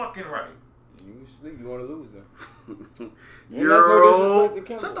fucking right. You sleep, you want to lose them.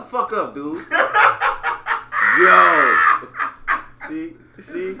 Yo, shut the fuck up, dude. Yo. See? This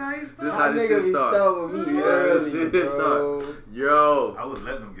is how you start. This how this shit start. With me early, bro. Yo. I was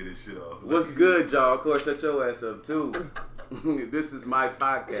letting him get his shit off. What's good, y'all? Of course, shut your ass up, too. This is my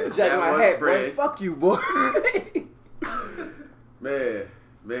podcast. You jack my hat, bro. Fuck you, boy. Man.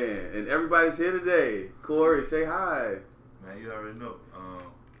 And everybody's here today. Corey, say hi. Man, you already know.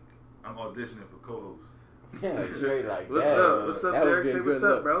 I'm auditioning for co-host. Yeah, straight like what's that. What's up, Derek? Say what's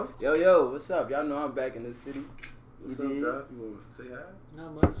up, bro. Yo, what's up? Y'all know I'm back in the city. What's up, Doc? You want to say hi?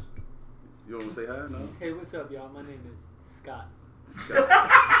 Not much. You want to say hi? No? Hey, what's up, y'all? My name is Scott.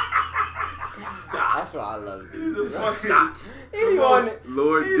 That's what I love, dude. He's the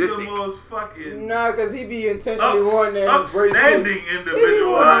Lord He's Disick. the most fucking Nah, because he be intentionally wanting to embrace upstanding his,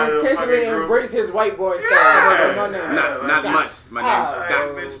 individual. He intentionally embrace his white boy style. Yeah. My name is Not Scott. much. My name's Hey,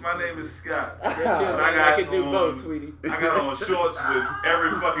 Scott. bitch, my name is Scott. I can do both, sweetie. I got on shorts with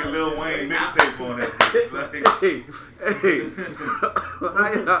every fucking Lil Wayne mixtape on that bitch. Hey,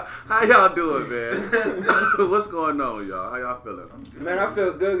 how y'all doing, man? What's going on, y'all? How y'all feeling? Man, I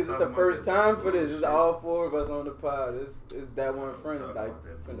feel good because it's the first time for this. It's all four of us on the pod. It's that one friend like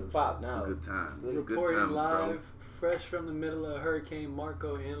from the pop now. Good times. Good Reporting times, live, bro. fresh from the middle of Hurricane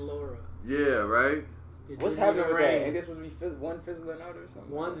Marco and Laura. Yeah, right? It What's didn't happening even with that? rain. And this was one fizzling out or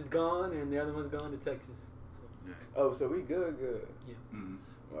something? One's gone and the other one's gone to Texas. So, Oh, so we good. yeah, Mm-hmm.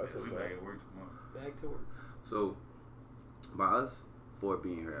 Well, that's We okay. back at work tomorrow. back to work. So, by us four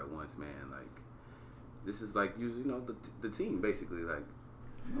being here at once, man, like, this is like, you know, the team, basically. Like,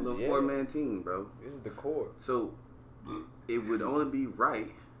 a little four-man team, bro. This is the core. So, it would only be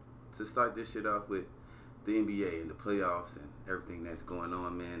right to start this shit off with the NBA and the playoffs and everything that's going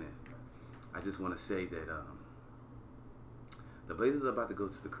on, man. And I just want to say that the Blazers are about to go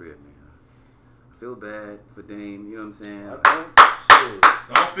to the crib, man. I feel bad for Dame, you know what I'm saying?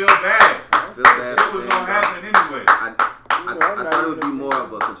 Don't feel bad. I feel bad Shit for was Dame. gonna happen anyway. I thought it would be more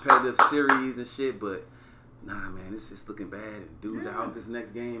of a competitive series and shit, but nah, man, it's just looking bad. And dude's out this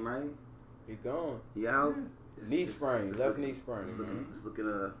next game, right? He gone. He out. Knee sprain, left knee sprain. It's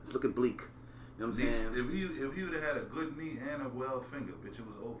looking bleak. You know what I'm saying? If he would have had a good knee and a well finger, bitch, it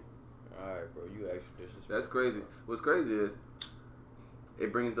was over. Alright, bro, you actually disrespectful. That's crazy. What's crazy is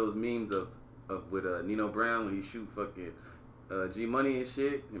it brings those memes of with Nino Brown when he shoot fucking G Money and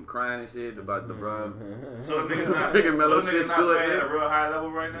shit, him crying and shit about LeBron. So the niggas not, Bringing mellow shit not to it, playing man. at a real high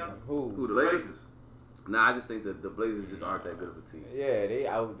level right now. Who? The Lakers? Nah, I just think that the Blazers just aren't that good of a team. Yeah, they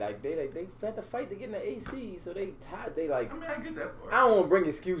had to fight to get in the AC, so they tied. They like. I mean, I get that part. I don't want to bring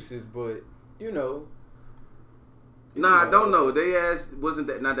excuses, but you know. Nah, I don't know. They wasn't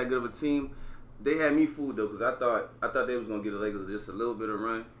that not that good of a team. They had me fooled though, because I thought they was gonna give the Lakers just a little bit of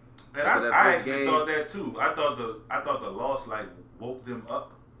run. And I actually thought that too. I thought the loss like woke them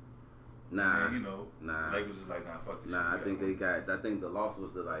up. Nah, and, you know, nah. Lakers was like, nah, fuck this. Nah, shit. I think the loss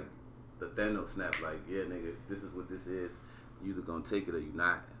was the Thanos snap. Like, yeah, nigga, this is what this is. You either gonna take it or you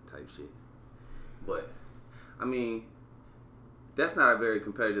not, type shit. But I mean, that's not a very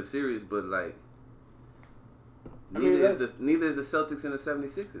competitive series. But like, neither is the Celtics and the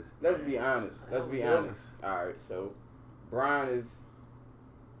 76ers. Let's be honest. All right, so Bron is,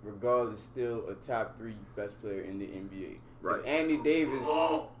 regardless, still a top 3 best player in the NBA. Right. Anthony Davis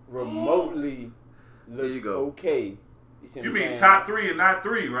remotely looks okay. You mean top 3 and not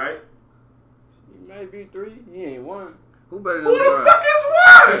 3, right? He might be 3. He ain't 1. Who better than Who LeBron? the fuck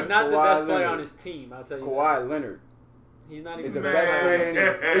is 1? He's not the Kawhi best player Leonard. on his team, I'll tell you. Kawhi Leonard He's not is even the the best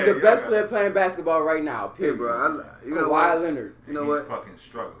player. He's the best player playing basketball right now. Hey, Period. bro, you know Kawhi what? Leonard. You know He's what? fucking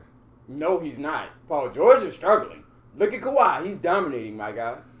struggling. No, he's not. Paul George is struggling. Look at Kawhi. He's dominating, my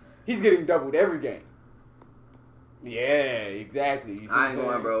guy. He's getting doubled every game. Yeah, exactly. You see I ain't what I'm going,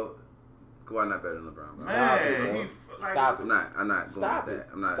 saying? bro. Kawhi not better than LeBron, bro. Stop it, Man, bro. he like, Stop it. I'm not Stop going it.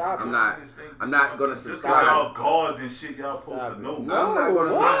 with that. Stop it. I'm not gonna Just subscribe. y'all guards and shit y'all supposed Stop to it. know. No, I'm not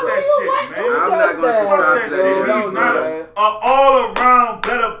gonna what? Fuck that Who shit, man. I'm does not gonna that? Fuck subscribe that to shit. that. He's Don't not do an that. all-around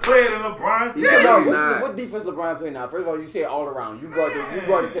better player than LeBron You James. talking about Nah. what defense LeBron play now? First of all, you say all around. You brought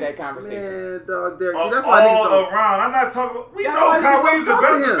it to that conversation. Man, dog, Derek. See, that's why All niggas don't. around. I'm not talking about. We That's know why niggas Kyrie's the don't best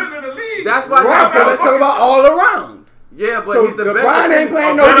talk to him. defender in the league. That's why. Right, so let's talk about all around. Yeah, but So he's the LeBron best. ain't a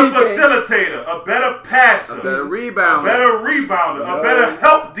playing no better defense. facilitator, a better passer, A better a rebounder. better rebounder, No. a better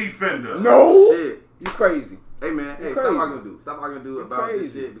help defender. No, Shit. you crazy. Hey man, You stop crazy. arguing about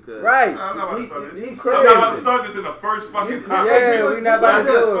this shit because Right. I'm not about to start this. he's I'm not about to start this in the first fucking time. Yeah, we not about to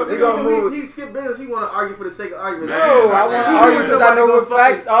do it. He gonna move. He skip business. He want to argue for the sake of argument. No, I want to argue because I know what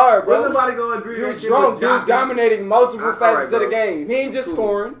facts are, bro. Nobody gonna agree. You're that shit drunk, with dude, Jockey. dominating multiple All facets right, of the bro. game. He ain't just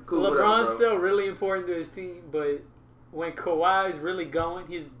scoring. Cool, LeBron's whatever, bro. still really important to his team, but when Kawhi's really going,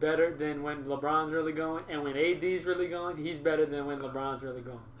 he's better than when LeBron's really going, and when AD's really going, he's better than when LeBron's really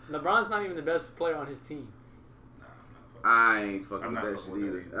going. LeBron's not even the best player on his team. I ain't fucking I'm with not that fucking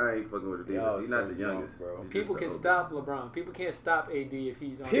shit with either. that I ain't fucking with it Y'all either. He's not so the drunk, youngest, bro. He's People just can the stop LeBron. People can't stop AD if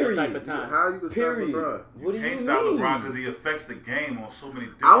he's on Period. that type of time. How you can Period. stop LeBron? What do You you can't stop mean? LeBron because he affects the game on so many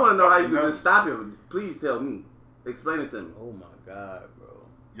different I want to know how you fucking can levels. stop him. Please tell me. Explain it to me. Oh my God, bro.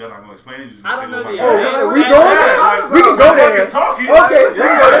 Y'all not gonna explain it? You just I don't gonna know say, the "Oh my Oh, God." we going there? We can go there. Talking. Okay, we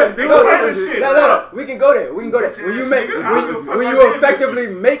can go there. Explain No, this shit. no, we can go there. We can go there. When you make, when you effectively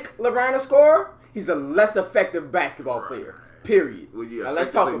make LeBron a scorer, he's a less effective basketball player. Period. Well, yeah, Now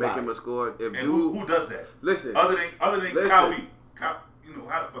let's talk make about him a it. score. If And who does that? listen, Other than Listen. Kawhi. You know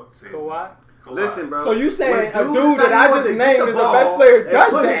how the fuck to say it? Kawhi? Kawhi. listen, bro. So you saying When a dude that decide I he wants just to get named the is the ball best player and does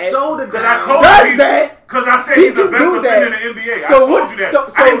put his that? shoulder Because I down. told Does you that? Because I said He he's the can best do defender that. in the NBA. So I told what- you that. so-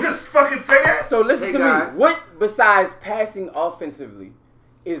 I didn't just fucking say that. So listen Hey, to guys. me. What besides passing offensively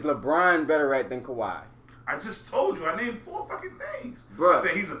is LeBron better at than Kawhi? I just told you. I named 4 fucking things. Bruh. I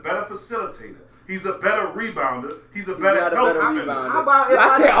said he's a better facilitator. He's a better rebounder. He's a He's better not a help better defender. rebounder. How about if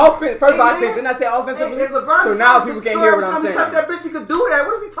I said offense. First of all, I said, man, didn't I say offensively? If LeBron So is now trying people to can't score hear what every I'm time he touch saying. that bitch, he could do that.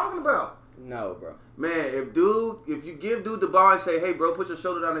 What is he talking about? No, bro. Man, if you give dude the ball and say, hey, bro, put your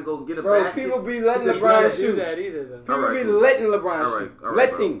shoulder down and go get a Bro, basket. people be letting He LeBron doesn't do shoot. that either, though. People Alright, be cool. letting LeBron Alright, shoot. alright, Let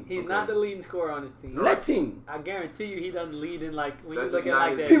bro. him. He's Okay. not the leading scorer on his team. Let him. I guarantee you he doesn't lead in, like, when you That's look just at, not like,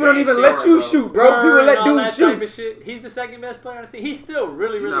 his that. People don't even advanced let shit, you bro. shoot, bro. People and let all dudes that type shoot. of shit. He's the second best player on the team. He's still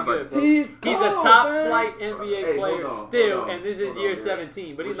really, You're really not about good, to- bro. He's He's a cold, top man. flight NBA Hey, player hold on, still, hold on, and this is hold on, year man.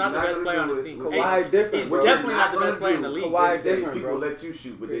 17. But he's What not the you're best not player on gonna his do team. is- Kawhi He's different, bro. definitely not the What best you're player in not the league. Kawhi They say different, people bro. let you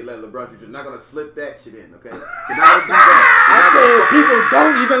shoot, but they let LeBron shoot. You're not gonna slip that shit in, okay? You're not gonna do that. I said people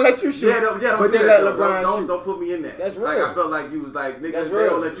don't even let you shoot, don't but do they that, let though. LeBron don't, shoot. Don't put me in that. That's Like, real. I felt like you was like, niggas, That's they real.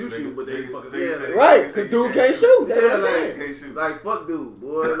 don't let you shoot, but they Niggas- fucking niggas yeah. say- Right, They because say dude you can't can't shoot. That's Yeah, what I'm like, saying. Can't shoot. like fuck dude,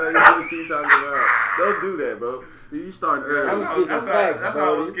 boy. Like what you talking about? Don't do that, bro. You starting early. I'm speaking facts, That's why I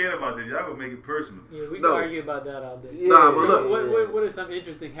was bro. scared about this. Y'all gonna make it personal. Yeah, we can No. argue about that all day. Yeah. Nah, but So look. what are some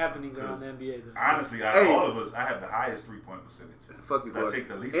interesting happenings around the NBA, though? Honestly, out Hey. of all of us, I have the highest 3-point percentage. Fuck you, I boy. take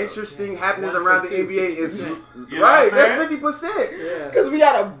the least. Interesting Yeah. happenings 1 around for the 2, NBA is 50%. You know what I'm right. saying? That's 50%. Yeah. Because we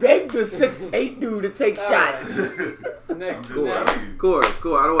gotta beg the 6'8" dude to take shots. I'm Next. just Cool. telling you. Cool.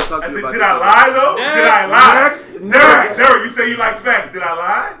 I don't want to talk to you Did about I this. lie though? Next. Did I lie? Next. Derek, you say you like facts. Did I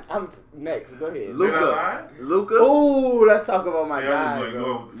lie? I'm next. Go ahead. Did I lie? Luka. Ooh, let's talk about my See, I'm just guy, gonna bro.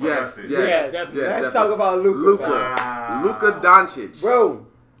 ignore what the fuck I Yes, said. yes. Yes, definitely. let's definitely. talk about Luka. Luka. Wow. Luka Doncic. Bro,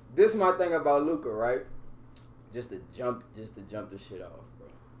 this is my thing about Luka, right? Just to jump the shit off, bro.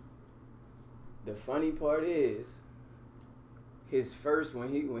 The funny part is his first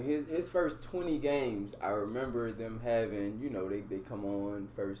his first 20 games, I remember them having, you know, they come on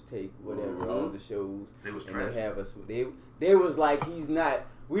First Take, whatever, all the shows. They was and trash. they have us. They was like, he's not.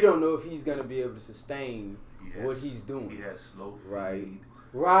 We don't know if he's gonna be able to sustain what he's doing. He has slow feet. Right.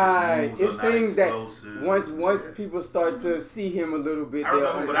 Right. His moves It's are not things that explosive. once people start to see him a little bit, I they'll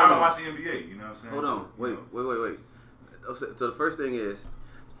remember, but I don't understand. watch the NBA. You know what I'm saying? Hold on. Wait. So the first thing is,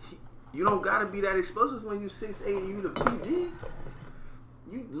 you don't gotta be that explosive when you 6'8" and you the PG.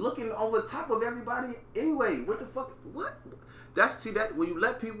 You looking over top of everybody anyway. What the fuck? What? That when you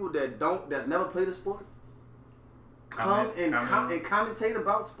let people that never play the sport come and commentate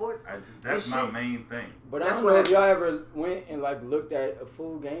about sports. That's and my shit. main thing. But I That's don't know what if y'all ever went and like looked at a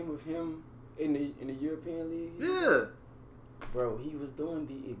full game of him in the European League. Yeah. Bro, he was doing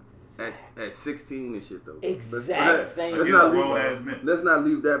the At 16 and shit though. exact same Let's He's not a stuff. leave- grown ass man. Let's not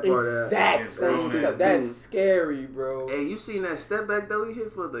leave that part out. Exact Yeah, same grown stuff. ass That's dude. scary, bro. Hey, you seen that step back though he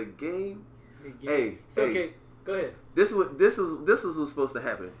hit for the game? Hey, It's okay. Go ahead. This was what's supposed to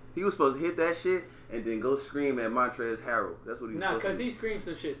happen. He was supposed to hit that shit and then go scream at Montrezl Harrell. That's what he was Nah, supposed because to do. he screams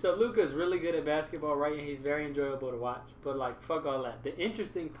some shit. So Luka's really good at basketball, right? And he's very enjoyable to watch. But, like, fuck all that. The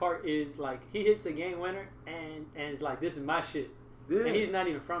interesting part is, like, he hits a game winner and it's like, this is my shit. Yeah. And he's not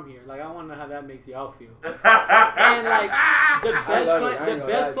even from here. Like, I want to know how that makes y'all feel. And, like, the best, love it. I ain't the gonna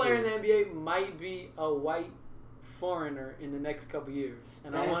best lie player to in the NBA might be a white foreigner in the next couple years.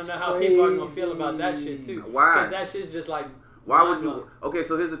 And I want to know That's how people are going to feel about that crazy. shit, too. Why? Because that shit's just, like, Why would mind-blowing. you? Okay,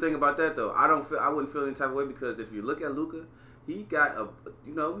 so here's the thing about that though. I wouldn't feel any type of way because if you look at Luka, he got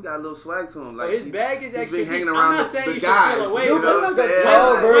we got a little swag to him. Like his bag is actually. been hanging I'm around not saying the you guys. should feel away. You know what I'm saying?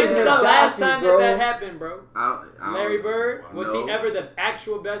 When's the of last Jockey, time bro. that happened, bro? I Larry Bird, was no. he ever the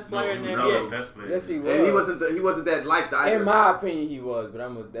actual best player in the NBA? Best player. Yes, he was. And he wasn't that liked either. In my opinion, he was,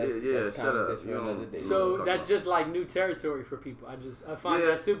 but that's shut conversation up. for another day. So talk that's about. just like new territory for people. I find Yeah.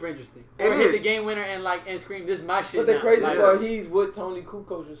 that super interesting. It Or hit is. the game winner and scream, "This is my shit." But the now." crazy Like, part, he's what Tony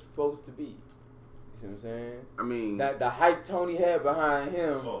Kukoc was supposed to be. You see what I'm saying? I mean, That the hype Tony had behind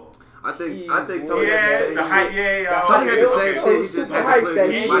him. Oh. I think He's Tony Yeah, had the the hype. same shit. Yeah. Tony had the Okay. same It shit. He was just super had to hype play that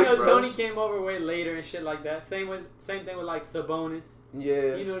his he- And mic, you know, bro. Tony came over way later and shit like that. Same thing with like Sabonis.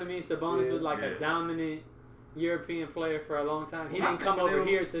 Yeah. You know what I mean? Sabonis Yeah. was like Yeah. a dominant European player for a long time. He Well, didn't come I'm thinking over they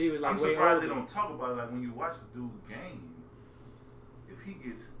here don't- till he was like I'm way surprised older. they don't talk about it. Like when you watch the dude game, if he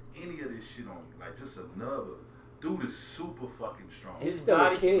gets any of this shit on you, like just another dude is super fucking strong. He's still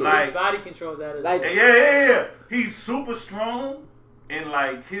a kid. Like- body controls that as like- well. Yeah. He's super strong, and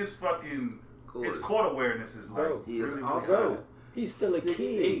like his fucking Cool. his court awareness is like Bro, he is really, awesome. really Bro, he's still a 6'8",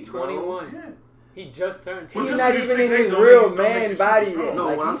 kid. He's 21. high. Yeah. He just turned Well, He's 20. just not because even in 6'8" his don't real make you man super body strong. yet. No,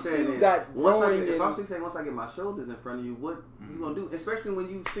 Like, what I'm he saying still is, got once growing if I'm and- 6'8", once I get my shoulders in front of you, what you gonna do? Especially when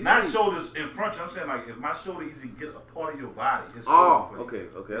you 6'8". Not shoulders in front. I'm saying like if my shoulder easily get a part of your body, it's Oh, over for okay. You.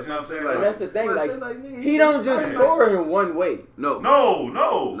 okay. You know what I'm saying? But Like, that's the thing. But Like, say nigga, he don't just Right. score in one way. No.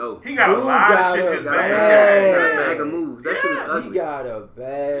 No. He got Dude a lot got of shit in a his Got a bag. bag. bag of moves. That shit is Yeah. ugly. He got a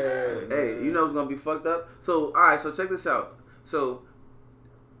bag. Hey, you know what's gonna be fucked up? So, alright, so check this out. So,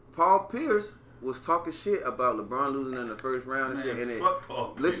 Paul Pierce was talking shit about LeBron losing in the first round and Man, shit. And fuck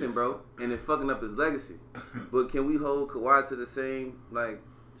Paul listen, Pierce. bro, and it fucking up his legacy. But can we hold Kawhi to the same, like,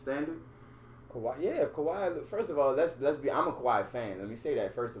 standard? Kawhi, yeah, Kawhi. First of all, let's be. I'm a Kawhi fan. Let me say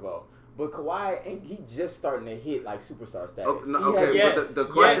that first of all. But Kawhi, ain't he just starting to hit like superstar status? Okay, no, He okay, has- but the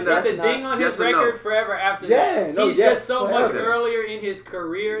question yes, that's it's a ding on yes his or no? record forever after Yeah, that. no, He's yes, just so much forever. earlier in his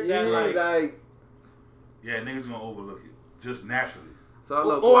career yeah, that like Yeah, niggas gonna overlook it just naturally. So I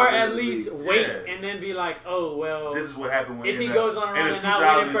love or Kawhi at in the least league. wait Yeah. and then be like, oh well. This is what happened when If he in goes on a in run the and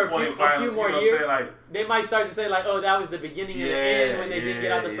not winning for a 2020 few more you know what I'm years, saying? Like, they might start to say like, oh, that was the beginning of the end when they didn't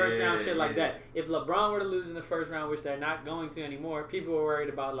get out the first Yeah, round, shit like yeah. that. If LeBron were to lose in the first round, which they're not going to anymore, people were worried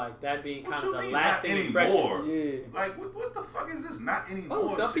about like that being What kind you of the mean, lasting not impression. anymore? yeah. Like, what the fuck is this? Not anymore.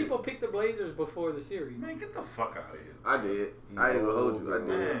 Oh, some shit. people picked the Blazers before the series. Man, get the fuck out of here. I did. I ain't gonna hold you. I did.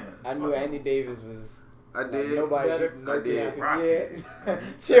 Man, I knew fuck Andy Davis was. I Like, did. nobody. Better. No I did. Yeah.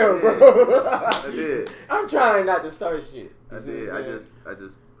 Chill, bro. I did. I'm trying not to start shit. I You see did. what I I'm saying? did. I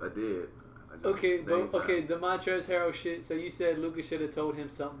just Okay, name but time. okay, the Montrezl Harrell shit. So you said Luka should have told him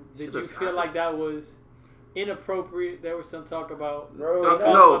something. Did Should've you feel stopped. like that was inappropriate? There was some talk about Bro, some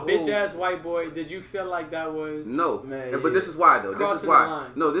that's- no. a bitch ass white boy. Did you feel like that was No, Man, but yeah. this is why though. This is Crossing the why.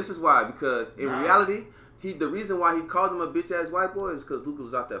 line. No, this is why because in Nah. reality, the reason why he called him a bitch ass white boy is because Luka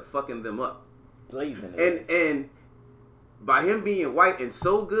was out there fucking them up, blazing it. and by him being white and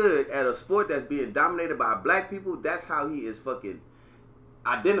so good at a sport that's being dominated by black people, that's how he is fucking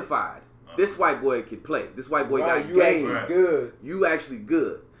identified. This white boy can play. This white boy Right, got you game. actually Right. good. You actually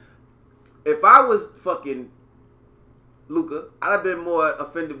good. If I was fucking Luka, I'd have been more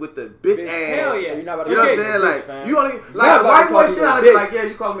offended with the bitch Bitch. ass. Hell yeah. You're not about to You know what I'm call me a saying? bitch, Like fam. you only Not like about white to call boy you shit. a I'd be bitch. like, yeah,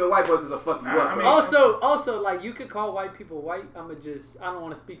 you call me a white boy because I fuck you Nah, up. I bro. mean- Also, like you could call white people white. I don't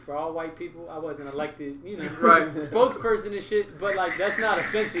want to speak for all white people. I wasn't elected, Right. spokesperson and shit. But like that's not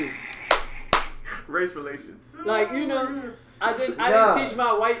offensive. Race relations. Like I didn't Nah.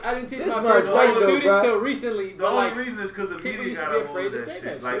 teach This my man's first white white though, student bro. till recently. The But only like reason is because the people media used to got be a hold afraid of to that say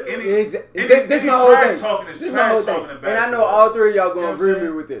shit. that Like shit. any This my whole trash thing. talking is This my trash whole thing. talking in And I know basketball. all three of y'all You know gonna what I'm agree with me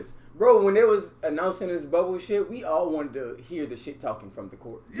saying? with this. Bro, when it was announcing this bubble shit, we all wanted to hear the shit talking from the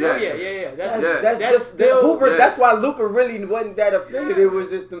court. Yeah. yeah. That's Yeah. That's just still Hooper. yeah. That's why Luka really wasn't that offended. Yeah. It was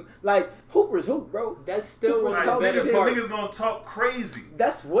just like Hooper's hoop, bro. That still was Like, the Like, better shit, part. niggas gonna talk crazy.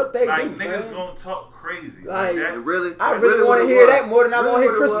 That's what they Like do, niggas fam. gonna talk crazy. Like, that, And really, I that's really what wanna it hear was. that more than I wanna hear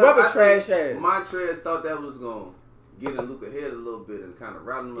what it Chris was. Webber I think trash ass. Montrez thought that was gonna get in Luka head a little bit and kind of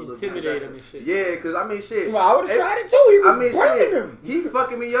rattle him a little bit. Intimidate him and shit. Yeah, because I mean, shit. So I would have It- tried it too. He was I mean, burning shit. him. He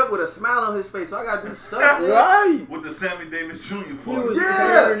fucking me up with a smile on his face, so I gotta do something. Right. with the Sammy Davis Jr. He part. was Yeah.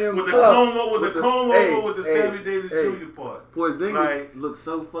 tearing him With the up. comb over, With the the- comb hey, over with the hey, Sammy Davis hey. Jr. part. Porzingis Like- looked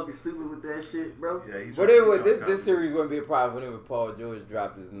so fucking stupid with that shit, bro. Yeah, he But it would tried to this series wouldn't be a problem for them if Paul George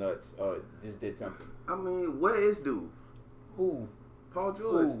dropped his nuts or just did something. I mean, where is dude? Who? Paul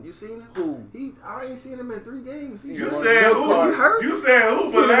George. Who? You seen him? Who? I ain't seen him in 3 games. Seen You him on said the milk who? cart. He hurt? You said who?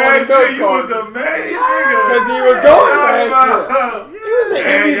 Seen But him on last the year milk you was cart. the main Because nigga. he was going last year. He was an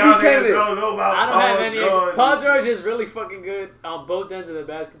And y'all MVP niggas candidate. don't know about I don't Paul have any. George. Paul George is really fucking good on both ends of the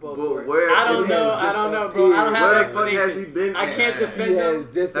basketball But court. where- I don't he know. has I don't know, bro. I don't have Where an the fuck has he explanation. been? I can't Man. defend He him. has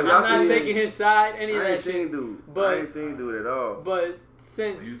this. Have I'm y'all not seen taking his side. Any of I ain't that shit. seen dude. But- I ain't seen dude at all. But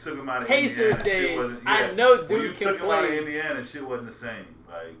since You took him out of Pacers Indiana, days, shit wasn't, I know when dude you can took him out of play. Indiana, shit wasn't the same.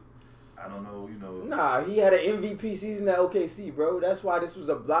 Like, I don't know, you know. Nah, he had an MVP season at OKC, bro. That's why this was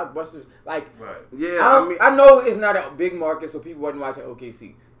a blockbuster. Like, Right. Yeah, I know it's not a big market, so people wasn't watching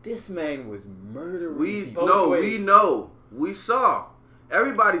OKC. This man was murdering we people. Both ways. we know. We saw.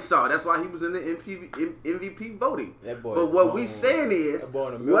 Everybody saw. That's why he was in the MVP voting. That boy But is what we gone. saying is, That boy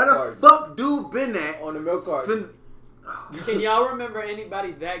on the milk where the cart. fuck dude been at? On the milk cart. Can y'all remember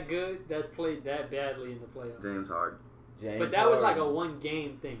anybody that good that's played that badly in the playoffs? James Harden. James But that was like a Harden. 1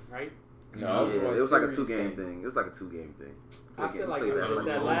 game thing, right? No, Yeah, it it was like a series 2-game thing. It was like a 2-game thing. I feel like Play it was that just long.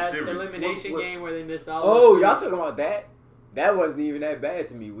 that whole last series. elimination What- game where they missed all. Oh, the y'all threes. talking about that? That wasn't even that bad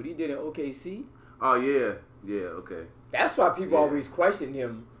to me. What he did in OKC, Oh yeah, okay. that's why people Yeah. always question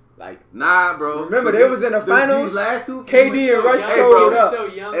him. Like, Nah, bro. Remember, they was in the finals? These last two, KD he was and Russ hey, showed bro, it up. So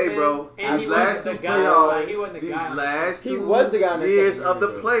young, Hey, man, bro. and These he last wasn't the two guy. playoffs. Like, he wasn't the These guy. last He two was the guy in the years second of the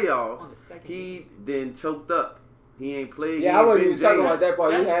unit, On playoffs, the second he then choked up. He ain't played. yeah, he I ain't wasn't been even talking James. about that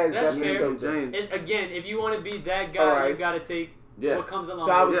part. He That's- has that's definitely fair. choked up. James. It's, again, if you want to be that guy, Alright. you got to take Yeah. what comes along.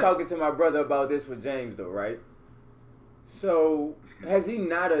 So I was Yeah. talking to my brother about this with James, though, right? So has he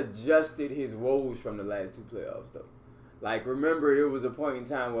not adjusted his woes from the last 2 playoffs, though? Like, remember, it was a point in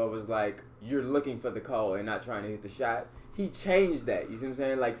time where it was like you're looking for the call and not trying to hit the shot. He changed that. You see what I'm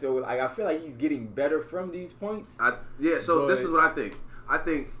saying? Like, so like, I feel like he's getting better from these points. So this But- is what I think. I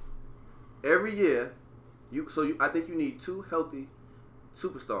think every year, I think you need 2 healthy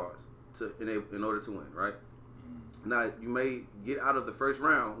superstars in order to win, right? Now you may get out of the first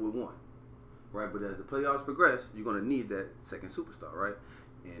round with 1, right? But as the playoffs progress, you're gonna need that second superstar, right?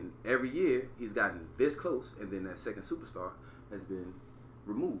 And every year he's gotten this close, and then that second superstar has been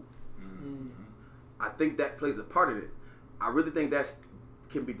removed. I think that plays a part in it. I really think that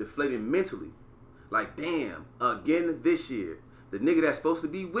can be deflating mentally. Like, damn, again this year, the nigga that's supposed to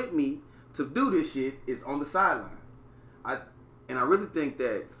be with me to do this shit is on the sideline. I really think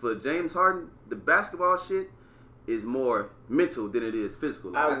that for James Harden, the basketball shit is more mental than it is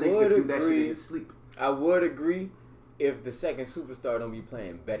physical. Like, I I think would they do that shit agree. in his sleep. I would agree if the second superstar don't be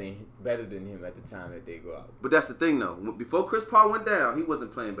playing better than him at the time that they go out. But that's the thing, though. Before Chris Paul went down, he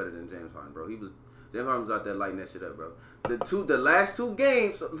wasn't playing better than James Harden, bro. James Harden was out there lighting that shit up, bro. The last 2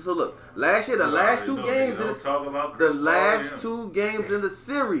 games. So look, last year, the last 2 games in talk about the Chris Paul last and 2 games in the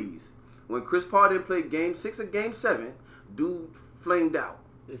series, when Chris Paul didn't play Game 6 or Game 7, dude flamed out.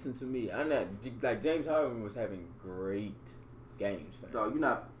 Listen to me. I'm not like James Harden was having great games, man. Dog, you're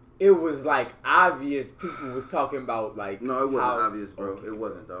not. It was like obvious people was talking about like No, it wasn't how- obvious, bro. Okay. It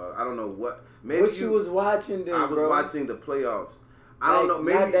wasn't, dog. I don't know what. Maybe What you was watching then, I was bro? watching the playoffs. I don't Like, know.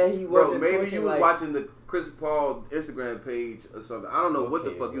 Maybe not that he bro. wasn't Maybe torching, you was like- watching the Chris Paul Instagram page or something. I don't know what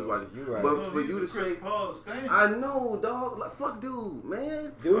the Okay, fuck you was bro. watching. You right. But No, for he's you the to Chris say, Paul stand. I know, dog. Like, fuck, dude,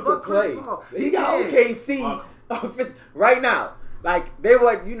 man. Dude fuck could play. Chris Paul. He got can. OKC right now. Like they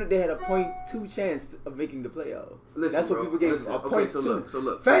were, they had a 0.2 chance of making the playoffs. Listen, That's what bro. people gave Listen, them. A okay, 0.2. so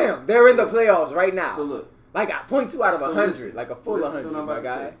look. Fam, they're in the playoffs right now. So look. Like a 0.2 out of So 100, listen. like a full Listen to 100, what I'm my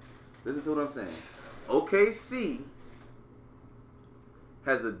about to guy. say. Listen to what I'm saying. OKC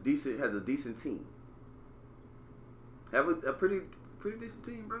has a decent team. Have a pretty decent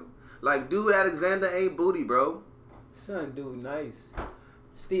team, bro. Like, dude, Alexander ain't booty, bro. Son, dude, nice.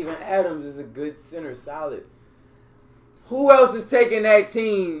 Steven Adams is a good center, solid. Who else is taking that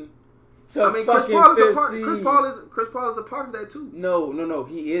team to I mean, fucking fifth seed? Chris Paul is a part of that too. No,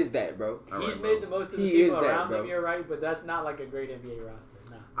 he is that, bro. All He's right, made bro. the most of the He people is that, around bro. him. You're right, but that's not like a great NBA roster.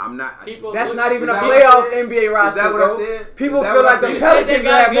 Nah. I'm not. People That's look- not even a Is that what I playoff said? NBA roster, Is that what bro. I said? People Is that feel what I like the said? You said they Pelicans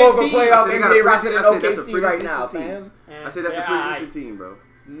got have a more of a good team. playoff I said they got a NBA roster pretty- than I said that's a OKC pretty right now, decent team. fam. I said that's a pretty decent team, bro.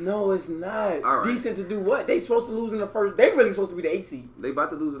 No, it's not. All right. Decent to do what? They supposed to lose in the first. They really supposed to be the 8 seed. They about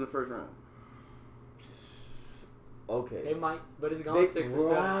to lose in the first round. Okay. They might, but it's gone They- 6 or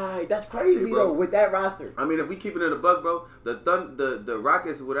 7. right. That's crazy, Hey, bro. though, with that roster. I mean, if we keep it in the buck, bro, the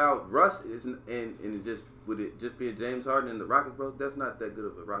Rockets without Russ is and it just would it just be a James Harden and the Rockets, bro? That's not that good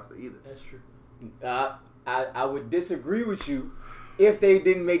of a roster either. That's true. I would disagree with you if they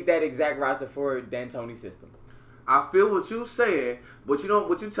didn't make that exact roster for D'Antoni's system. I feel what you saying, but you don't.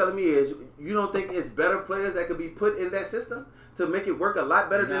 What you telling me is you don't think it's better players that could be put in that system to make it work a lot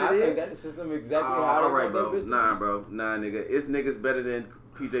better than I it think is? that the system exactly how All they right, want their bro. business. Nah, nigga. It's niggas better than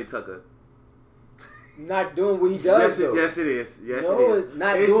PJ Tucker. Not doing what he does. though. Yes, it is. Yes, no, it is. it's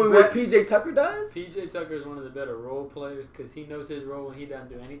not It's doing what PJ Tucker does. PJ Tucker is one of the better role players because he knows his role and he doesn't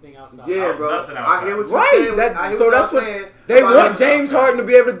do anything outside. Yeah, bro. Nothing I hear what you're Right, saying. that- I hear so what that's y'all what saying they about want it. James Harden to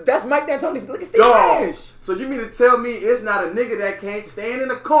be able to. That's Mike D'Antoni. Look at Steve Dog. Nash. So you mean to tell me it's not a nigga that can't stand in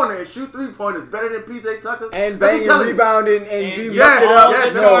the corner and shoot 3-pointers better than PJ Tucker? And That's bang what I'm and rebound and And be yes, mucked it up. yes,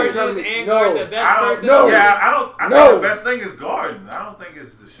 the that's what charges you're telling me. and No. guard the best I don't person. No. Yeah, I No. think the best thing is guarding. I don't think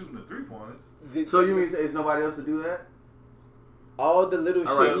it's the shooting the 3-pointers. So you mean there's nobody else to do that? all the little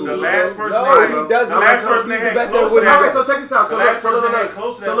All shit. right, he the does. last person no, they- he does. the what last he's person they the had best close at to what he that- Okay, does. so check this out. The last person they had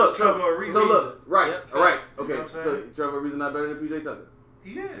close to that was Trevor So Ariza. look, right, Yep, all right, facts. okay. You know what I'm So saying? Trevor Ariza not better than PJ Tucker.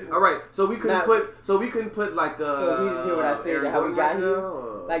 Yeah. All right, so we couldn't Now- put like So he didn't hear what I said, Aaron how we Gordon got right here? now,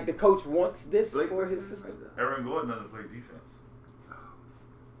 or Like the coach wants this Blake for his Griffin system. right there? Aaron Gordon doesn't play defense.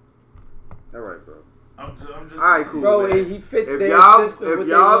 All right, bro. I'm just All right, cool. Bro, man. he fits If their y'all, system. if what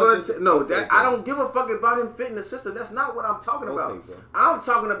y'all they gonna want to- no, Okay, that bro. I don't give a fuck about him fitting the system. That's not what I'm talking about. Okay, bro. I'm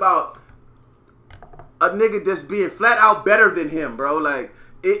talking about a nigga that's being flat out better than him, bro. Like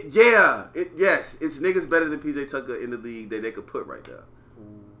yes, it's niggas better than PJ Tucker in the league that they could put right there.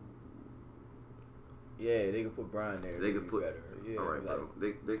 Yeah, they could put Brian there. They It'd could be put. better. Yeah, All right, like, bro.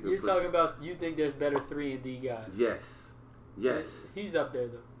 They could You're put. talking about you think there's better 3-and-D guys. Yes. He's up there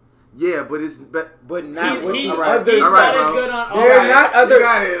though. Yeah, but it's but not He- with he- the all right, others. He's all right, not as bro. good on They're offense. not other. You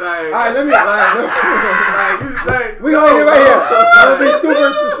got it. Like, All right, let me. like, We gonna hit it right here. I'm gonna be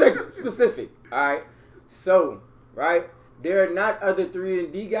super specific. All right. So, right, there are not other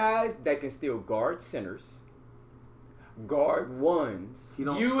 3-and-D guys that can still guard centers, guard ones. You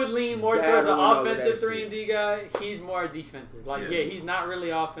don't. You would lean more Yeah, towards I an don't know offensive that 3-and-D guy. He's more defensive. Like, Yeah. yeah, he's not really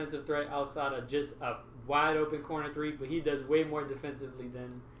offensive threat outside of just a wide open corner three, but he does way more defensively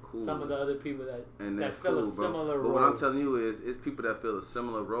than Cool. some of the other people that And that that's fill cool, a bro. similar But role. what I'm telling you is, it's people that fill a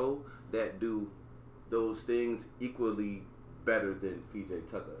similar role that do those things equally better than PJ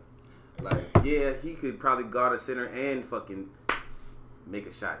Tucker. Like, yeah, he could probably guard a center and fucking make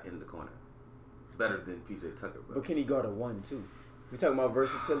a shot in the corner. It's better than PJ Tucker, bro. But can he guard a 1-2? We talking about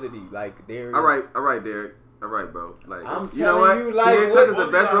versatility. Like there. All right, Derek. All right, bro. Like, I'm you know what? telling you, like, PJ Tucker's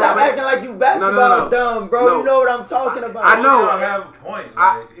the best Stop role player. acting like you basketball No. dumb, bro. No. You know what I'm talking about. I know. Y'all have a point.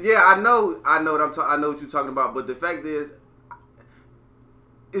 I Like, know what I know what you're talking about, but the fact is,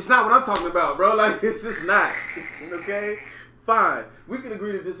 it's not what I'm talking about, bro. Like, it's just not. Okay, fine. We can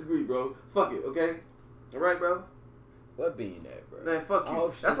agree to disagree, bro. Fuck it, okay. All right, bro. What being that, bro? Man, fuck you.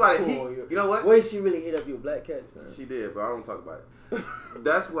 Oh, she That's why cool. you know what? Wait, she really hit up your Black Cats, man. She did, bro. I don't talk about it.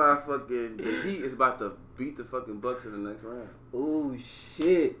 That's why fucking the Heat is about to beat the fucking Bucks in the next round. Oh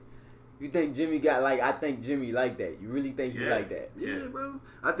shit! You think Jimmy got like? I think Jimmy like that. You really think he Yeah. like that? Yeah, Yeah. bro.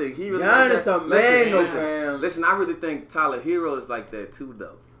 I think he really. Giannis like a that. man, though, listen, fam. Listen, I really think Tyler Hero is like that too,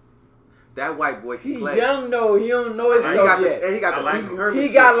 though. That white boy can He play. young though. He don't know And he himself got yet. the, and he got I the like Pee Wee him. Herman He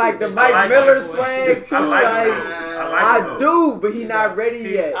shit, got like too. the I Mike like Miller him. swag too. I like Like him. I like him. do, but he not ready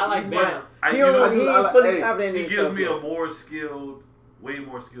yet. I like he Bam. not- I- He you know, don't. He I ain't like- fully hey, confident in He gives himself me yet. a more skilled, way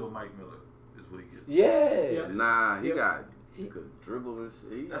more skilled Mike Miller. Is what he gives. me. Yeah. Nah, he Yeah. got. He could dribble and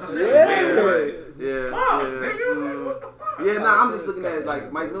shit. That's He- what I Yeah. said. Way more skilled. Yeah, Fuck, yeah. nigga. Like, what the fuck? Yeah, nah, I'm just It's looking at it got like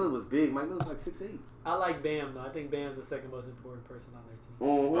that, Mike bro. Miller was big. Mike Miller was like 6'8". I like Bam though. I think Bam's the second most important person on their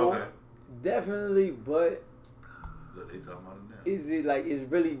team. Okay. Definitely, but Look, they talking about him now. is it like is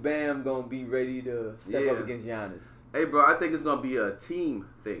really Bam gonna be ready to step Yeah. up against Giannis? Hey, bro, I think it's gonna be a team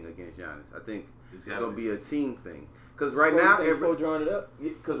thing against Giannis. I think It's it's gotta gonna be. be a team thing. Cause right now, drawing it up.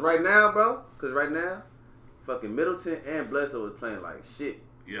 right now, fucking Middleton and Bledsoe is playing like shit,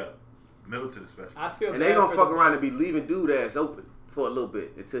 Yeah. Middleton especially. I feel and they bad gonna for fuck the around and Bucks. be leaving dude ass open for a little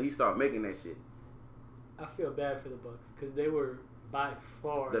bit until he start making that shit. I feel bad for the Bucks because they were by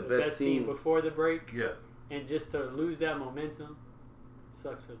far The the best best team team. before the break, Yeah. and just to lose that momentum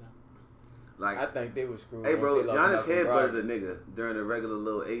sucks for them. Like, I think they were screwed. hey, bro, once they lost Giannis Malcolm head Brogdon. butted a nigga during the regular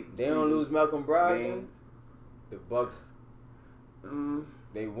little 8. They don't lose Malcolm Brogdon. games. The Bucks,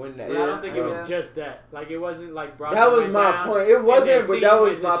 they win that. But I don't think it was Yeah. just that. Like it wasn't like Brogdon That was went my down, point. It and wasn't, their but team that was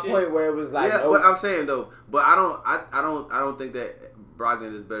went to my shit. point where it was like, yeah, oh, what I'm saying though, but I don't think that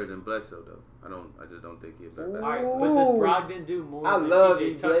Brogdon is better than Bledsoe though. I just don't think he's better. Ooh. All right, but does Brogdon do more I than love PJ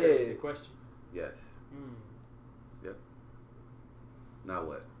he Tucker? Is played. the question. Yes. Mm. Now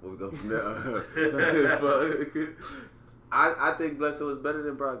what? Where we go from there? I think Bledsoe is better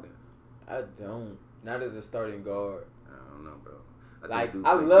than Brogdon. I don't. Not as a starting guard. I don't know, bro. Like Duke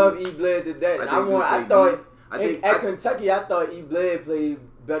I play love deep. E. Bled to death. And I think Duke I play thought deep. I think at Kentucky, I thought E. Bled played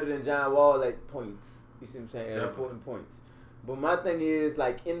better than John Wall at points. You see what I'm saying? At Yeah. important points. But my thing is,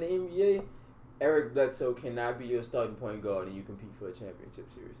 like, in the NBA, Eric Bledsoe cannot be your starting point guard and you compete for a championship,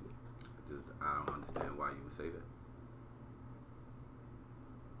 seriously. I don't understand why you would say that.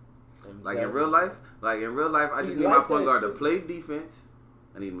 I'm Like in telling real you. life, I just He's need my like point that guard too. to play defense.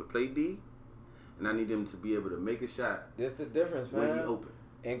 I need him to play D, and I need him to be able to make a shot This the difference, when he man. open.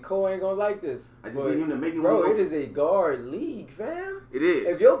 And Cole ain't gonna like this. I just But, need him to make it when bro, he it open. is a guard league, fam. It is.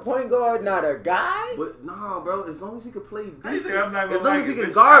 If your point guard not a guy, But nah, bro. As long as he can play defense, How you think I'm not gonna as long like as he it,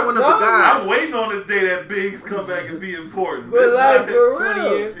 can bitch? guard one of the No, guys. I'm waiting on the day that bigs come back and be important. but bitch. like for 20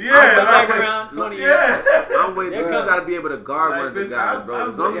 real. years. Yeah, I'll come like- back around 20 years. Yeah. I'm waiting. They're You coming. gotta be able to guard Like, one of the bitch, guys, bro.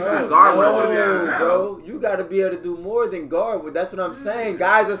 I'm As long as you waiting can on guard it. one of the No, guys. Bro, you got to be able to do more than guard. But that's what I'm saying.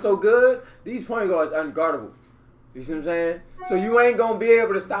 Guys are so good. These point guards are unguardable. You see what I'm saying? So you ain't gonna be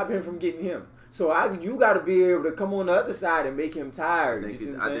able to stop him from getting him. So you got to be able to come on the other side and make him tired. You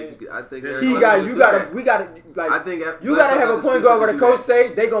see what I'm saying? I think. He Eric He Bledsoe got can you do got to that. we got to like I think you got to have a point guard where the coach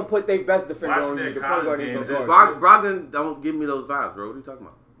say they gonna put their best defender Watching on you. that The point college guard ain't game, gonna guard. you. Brogdon don't give me those vibes, bro. What are you talking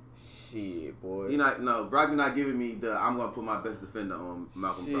about? Shit, boy. Brogdon not giving me the I'm gonna put my best defender on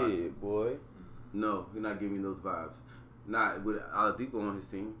Malcolm Brogdon. Shit, boy. No, he's not giving me those vibes. Not with Oladipo on his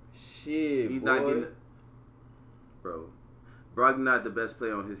team. Shit, He's boy. not getting it. Bro, Brogdon not the best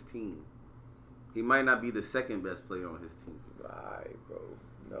player on his team. He might not be the second best player on his team. Right, bro.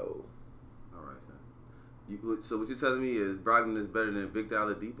 No. All right, son. So what you're telling me is Brogdon is better than Victor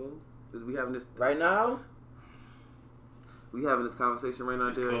Oladipo? Is we having this Right now? conversation right now,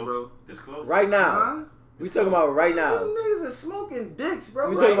 It's Derek, close. bro? It's close. Right now. Huh? We talking about right now. You niggas are smoking dicks, bro.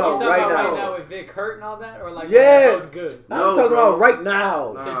 We Wait, talking you about talking right about now. right now with Vic hurt and all that, or like Yeah. when they're both good I'm No, talking bro. about right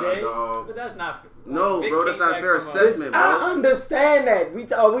now. Nah, today? dog. But that's not. No, Vic bro, that's came not back fair from a- assessment, I bro. understand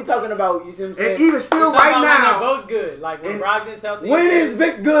that. Are we talking about, you see what I'm saying? And even We're still, talking right about when now. they're both good. Like when And- Brogdon's healthy. When is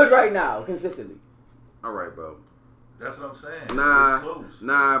Vic good right now, consistently? All right, bro. That's what I'm saying. Nah, It's close.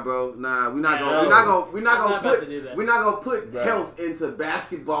 nah, bro. Nah, we're not No. gonna I'm not about to do that. we're not gonna put Bruh. health into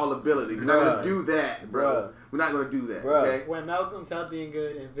basketball ability. We're not Bruh. gonna do that, bro. Bruh. We're not gonna do that. Bruh. Okay. When Malcolm's healthy and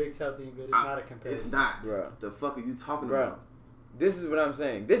good and Vic's healthy and good, it's not a comparison. It's not. Bruh. The fuck are you talking Bruh. about? This is what I'm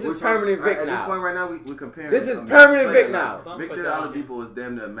saying. This We're is permanent talking- Vic At this point now. right now, we're comparing. This is a max permanent player Vic now. Don't Victor put that on Oladipo is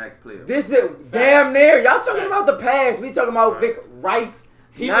damn near a max player. This is damn near. Y'all talking about the past. We talking about Vic right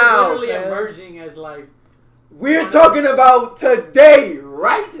He now. was literally fam. emerging as like. We're talking about today,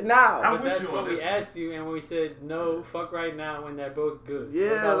 right now. I'm But with that's you on what we this. asked you, and when we said no, fuck right now when they're both good. Yeah,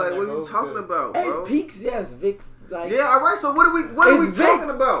 about when like they're what are you both talking good? about, Hey, bro? peaks, yes, Vic. Like, Yeah, all right. So what are we It's Vic. talking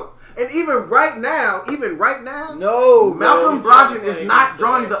about? And even right now, no, Malcolm bro. Brogdon is Playing not today.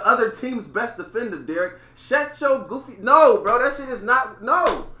 drawing the other team's best defender, Derek. Shut your goofy. No, bro, that shit is not. No.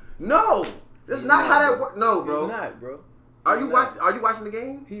 That's He's not how that bro. works. No, bro. He's not, bro. Are He's you not. watching? Are you watching the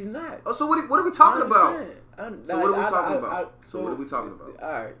game? He's not. Oh, so what are we talking about? So what are we talking about? So So what are we talking about?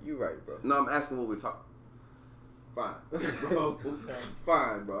 All right, you right, bro. No, I'm asking what we're talking. Fine, bro.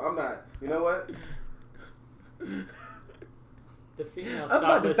 Fine, bro. I'm not. You know what? The females I'm stop about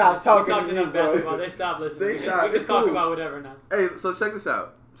to listening. stop talking We talked to you, enough bro. basketball. They stop listening. They We stop. can It's talk cool. about whatever now. Hey, so check this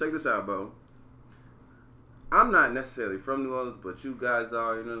out. Check this out, bro. I'm not necessarily from New Orleans, but you guys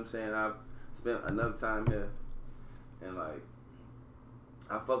are. You know what I'm saying? I've spent enough time here, and like,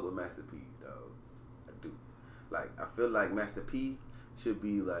 I fuck with Master P, dog. I do. Like, I feel like Master P should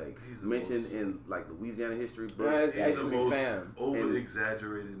be like He's the mentioned most- in like Louisiana history Yeah, books. it's He's actually the most fam.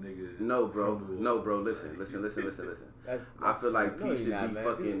 over-exaggerated nigga. No, bro. from New No, bro. Orleans. Listen. Listen. That's I feel like no, P he's should not, be man.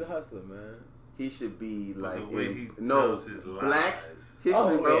 fucking. He's a hustler, man. He should be But like the way in, he no tells his lies. black history,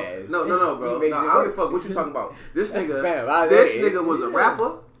 Oh, bro. yes. No, He bro. makes No, it I don't work. give a fuck what you talking about. This That's nigga, fam. this Yeah, nigga was a yeah.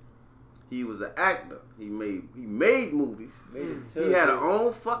 rapper. He was an actor. He made movies. Made it to He had the- his own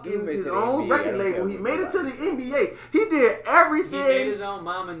He fucking made it his to the own NBA. I record don't label. care He what made it to the nobody- NBA. He did He everything, made his own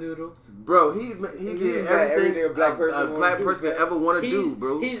mama noodles. bro. He He did got everything a black person a wanna black do, person could man. ever want to do,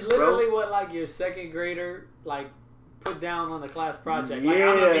 bro. He's Bro. literally what like your second grader like put down on the class project. Like I'm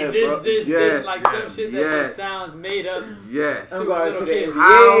Yeah, gonna be bro. this, Yes. like some shit that Yes. just sounds made up. Yes. I'm Super going to little the kid.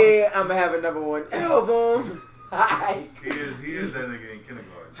 NBA. I'm gonna have a number one album. He is that nigga in kindergarten.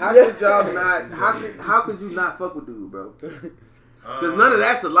 How could y'all not? How could you not fuck with dude, bro? Because none of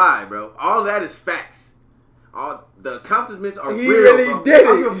that's a lie, bro. All that is facts. All the accomplishments are He real, really bro. did I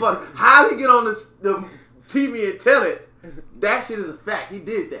don't it. give a fuck how he get on the TV and tell it. That shit is a fact. He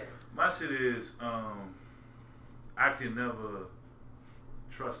did that. My shit is, I can never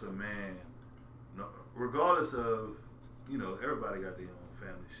trust a man, no, regardless of, everybody got their own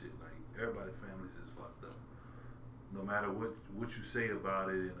family shit. Like, everybody's families is fucked up. No matter what you say about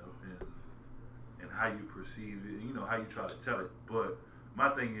it and how you perceive it, and, how you try to tell it. But my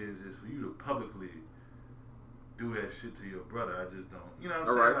thing is for you to publicly do that shit to your brother. I just don't. You know what I'm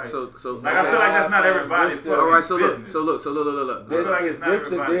All saying? right, Like, so like I feel like that's not everybody's fucking all right, so business. look. I feel like it's not This the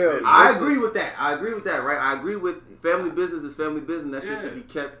everybody's deal. business. I agree with that. Right? I agree with family business is family business. That shit Yeah. should be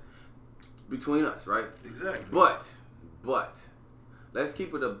kept between us, right? Exactly. But let's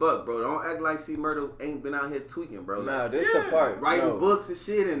keep it a buck, bro. Don't act like C Murder ain't been out here tweaking, bro. Nah, Like, this the part. writing No. books and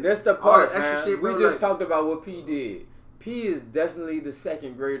shit and That's the all part, that extra man. shit, bro. We just like, talked about what P did. P is definitely the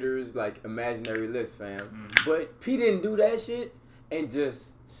second graders like imaginary list, fam. But P didn't do that shit and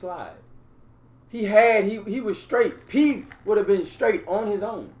just slide. He was straight. P would have been straight on his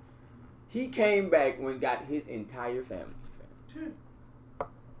own. He came back when got his entire family, fam.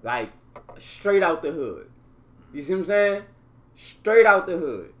 Like straight out the hood. You see what I'm saying? Straight out the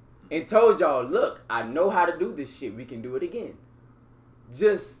hood. And told y'all, look, I know how to do this shit. We can do it again.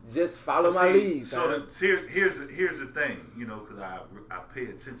 Just follow my lead. So here's the thing, you know, because I pay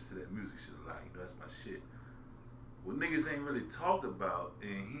attention to that music shit a lot. You know, that's my shit. What niggas ain't really talked about,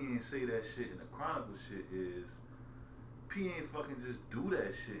 and he ain't say that shit in the Chronicle shit, is P ain't fucking just do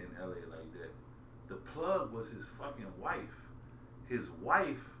that shit in LA like that. The plug was his fucking wife. His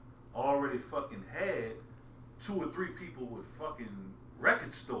wife already fucking had 2 or 3 people with fucking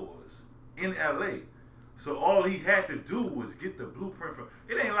record stores in LA. So all he had to do was get the blueprint from.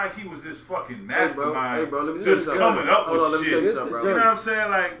 It ain't like he was this fucking mastermind Hey, bro, let me just tell you coming up Hold on, with let me shit. tell you You something, know bro. what I'm saying?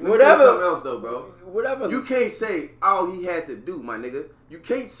 Like, Let me tell you Whatever. something else, though, bro. Whatever. You can't say all he had to do, my nigga. You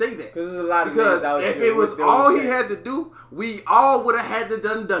can't say that. Because there's a lot of Because niggas out if here it was with those all he shit. had to do, we all would have had to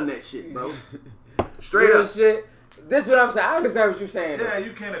done that shit, bro. Straight Real up. shit. This is what I'm saying. I understand what you're saying. yeah, though.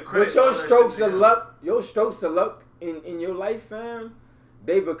 you can't accredit. But your all that strokes shit of to him. luck, in your life, fam,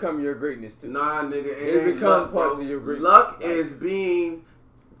 they become your greatness too. Nah, nigga, it They ain't become luck, parts bro. of your greatness. Luck Like- is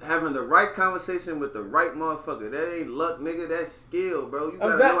having the right conversation with the right motherfucker. That ain't luck, nigga. That's skill, bro. You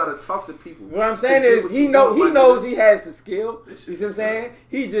gotta know how to talk to people. What I'm saying To do is what he you knows do, my knows nigga. he has the skill. This You shit see what I'm saying?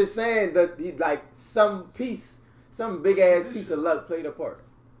 He's just saying that he, like some big ass piece of luck played a part.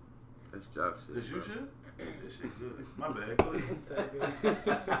 That's job shit. This you bro. shit? That shit good. My bad. Go ahead. So good.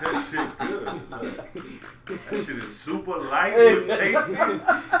 That shit good. Like, that shit is super light and tasty. Like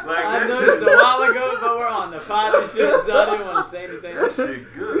I that noticed shit. a while ago, but we're on the pod and shit, so I didn't want to say anything. That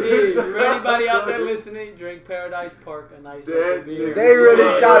shit good. Hey, for anybody out there listening, drink Paradise Park, a nice little beer. They really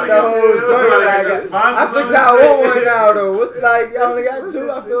Yeah, stopped the yeah, whole yeah, joint. yeah, Like, sponsors I think on I this want thing. one now though. What's like y'all only got What's 2? this-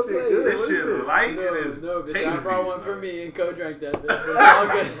 I feel this shit played. good? This shit light and No, it's no, bitch, tasty. I brought one for me and Co drank that bitch. It's all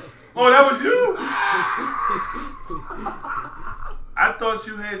good. Oh, that was you? I thought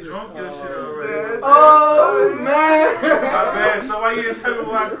you had drunk your shit already. Oh man! My bad. So why you didn't tell me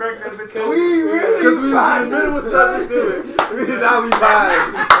why I cracked that bitch? We really Because we was in the vibing, middle of son. something to it. We did not be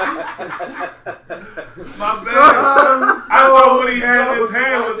vibing. My bad. I thought what he had in his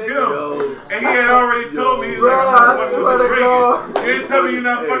hand was him. Yo. And he had already told me, he was Bro, like, I'm I not fucking swear with the to drinking. God. You didn't tell me you're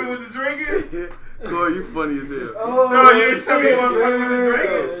not fucking with the drinking? Corey, you funny as hell. No, you didn't tell me you weren't fucking with the No,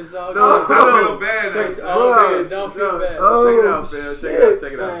 drinking. it's all No, good. I feel bad. Check now. it son. out. Oh, don't feel bad. Check it out, fam. Check it out.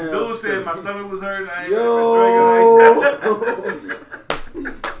 Check it out. Fam. Dude said my stomach was hurting. I ain't Yo. been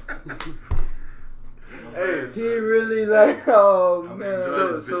drinking. Hey, He really like, oh I'm man.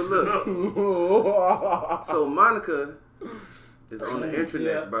 enjoying this So bitch. look. So Monica is on the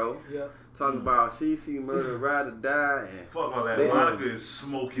internet, Yeah. bro. Yeah. Talking about she see murder, ride or die, and Fuck all that. They- Monica is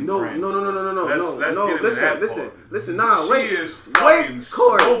smoking. no, brandy. no. Let's get into Listen, that listen, part. listen. Nah, She wait, is fucking wait,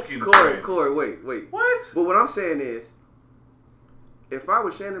 Corey, smoking Corey, brandy. Corey, wait. What? But what I'm saying is, if I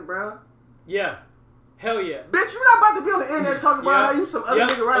was Shannon Brown, Yeah. Hell yeah. bitch, you're not about to be on the internet talking about how you some other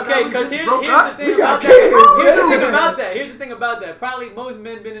nigga right Okay, now. because Here's here's the thing We got about that. kids, Here's the man. thing about that. Here's the thing about that. Probably most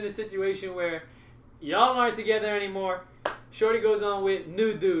men been in a situation where y'all aren't together anymore. Shorty goes on with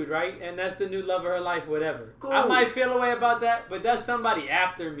new dude, right? And that's the new love of her life, whatever. Cool. I might feel a way about that, but that's somebody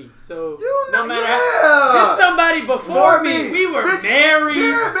after me. So You no know- matter yeah. how, this somebody before For me. me. We were Bitch, married.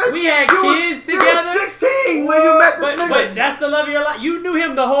 yeah, bitch, We had you was- kids you together. was 16 when you met this But nigga. that's the love of your life. You knew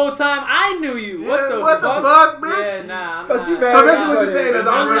him the whole time. I knew you. Yeah, What the what the fuck? fuck, bitch? Yeah, nah. I'm Fuck not. you, man. So basically what you're saying is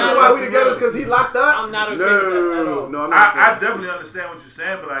the I'm only reason not why we okay together is with because he locked up? I'm not okay with that at all. No, I'm not. I definitely understand what you're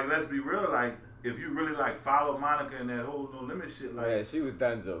saying, but like, let's be real. Like, if you really like follow Monica and that whole No Limit shit, like, Yeah, she was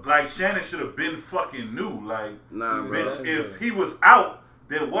donezo. like Shannon should have been fucking new. Like, Nah, bro. bitch, if he was out,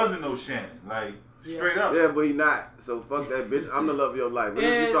 there wasn't no Shannon. Like, straight up. Yeah, but he not. So fuck that bitch. I'm the love of your life. What are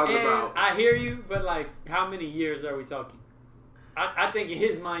you And, talking and about? I hear you, but like, how many years are we talking? I think in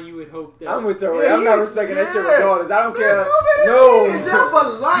his mind, you would hope that. I'm with her. Yeah, I'm not he- respecting that shit yeah. regardless. I don't care. No, he's there No. for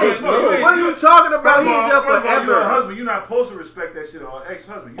life. No, no, What are you talking about? First He's of there all, you're a forever. husband. You're not supposed to respect that shit, or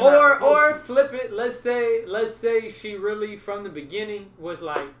ex-husband. You're not supposed Or to. flip it. Let's say she really from the beginning was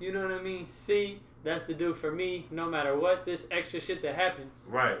like, you know what I mean? See, that's the dude for me. No matter what, this extra shit that happens,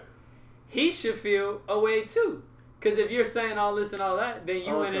 Right. he should feel a way too. Because if you're saying all this and all that, then you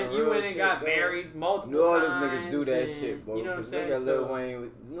On went some and you real went and shit, got though. married multiple New Orleans times. niggas do that and- shit, bro. You know what I'm 'Cause saying? nigga Lil So,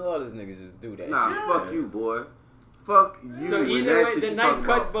 Wayne, New Orleans niggas just do that Nah, shit. fuck you, boy. Fuck you. so and either that way, shit the you knife talking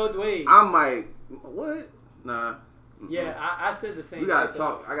cuts about. both ways. I might. What? Nah. Yeah, I said the same. We gotta shit,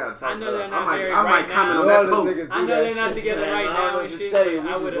 talk. I gotta talk. I know they're not I might, married I might right comment now. on New that Orleans post. niggas I do know that they're not shit, together man. right I don't now know and what to shit. tell you, but we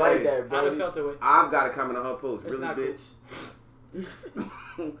I just would like have. that, bro. I'd have felt away. I've got to comment on her post. It's Really, not bitch.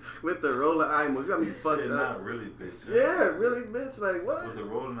 With the rolling eye emoji. You got me fucked Shit, up. not really, bitch. Yeah, really, bitch. Like, With what? the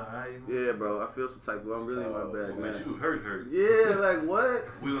rolling the eye. Yeah, bro. I feel some type of. I'm really in my bag, Man, man. you hurt. Yeah, like what?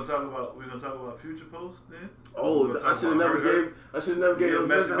 We gonna talk about future posts then. Oh, We gonna I talk should have about never hurt. gave. I should never gave You those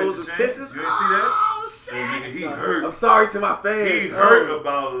give message Messi hoes bitch a chance? attention. You ain't see that? Oh So, nigga, shit! he hurt. I'm sorry to my fans. He hurt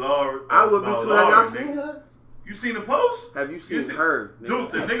about Laura. I would be about too. Laura, Have y'all nigga. seen her? You seen the post? Have you seen see- her?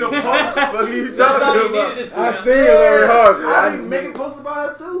 Dude, the nigga? nigga post. Fuck you That's all talking you about? needed to see. I huh? seen Larry Harvey. I I be making posts about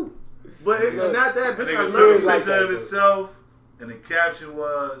her too. But if Look, not that, bitch, I Nigga love took a you. like picture that, of bro. himself, and the caption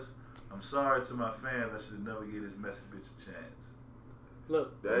was, "I'm sorry to my fans. I should never give this message bitch a chance."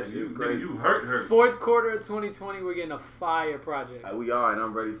 Look, That's Nigga, you nigga, crazy. you hurt. fourth quarter of 2020, we're getting a fire project. We are, and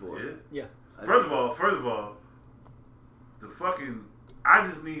I'm ready for Yeah. it. Yeah. First of all, the fucking. I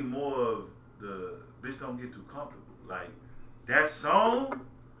just need more of the bitch don't get too comfortable. Like that song.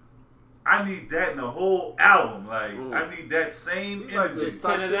 I need that in the whole album. Like I need that same He's like energy. this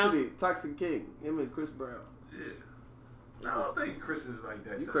 10 of them? Toxic King. Him and Chris Brown. Yeah. I don't think Chris is like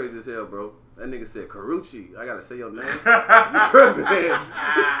that. You type. crazy as hell, bro. That nigga said Karuchi. I gotta say your name.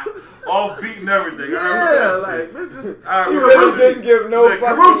 Off beat and everything. Yeah, I like remember bitch, just that shit. He really didn't give no The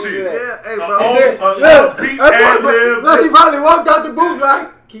fucking Karuchi. shit to that. yeah, hey, Uh, bro. oh, Look, beat look, ad lib. look, he probably walked out the booth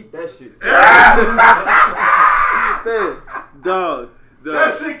like, keep that shit. Man, dog.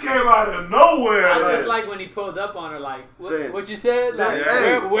 That shit came out of nowhere. I like, just like when he pulled up on her, like, Fam. what you said? Like,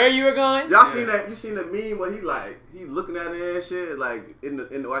 Hey. where you were going? Y'all seen that? You seen the meme where he looking at her and shit, like in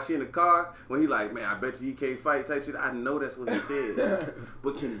the while she in the car when he like, man, I bet you he can't fight type shit. I know that's what he said,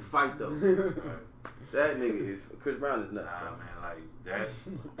 but can he fight though? That nigga is Chris Brown is nuts. Nah, Bro. man,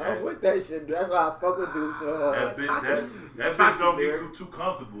 like that. I'm with that shit. That's why I fuck with dude so hard. That bitch don't get too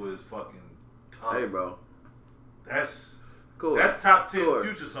comfortable is fucking tough. Hey, bro. That's Cool. that's top 10 Cool.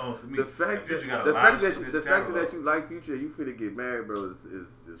 Future songs for me. The fact Future got a the lot fact of that shit in his the fact catalog. that you like Future, and you finna get married, bro,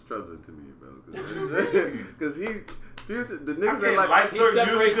 is troubling to me, bro. What you mean? Because Future, the I niggas that can't like. like He certain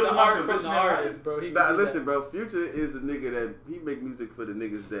music separates because the of my art from the position in life. artist, bro. He Nah, can do listen, that. bro. Future is the nigga that he make music for the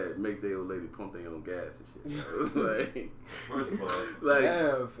niggas that make their old lady pump their own gas and shit. Bro. like, First of all, like,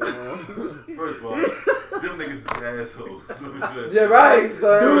 Damn, fam. first of all, them niggas is assholes. Let me just- Yeah, right,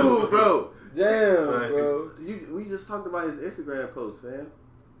 son. dude, bro. Damn, Like- bro. We just talked about his Instagram post, fam.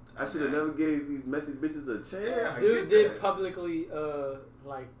 I should have never gave these messy bitches a chance. Yeah. Dude get did that. publicly,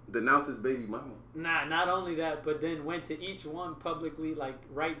 like, Denounce his baby mama. not only that, but then went to each one publicly, like,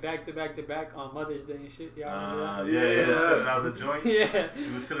 right back to back on Mother's Day and shit. Y'all remember Yeah, Yeah. sending out the joints. that? Yeah.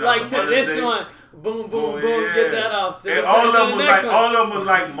 He was sending out Like the to Mother's this Day. one, boom, boom, Oh, boom, yeah. get that off. To And the all second, of them the was next like one. all of them was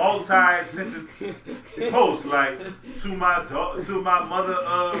like multi-sentence posts, like to my mother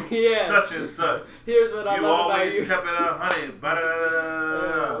of Yeah. such and such. Here's what I You love about always you. kept it 100.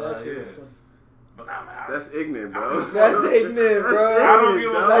 Yeah, that Like, shit was yeah. fun. But I That's ignorant, bro. That's ignorant, bro. I don't give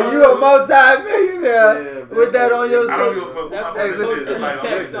a dog. fuck. Like, you a multi-millionaire Yeah, with that on your I don't side. give a fuck what That my Hey, position listen, is. Like, I'm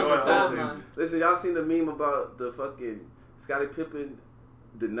text on the enjoying all timeline. music. Listen, y'all seen the meme about the fucking Scottie Pippen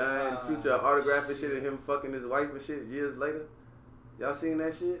denying Future autograph and shit and him fucking his wife and shit years later? Y'all seen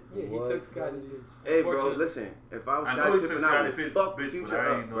that shit? Yeah, he What? took Scotty bitch. Hey, bro, Unfortunately. listen. If I was I know Scottie he took Pippen, I Scottie would Pippen's fuck bitch, Future but I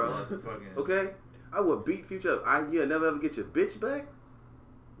up, ain't know bro. about the fucking. Okay? I would beat Future up. You'll never ever get your bitch back?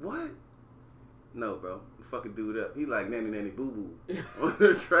 What? No, bro. Fucking dude up. He like nanny boo boo on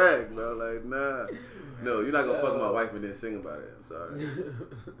the track, bro. Like, nah. No, you're not gonna fuck my wife and then sing about it. I'm sorry.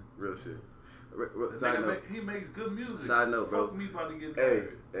 Real shit. The Side nigga note. he makes good music. Side note, bro. Fuck me about to get Hey, married.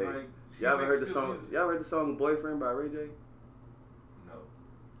 hey. Like, he Y'all ever heard the makes good song? music. Y'all heard the song "Boyfriend" by Ray J? No.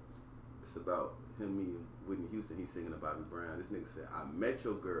 It's about him, me, and Whitney Houston. He's singing to Bobby Brown. This nigga said, "I met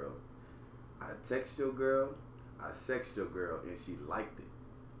your girl, I text your girl, I sext your girl, and she liked it."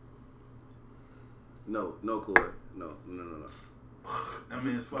 No, Corey. No. I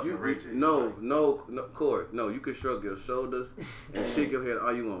mean, it's fucking You, Ray J. no, Corey. No, you can shrug your shoulders and shake your head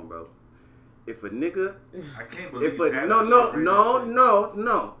all you want, bro. If a nigga, I can't believe if a that no, shit Ray J said.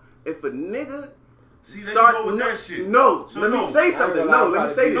 no. If a nigga See, there Start you go with no, that shit. No, So let no. me say something. No, let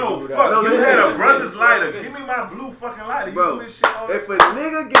me say this. No, No, fuck. let You me had say a this. brother's lighter. Give me my blue fucking lighter. You Bro, do this shit all the if a time.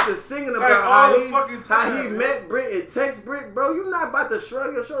 nigga get to singing Like, about all the how fucking he time, met Britt and text Britt, bro, you not about to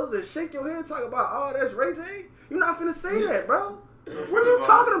shrug your shoulders and shake your head and talk about, oh, that's Ray J. You not finna say that, bro. So What first are you of all-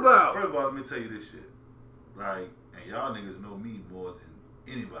 talking about? First of all, let me tell you this shit. Like, and y'all niggas know me more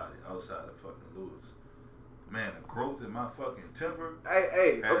than anybody outside of fucking Lewis. Man, the growth in my fucking temper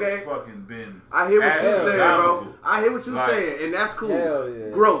Hey, has okay. fucking been I hear what you're saying, bro. astronomical. I hear what you're Like, saying, and that's cool. Hell yeah.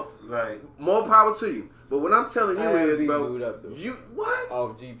 Growth. Like, More power to you. But what I'm telling you I am is, beat bro, dude up, though. you what?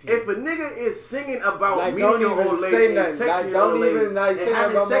 Off GP. If a nigga is singing about Like, meeting don't your even old say lady and nothing. texting Like, your don't old lady even, like, and say having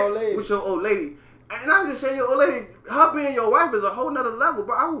nothing about sex my old lady. with your old lady, and I'm just saying your old lady, her being your wife is a whole nother level,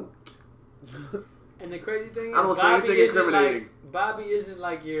 bro. I will, And the crazy thing is, I don't say Bobby anything isn't incriminating. like Bobby isn't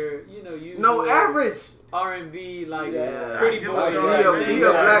like your, you know, you no average. R&B like Yeah. pretty He boy. a- He he a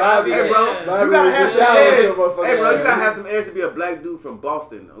a black. Bobby, hey, bro, yeah. Bobby you gotta was have just some out with edge. your motherfucking Hey, bro, you ass. gotta have some edge to be a black dude from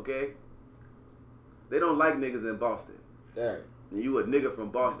Boston, okay? They don't like niggas in Boston. Dang. And you a nigga from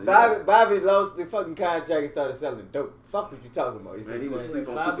Boston. Bobby lost the fucking contract and started selling dope. Fuck what you talking about. You see Man, he what was I'm sleep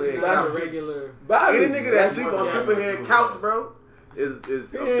on Bobby's Superhead not a couch. regular. Bobby, Any nigga that that's- sleep on what I'm Superhead doing. couch, bro, is he I'm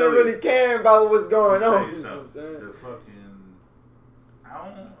didn't telling really you. care about what's going I'll tell on. you You know what I'm something. saying? The fucking, I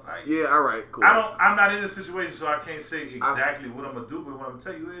don't like. Yeah, all right, cool. I'm not in a situation, so I can't say exactly what I'm gonna do. But what I'm gonna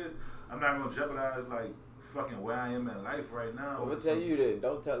tell you is, I'm not gonna jeopardize like fucking where I am in life right now. I'm gonna tell you then.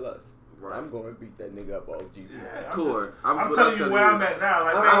 Don't tell us. Right. I'm going to beat that nigga up off GP. Yeah, I'm Cool. just- I'm I'm what telling I'm you telling where you I'm at now.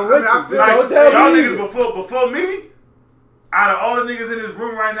 Like, I'm man, with you. I Just feel don't like, tell y'all me. niggas before me, out of all the niggas in this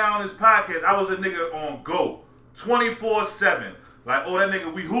room right now on this podcast, I was a nigga on go 24/7. Like, oh, that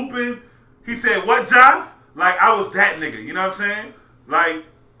nigga, we hooping. He said, what, Joff? Like, I was that nigga. You know what I'm saying? Like,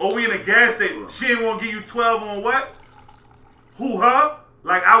 oh, we in a gas station. She ain't want to give you 12 on what? Who, her?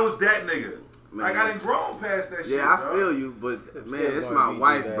 Like, I was that nigga. Man. Like, I done grown past that shit. Yeah, I dog. feel you, but man, Still it's gonna my beat you,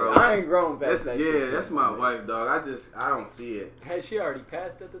 wife, man. bro. I ain't grown past That's, that shit. yeah, that's my wife, dog. I don't see it. Had she already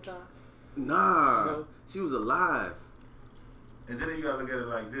passed at the time? Nah, No. she was alive, And then you gotta look at it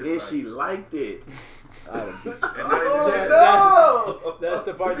like this. and like, she liked it. I done beat- and not even Oh that. no! That's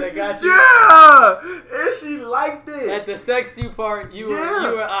the part that got you. Yeah, and she liked it. At the sex you part, you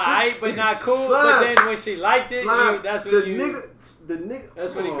Yeah. were alright, but not cool. Slime. But then when she liked it, Slime. that's when the you. nigga.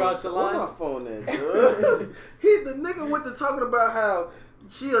 That's when he Hold on, crossed the where line? my phone at, dude? The nigga went to talking about how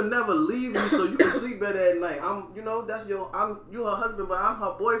she'll never leave you, so you can sleep better at night. You her husband, but I'm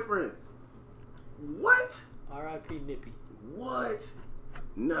her boyfriend. What? R.I.P. Nippy. What?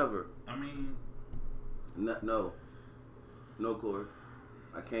 Never. I mean, No, Corey.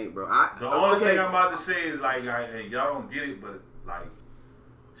 I can't, bro. the only okay. thing I'm about to say is like, and y'all don't get it, but like,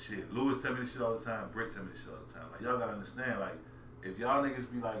 shit, Lewis tell me this shit all the time. Britt tell me this shit all the time. Like, y'all gotta understand, like, if y'all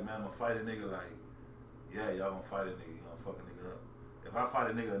niggas be like, man, I'm gonna fight a nigga, like, yeah, y'all gonna fight a nigga, you gonna fuck a nigga up. If I fight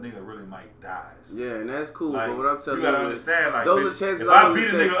a nigga really might die. So, Yeah, and that's cool. like, but what I'm telling you gotta is, understand, like, those bitch, are chances if I'm I beat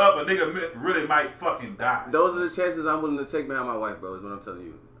a willing to nigga take. up, a nigga really might fucking die. Those are the chances I'm willing to take behind my wife, bro. Is what I'm telling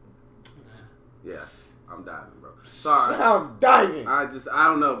you. Yeah, I'm diving, bro. Sorry. I'm diving. I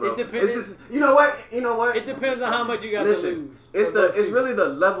don't know, bro. It depends- It's just, you know what? It depends on how much you got to Listen, lose. it's really the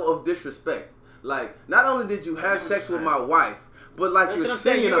level of disrespect. Like, not only did you have sex with my wife, but like That's you're what I'm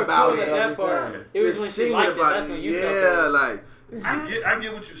saying. singing You were about cool it. at that part. You're It was You're when she singing liked it. about That's when you yeah, felt like I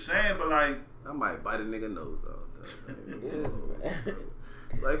get what you're saying, but like, I might bite a nigga nose off. Yes, man.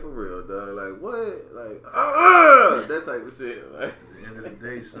 Like for real, dog. Like what? Like that type of shit. Like, at the end of the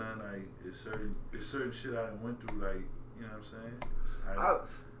day, son, like, it's certain shit I done went through, like, you know what I'm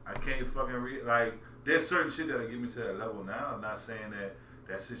saying? I can't fucking like, there's certain shit that'll get me to that level now. I'm not saying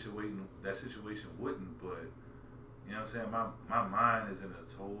that situation wouldn't, but you know what I'm saying? My mind is in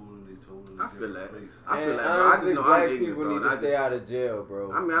a totally I feel different that. place. I feel And that, bro. I just honestly, know black I'm ignorant, people bro. need and to I stay just- out of jail,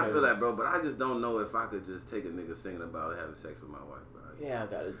 bro. I mean, I feel that, bro, because- but I just don't know if I could just take a nigga singing about having sex with my wife, bro. Yeah, I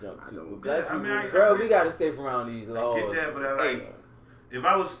gotta jump I too. don't- Black I mean, people, I bro, get- we gotta stay from around these I laws. get that, but like, Hey. if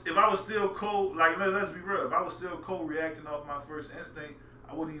I was still cold, like, let's be real, if I was still cold reacting off my first instinct,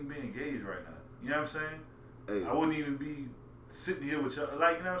 I wouldn't even be engaged right now. You know what I'm saying? Hey, I wouldn't even be sitting here with y'all.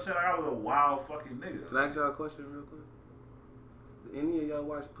 Like, you know what I'm saying? Like, I was a wild fucking nigga. can I ask y'all a question real quick? Do any of y'all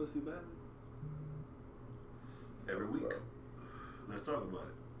watch Pussy Valley? Every week. Let's talk about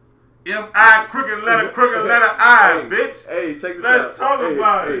it. M.I. crooked letter I, bitch. Hey, check this out. Let's talk Hey,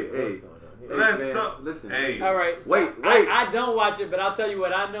 about hey, it. Hey, What's going on here? Let's man, talk. Listen. Hey. All right. So Wait. I don't watch it, but I'll tell you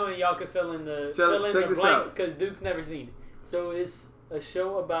what I know, and y'all can fill in the Check this blanks out. because Duke's never seen it. So it's a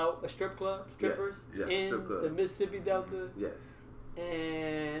show about a strip club, strippers Yes, in strip club. the Mississippi Delta, Yes.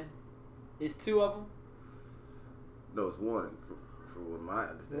 and it's two of them. No, it's one. For from my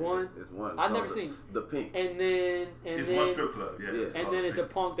understanding. One? It's one. I've never called seen. the Pink. And then It's one strip club. Yeah. Yeah. it's and called then it's a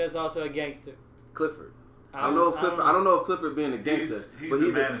Pink. punk that's also a gangster. Clifford. I don't know if Clifford being a gangster, He's but the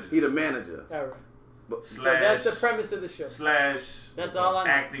manager. He the manager. All right. But So that's the premise of the show. Slash. That's all I know.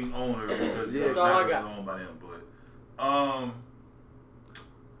 Acting owner because Yeah. it's That's all I not got. really owned by them. But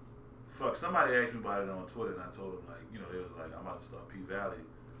fuck. Somebody asked me about it on Twitter, and I told them like, they was like, I'm about to start P Valley.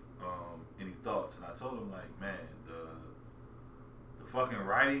 Any thoughts? And I told them like, man, the fucking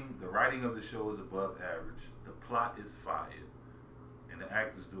writing, the writing of the show is above average. The plot is fire, and the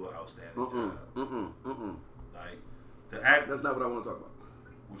actors do an outstanding job. Like the act. That's not what I want to talk about.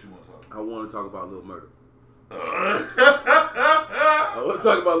 What you want to talk I want to talk about Lil Murder. about? I want to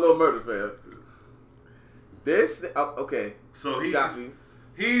talk about Lil Murder, fam. This, okay. So Got me.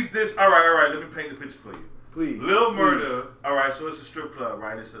 he's this. All right. Let me paint the picture for you. Please. Lil Murder. All right. So it's a strip club,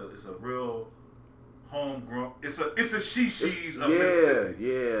 right? It's a real homegrown. It's a she's of Mississippi.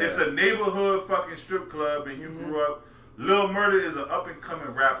 Yeah. It's a neighborhood fucking strip club, and you grew up. Lil Murder is an up and coming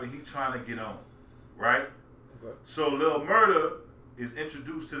rapper. He trying to get on, right? Okay. So Lil Murder is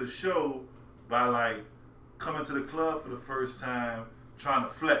introduced to the show by like coming to the club for the first time, trying to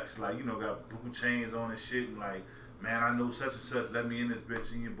flex, like got blue chains on and shit, and like, man, I know such and such. Let me in this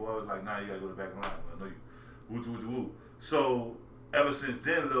bitch. And your boy was like, nah, you gotta go to the back of the line. I know you. Woo. So ever since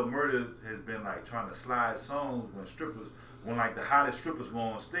then, Lil Murder has been like trying to slide songs when like the hottest strippers go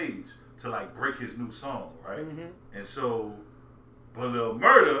on stage to like break his new song, right? Mm-hmm. And so, but Lil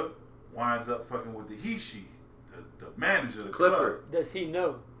Murder winds up fucking with the he-she, the manager of the Clifford. club. Does he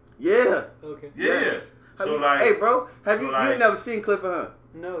know? Yeah. Okay. Yeah. Yes. So like, hey, bro, so you like- ain't never seen Clifford, huh?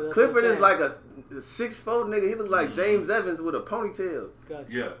 No. That's Clifford what I'm is like a 6'4" nigga. He look like James Evans with a ponytail, Gotcha.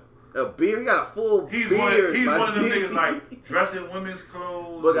 yeah. a beard. He got a full He's beard. one of them G. niggas like dressing women's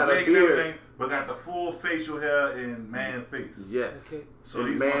clothes, But got a wig and beard. everything, but got the full facial hair and man face. Yes. Okay. So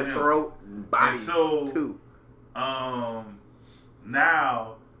he's one of man them. throat, and body And so, too.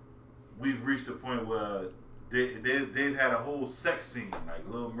 Now we've reached a point where they've had a whole sex scene, like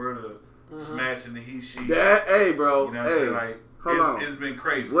Lil Murder smashing the he-she. That, hey, bro. You know what hey, I'm saying? Like, hold on. it's been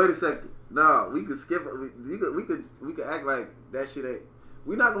crazy. Wait a second. No, we could skip. We could act like that shit ain't.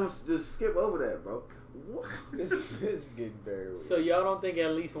 We're not gonna just skip over that, bro. What? This is getting very weird. So y'all don't think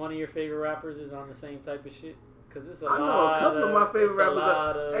at least one of your favorite rappers is on the same type of shit? Because it's a I lot. know a couple of my favorite it's a rappers.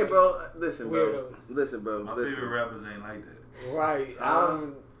 lot of Hey, bro, listen, weirdos. bro. My Listen. favorite rappers ain't like that. Right.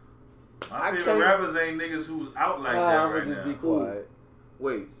 My I favorite can't- rappers ain't niggas who's out like that I'm right gonna just now. be quiet.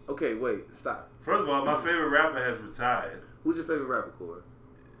 Wait. Okay. Wait. Stop. First of all, my favorite rapper has retired. Who's your favorite rapper, Corey?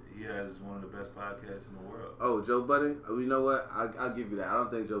 He has one of the best podcasts in the world. Oh, Joe Budden. Oh, you know what? I'll give you that. I don't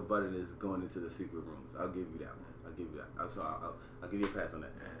think Joe Budden is going into the secret rooms. I'll give you that one. I'll give you that. I'll give you a pass on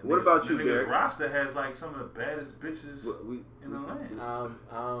that. And What about you, niggas Derek? Roster has like some of the baddest bitches in the land.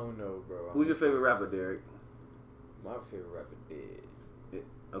 I don't know, bro. Who's your favorite rapper, Derek? My favorite rapper dead.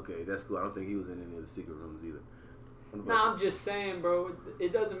 Okay, that's cool. I don't think he was in any of the secret rooms either. What about Nah, you? I'm just saying, bro.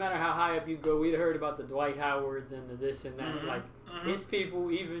 It doesn't matter how high up you go. We'd heard about the Dwight Howards and the this and that. Like, it's people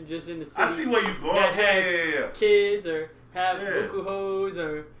even just in the city. I see where you going. that have Yeah. kids or have Yeah. buku hoes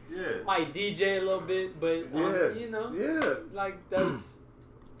or Yeah. might DJ a little bit, but Yeah. Yeah. like that's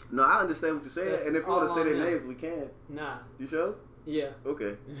No, I understand what you're saying. That's And if you want to all say on their them. names, we can. nah. You sure? Yeah.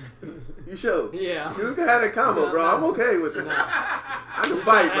 Okay. You sure? Yeah. You can have that combo, No, bro. no. I'm okay with it. Nah. I can We're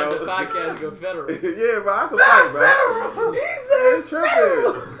fight, trying to bro. have the podcast go federal. Yeah, bro. I can fight, bro. He said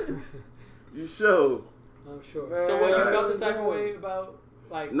tripping. You sure? I'm sure. Man, So, what you felt the it's type of on. way about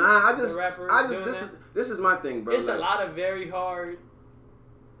like? Nah, the rapper doing this is my thing, bro. It's a Like, lot of very hard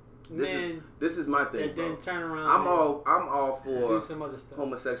men This is my thing, that bro. then turn around. I'm and all do for some other stuff.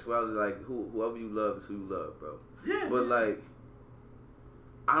 homosexuality. Like whoever you love is who you love, bro. Yeah. But like,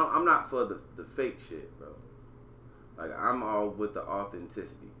 I'm not for the fake shit, bro. Like I'm all with the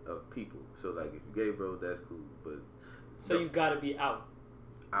authenticity of people. So like, if you're gay, bro, that's cool. But So you got to be out.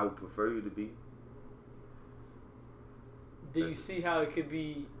 I would prefer you to be. Do you see how it could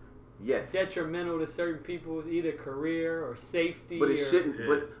be Yes. detrimental to certain people's either career or safety? But it or, shouldn't.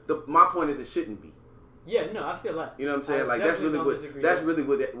 Yeah. But my point is, it shouldn't be. Yeah, no, I feel like. You know what I'm saying? I Like that's definitely really don't what disagree that's with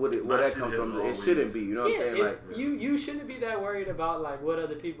really where My that shit comes has from. It always- shouldn't be. You know what yeah, I'm saying? if Like you shouldn't be that worried about like what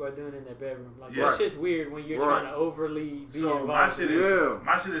other people are doing in their bedroom. Like Yeah. that's just weird when you're Right. trying to overly be So involved. my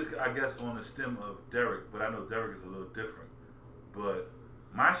shit is I guess on the stem of Derek, but I know Derek is a little different. But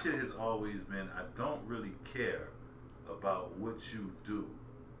my shit has always been I don't really care about what you do.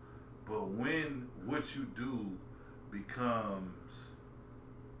 But when what you do becomes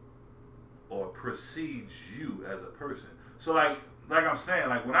or precedes you as a person. So like I'm saying,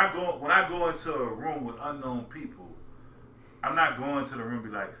 like when I go into a room with unknown people, I'm not going to the room and be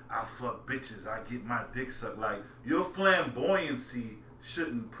like, I fuck bitches, I get my dick sucked. Like, your flamboyancy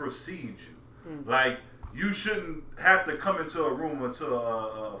shouldn't precede you. Like, you shouldn't have to come into a room or to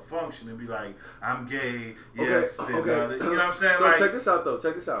a function and be like, I'm gay, yes. Okay. And, you know what I'm saying? So like, check this out, though.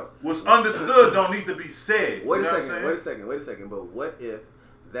 Check this out. what's understood don't need to be said. Wait you know a what I'm second. Wait a second. But what if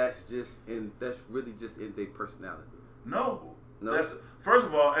that's really just in their personality? No. No. That's, first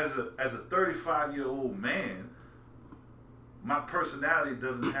of all, as a 35-year-old man, my personality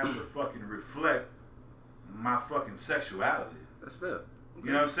doesn't have to fucking reflect my fucking sexuality. That's fair. Okay.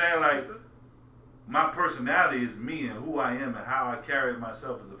 You know what I'm saying? Like, my personality is me and who I am and how I carry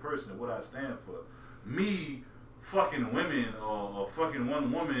myself as a person and what I stand for. Me fucking women or fucking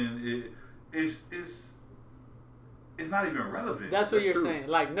one woman is not even relevant. That's what you're true. saying.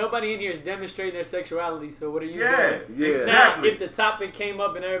 Like, nobody in here is demonstrating their sexuality, so what are you doing? Yeah. Exactly. Now, if the topic came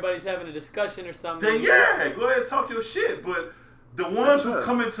up and everybody's having a discussion or something, Then yeah, go ahead and talk your shit. But the ones who right.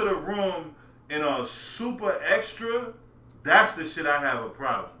 come into the room and are super extra, that's the shit I have a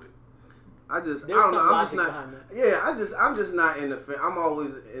problem with. I don't There's know. some I'm just logic not. behind that. Yeah, I'm just not in the. I'm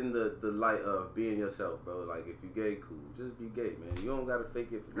always in the light of being yourself, bro. Like, if you gay, cool. Just be gay, man. You don't gotta fake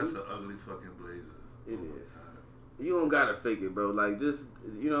it for That's me. an ugly fucking blazer. It is. You don't gotta fake it, bro. Like, just,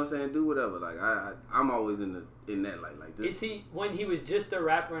 you know what I'm saying? Do whatever. Like, I'm always in that light. Like, just. Is he, when he was just a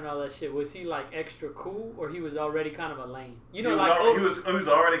rapper and all that shit, was he like extra cool or he was already kind of a lame? You know, he was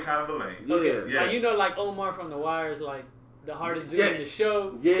already kind of a lame. Yeah. okay, Yeah. like, you know, like Omar from The Wire is like the hardest dude Yeah. in the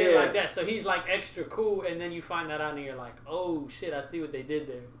show, Yeah. shit like that. So he's like extra cool, and then you find that out and you're like, oh shit, I see what they did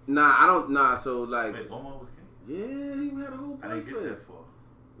there. Nah, I don't. Nah, so like. Wait, Omar was gay? Yeah, he had a whole I didn't get boyfriend. that far.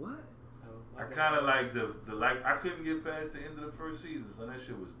 What? Oh, I my kind of bad. like the like. I couldn't get past the end of the first season, so that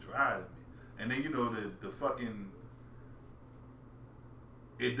shit was dry to me. And then, you know, the fucking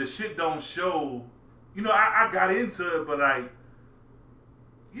the shit don't show. You know, I got into it, but like,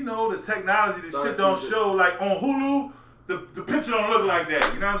 you know, the technology, the shit don't show. Like on Hulu, the picture don't look like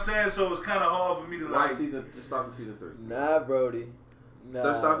that. You know what I'm saying? So it's kind of hard for me to Watch like. season. Just start from season 3. Nah, Brody.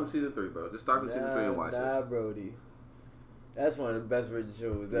 Nah. Start from season 3, bro. Just start from season 3 and watch it. Nah, Brody. That's one of the best written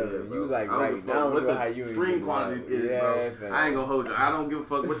shows ever. Yeah, bro. You like I don't right give a now. I fuck don't what know the how you screen even quality know. is, Yeah, bro. fam. I ain't gonna hold you. I don't give a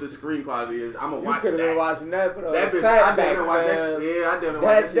fuck what the screen quality is. I'ma You watch could have been that. watching that, but That bitch, fat I back, didn't watch that. fam. Yeah, I didn't watch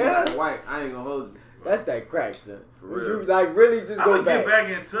that shit in black That- and white. I ain't gonna hold you. That's that crack, son. For real. You like really just I'm go gonna back. get back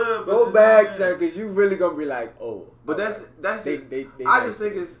into it. but Go just, back, man, son, because you really gonna be like, oh. But that's They just. they I just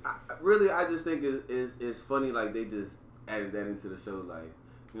think it's really. I just think it's funny. Like, they just added that into the show. Like,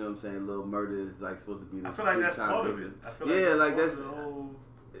 you know what I'm saying? Little Murder is like supposed to be. I feel like that's big-time part of it. victim. I feel Yeah, like part that's. of the whole.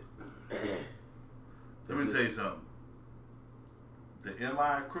 Let me tell you something. The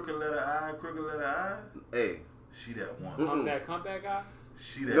M.I. crooked letter I. Hey. She that one. Comeback guy?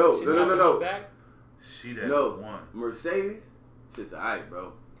 She that. No, She's no, not no, coming no. back? She that No. one. Mercedes, shit's alright,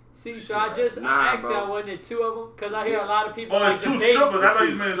 bro. See, so I just Nah, I asked bro. y'all, wasn't it 2 of them? Because I hear a lot of people Oh, like it's two debate. strippers. I thought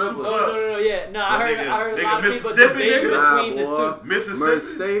you meant two Strippers. Oh, clubs. no, yeah. No, I But heard nigga, a lot of people Mississippi, debate nigga? between the boy. two. Mississippi.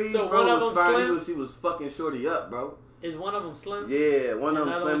 Mercedes, So bro, one of was them fine. slim? She was fucking shorty up, bro. Is one of them slim? Yeah, one of them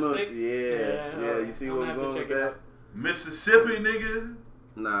Another one slim. thick? Yeah. You see I'm where gonna we're have to going with check it that? out. Mississippi, nigga.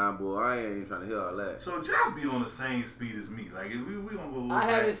 Nah, boy, I ain't even trying to hear all that. So y'all be on the same speed as me. Like, if we gonna go. I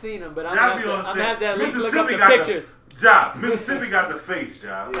haven't seen them, but I'm Y'all gonna be on the have same. to at least look up Mississippi the got pictures. Job. Mississippi got the face,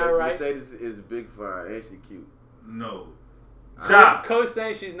 job. Yeah, All right. Mercedes is big fire and she cute. No. Job. Coach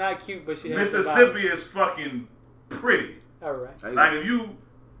saying she's not cute, but she has the Mississippi is fucking pretty. body. All right. Hey, Like, if you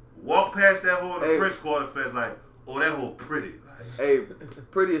walk past that whole in the Hey. French Quarter Fest, like, oh, that whole pretty. Like, hey,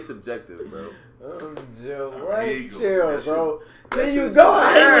 pretty is subjective, bro. Joe, There right? you go. Chill, That bro. that There you shit go. is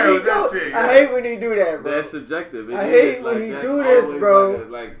I hate when he that do. shit, I yeah. hate when he do that, bro. That's subjective. It I is, hate when like, he that's do this, always bro.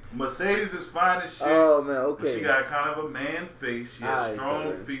 Like Mercedes is fine as shit. Oh man, But she okay. got kind of a man face. She has Alright, strong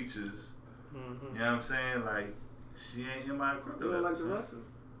sorry. features. Mm-hmm. You know what I'm saying? Like, she ain't in my crypto. you don't like to wrestle.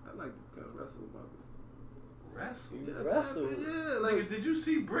 I like to kind of wrestle with my Wrestle? yeah, Wrestle? Yeah, Like, like did you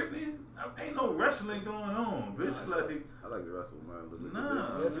see Britney? Ain't no wrestling going on, bitch. Like, I like to wrestle with mine. But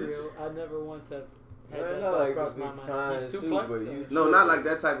Nah. That's bitch. real. I never once have had Man, that I thought like cross to my be mind. fine You too, suplex? but you- No, not like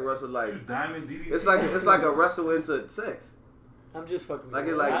that type of wrestle. Like you diamond DDT. it's like a wrestle into sex. I'm just fucking with Like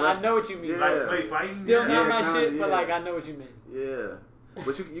you. it like I wrestling. know what you mean. Yeah. like play fighting. Still yeah. not my kinda, shit, but yeah. like I know what you mean. Yeah,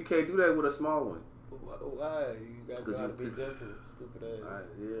 but you can't do that with a small one. Why? You got to be you- gentle, stupid ass.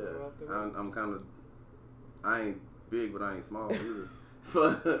 Yeah, I'm kind of. I ain't big, but I ain't small either.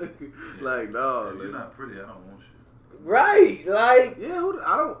 Like no, If you're like, not pretty, I don't want you. Right, like yeah.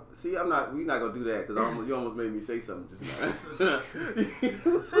 I don't see. I'm not. We not gonna do that because you almost made me say something just now.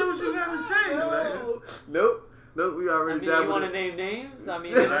 Say what you gotta say. Like. Nope. No, we already I mean, you dabbled want to in. name names? I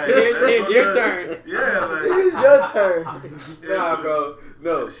mean, Like, here's your turn. Yeah, like It's your turn. Nah, bro.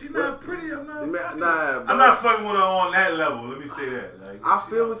 No. she not pretty. I'm not. fucking- Nah, bro. I'm not fucking with her on that level. Let me say that. Like, I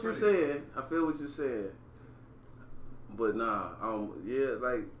she feel not what you're pretty. saying. I feel what you're saying. But nah, yeah,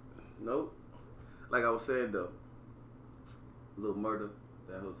 like, nope. Like I was saying though, Little Murder,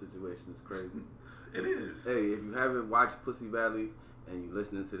 that whole situation is crazy. It is. Hey, if you haven't watched Pussy Valley and you're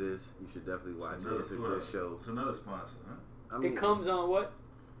listening to this, you should definitely watch it. It's a good show. It's another sponsor, huh? I mean, It comes on what?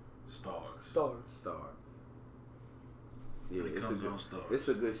 Stars. Stars. Star. Yeah, It it's a comes good. on Stars. It's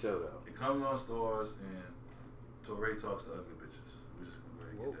a good show though. It comes on Stars, and Torre talks to ugly bitches. We're just gonna go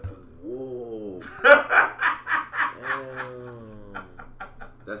ahead and get that Whoa,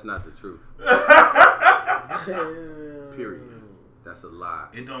 that's not the truth. out there. Period. That's a lie.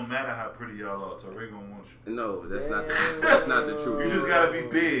 It don't matter how pretty y'all are. Torre gonna want you. No, that's not. That's not the truth. You just gotta be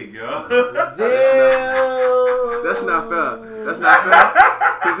big, yo. Damn. That's not fair. That's not fair.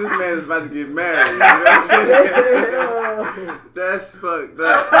 Because this man is about to get married. You know what I'm saying? That's fucked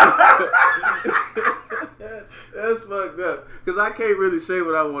up. That's fucked up. Because I can't really say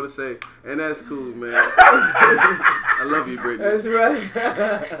what I want to say. And that's cool, man. I love you, Brittany. That's right.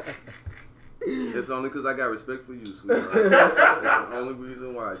 It's only because I got respect for you, sweetheart. That's the only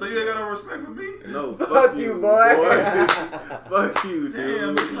reason why. So you ain't got no respect for me? No, Fuck you, boy. Fuck you, dude.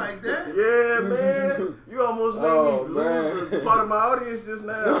 Damn, it's like that. Yeah, man. You almost made Oh, me man. lose part of my audience just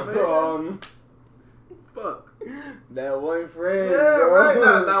now, man. Fuck. That one friend. Yeah, bro. right.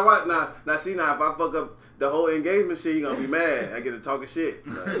 Now what? Now, see, now, if I fuck up the whole engagement shit, he gonna be mad. I get to talking shit.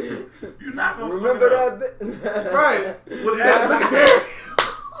 Like, You're not gonna Remember fuck it that up. bit? right. Look at that.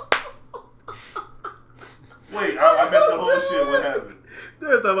 Wait, I missed the whole shit. What happened?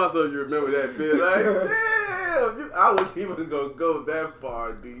 There's time I saw you remember that bit. Like, damn, I wasn't even gonna go that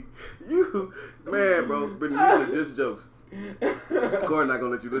far, D. You, man, bro, Brittany, these are just jokes. Corey not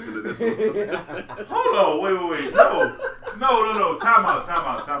gonna let you listen to this one. Hold on, wait. No. Time out. Time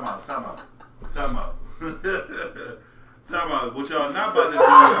out. What y'all not about to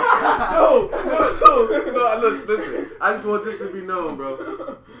No, listen. I just want this to be known, bro.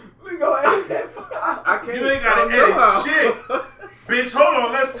 We gonna end that. I can't. do, you ain't gotta edit shit. Bitch, hold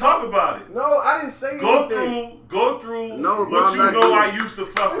on, let's talk about it. No, I didn't say Go anything. through No, but what I'm you not know doing- I used to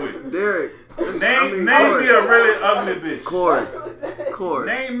fuck with. Derek. Listen, Name Corey. me a really ugly bitch. Corey.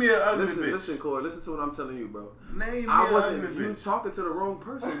 Name me a ugly bitch. Listen, Corey. Listen to what I'm telling you, bro. Name me I a wasn't. ugly You bitch. talking to the wrong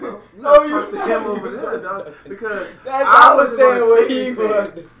person, bro. You No, gotta you- talk to him over there, dog. Because That's I I was wasn't saying gonna what say he anything.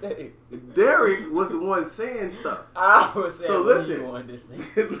 wanted to say. Derek was the one saying stuff. I was saying So what listen. he wanted to say.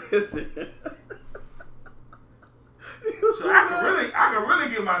 Listen. So I can really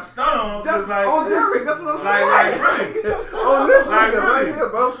get my stun on. That's Cause like, on Derek. That's what I'm like saying. really. On this Like, nigga right really. here,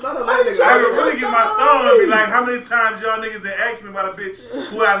 bro. Stun on Why you that I nigga. can really get my stun on and be like, how many times y'all niggas done asked me about a bitch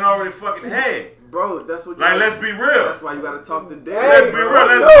who I done already fucking had? Bro, that's what you Like, let's be real. That's why you gotta talk to Derek. Let's be real.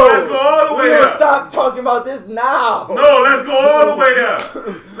 Let's go all the way We there. gonna stop talking about this now. No, let's go all the way there.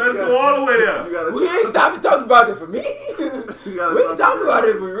 Let's go all the way You there. gotta We ain't stopping talking about it for me. You gotta We talk can talk to about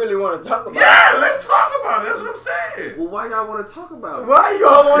Derek. it if we really want to talk about Yeah, let's talk about it. That's what I'm saying. Well, why y'all want to talk about it. it? Why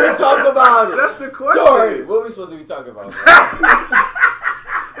y'all want to talk about it? That's the question. Sorry, what we supposed to be talking about? Bro?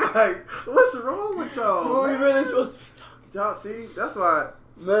 Like, what's wrong with y'all? What we man? really supposed to be talking Y'all see, that's why.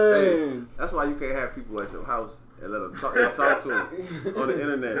 Man. That's why you can't have people at your house and let them talk to them on the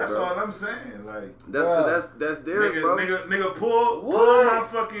internet, That's bro. all I'm saying. Like, That's Derek, bro. nigga, pull What? my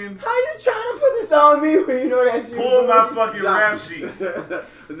fucking, How you trying to put this on me when you know that shit? pull my fucking rap sheet.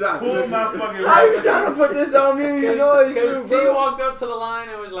 Josh, Pull listen. my fucking How you rap trying to sheet. put this on me when you know it's Because true, T bro? walked up to the line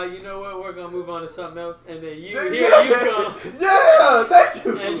and was like, you know what, we're gonna move on to something else, and then you Yeah, here you come, Yeah, thank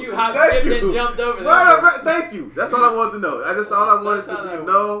you. and you hop, Thank skipped, you. and jumped over Right, that. right, thank you. That's all I wanted to know. That's all I wanted That's how to that be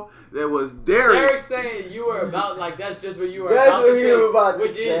known. There was Derek. Derek saying you were about like that's just what you were That's about what to he say, was about to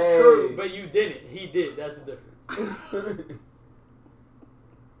which say. is true, but you didn't. He did. That's the difference.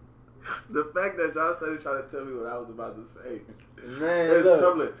 The fact that y'all started trying to tell me what I was about to say, Man, it's look.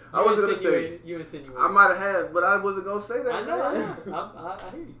 troubling. I wasn't gonna say. You insinuated. I might have, but I wasn't gonna say that. I know. man. I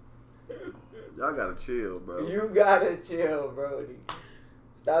hear you. Y'all gotta chill, bro. You gotta chill, Brody.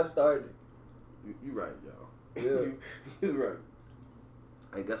 Stop starting. You right, y'all. Yeah. you right.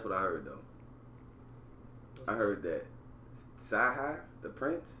 Hey, guess what I heard though? I heard that Sci-Hi, the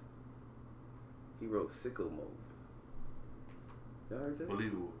Prince, he wrote Sicko Mode. Y'all heard that?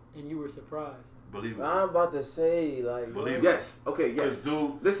 Believable. And you were surprised. Believable. I'm about to say, like, Believe Yes. Okay. Yes.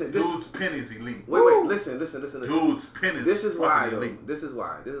 Because Listen. This. dude's pen is elite. Wait. Listen. Dude's pen is This is why. fucking Though. elite. This is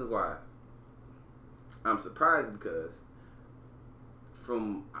why. I'm surprised because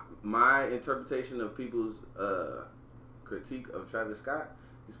from my interpretation of people's critique of Travis Scott,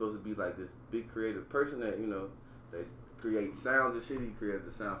 he's supposed to be like this big creative person that that creates sounds and shit. He created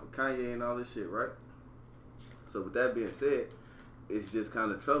the sound for Kanye and all this shit, right? So with that being said, it's just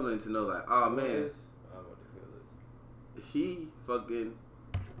kind of troubling to know, like, oh man, he fucking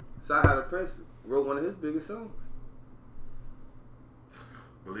Sci-Hi the Prince wrote one of his biggest songs.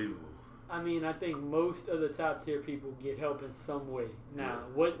 Believable. I mean, I think most of the top tier people get help in some way. Now,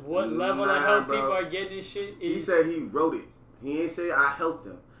 what level of help bro. people are getting this shit is... He said he wrote it. He ain't say I helped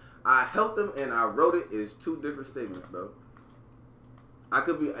him. I helped him and I wrote it is two different statements, bro. I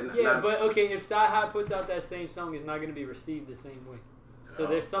could be... but okay, if Sci-Hi puts out that same song, it's not going to be received the same way. So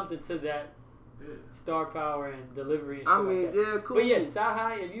there's something to that star power and delivery and shit like that. yeah, cool. But yeah,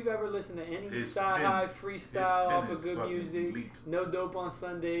 Sci-Hi, if you've ever listened to any Sci-Hi freestyle off of good music, elite. No Dope on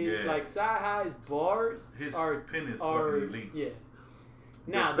Sundays, Yeah. like Sci-Hi's bars His are pen is are fucking elite. yeah.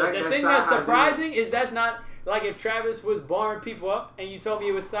 Now fact the that thing that's Sci-Hi surprising is that's not like if Travis was barring people up and you told me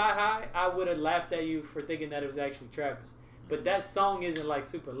it was Sci-Hi, I would have laughed at you for thinking that it was actually Travis. But that song isn't like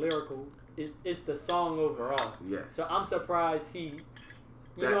super lyrical. It's the song overall. Yes. So I'm surprised he.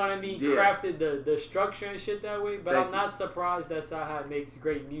 You know what I mean? Yeah. Crafted the structure and shit that way, but Thank I'm not surprised that Sci-Hi makes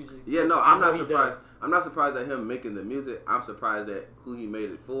great music. Yeah, no, I I'm know not he surprised. does. I'm not surprised at him making the music. I'm surprised at who he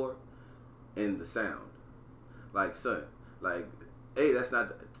made it for and the sound. Like, son, like, hey, that's not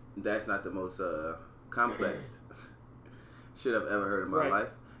the most complex shit I've ever heard in my life.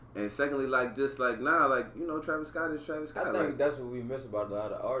 And secondly, like, just like, Travis Scott is Travis Scott. I think like, that's what we miss about a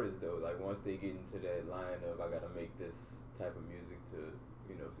lot of artists, though. Like, once they get into that line of, I gotta make this type of music to,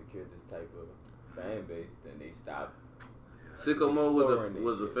 secure this type of fan base, then they stop. Sicko Mode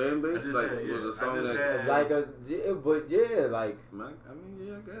was a fan base, was a song that, like,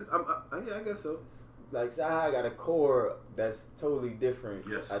 I guess so. Like, Sci-Hi got a core that's totally different.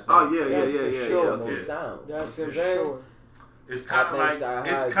 Yes. I think. Oh, yeah, That's yeah, for yeah, sure, yeah, most okay. sound. That's You for know what I'm saying? sure. It's kind of like Sci-Hi it's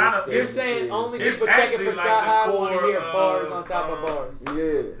just kind of stays- You're saying only It's people checking actually for like Sci-Hi the want to core hear of, bars on top of bars. Yeah.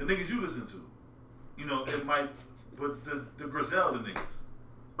 the niggas you listen to. It might, but the Griselda niggas.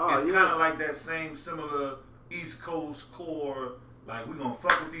 Oh, It's yeah. kind of like that same similar East Coast core. Like, we gonna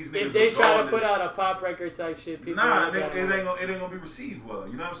fuck with these niggas. If they try to regardless. put out a pop record type shit, people Nah, look it at ain't them. gonna be received well.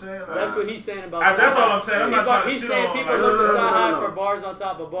 You know what I'm saying? Like, That's what he's saying about That's Sci-Hi. all I'm saying. I'm not People- trying to He's shit saying on, people like, look to no, Sci-Hi no. for bars on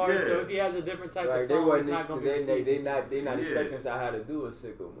top of bars, Yeah. so if he has a different type Like, of they song, it's wasn't not going to be they received. not Yeah. expecting Sci-Hi to do a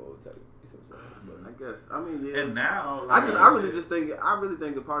Sicko Mode type. You see what I'm saying? I guess. I mean, yeah. And now, I like, really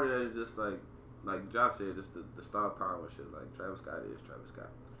think a part of that is just like Josh said, just the star power and shit. Like, Travis Scott is Travis Scott.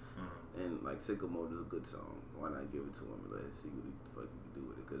 And like, Sicko Mode is a good song. Why not give it to him and let's see what the fuck he can do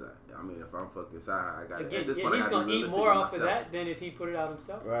with it? Because I mean, if I'm fucking Sci-Hi, I got Again, at this yeah, point, I he's gotta going be to eat realistic more with off of myself. that than if he put it out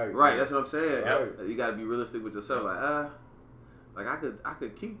himself. Right, that's what I'm saying. Yep. You gotta be realistic with yourself. Like, I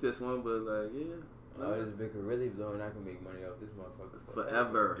could keep this one, but like, yeah. Oh, this bitch could really blow and I can make money off this motherfucker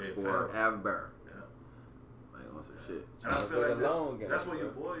Forever. Yeah, Forever. Yeah. Like, on some shit. And I feel Play like the long game, that's where your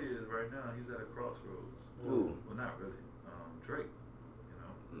bro. boy is right now. He's at a crossroads. Ooh. Well, not really. Drake.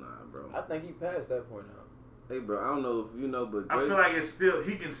 Nah, bro. I think he passed that point now. Hey, bro, I don't know if you know, but I Drake, feel like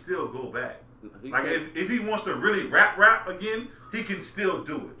he can still go back. he Like, can't- if he wants to really rap again, he can still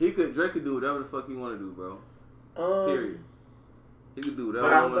do it. Drake could do whatever the fuck he want to do, bro. Period. He could do whatever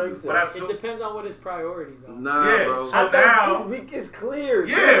But I he don't want think to so. But I It depends on what his priorities are. do. Nah, Yeah, bro. so I think now- this week is clear.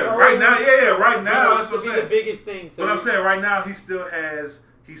 Yeah, right now. Yeah, right now. That's That what would I'm be the saying. biggest thing. So But I'm saying right now he still has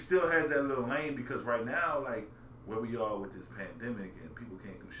that little lane because right now, like, where we are with this pandemic and people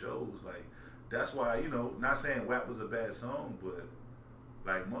can't do shows, like, that's why, not saying WAP was a bad song, but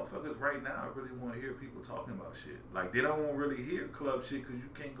like, motherfuckers right now really want to hear people talking about shit. Like, they don't want to really hear club shit because you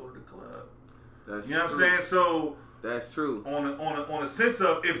can't go to the club. That's You know what I'm true. saying? So That's true. on a sense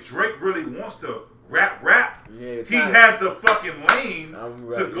of, if Drake really wants to rap, Yeah, he has the fucking lane I'm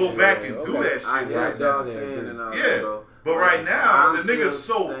to right, go yeah, back and do okay. that shit. I right hear now. what y'all Yeah, saying and all Yeah, that, bro. but right now, I'm the nigga's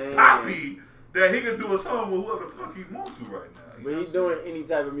still so saying- poppy that he could do a song with whoever the fuck he wants to right now. You But know he's what I'm doing any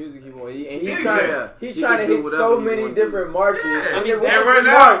type of music he wants. He Yeah. trying He to can do hit whatever so he many wanna do. different markets. Yeah. I And mean, right what's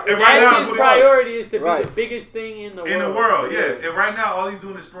now- smart? and right It's now- That's what his he- priority is to be Right. the biggest thing in the world. In the world, yeah. And right now, all he's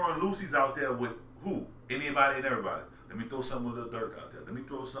doing is throwing Lucy's out there with who? Anybody and everybody. Let me throw something with Lil Durk out there. Let me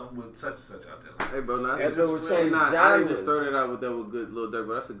throw something with such and such out there. Hey, bro, nah, That's it's what just we're changing I didn't genres. just start it out with that with good Lil Durk,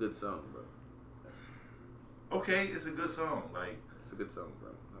 but that's a good song, bro. Okay, it's a good song. Like, It's a good song, bro.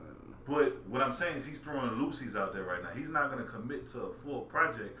 but what I'm saying is he's throwing Lucy's out there right now. He's not gonna commit to a full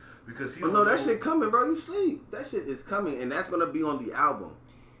project because he. But don't no, that know- shit coming, bro. You sleep. That shit is coming, and that's gonna be on the album.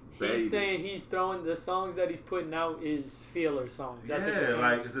 Baby. He's saying he's throwing the songs that he's putting out is filler songs. That's what you're Yeah, saying.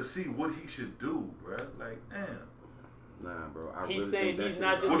 like to see what he should do, bro. Like, damn. Nah, bro. I He's really saying think that he's shit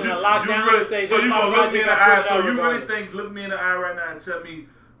not is just awesome. gonna lock down and say, so this you my gonna look me in the project, I eye? put it So out you really regardless. think look me in the eye right now and tell me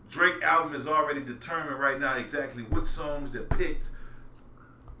Drake album is already determined right now exactly which songs that picked?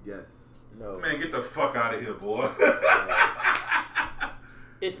 Yes. No. Man, get the fuck out of here, boy.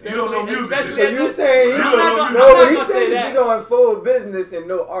 Especially, You don't know music. especially So at you this- saying he I'm don't not know gonna- music. I'm no? not He gonna said say that that. he going full business and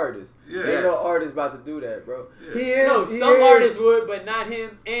no artist. Yeah. Ain't no artist about to do that, bro. Yeah. He is. No, he some is. artists would, but not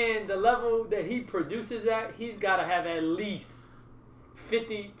him. And the level that he produces at, he's got to have at least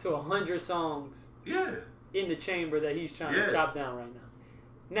 50 to 100 songs Yeah. in the chamber that he's trying Yeah. to chop down right now.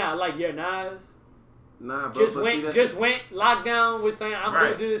 Now, like your Nas Nah, bro. just went lockdown with saying I'm Right.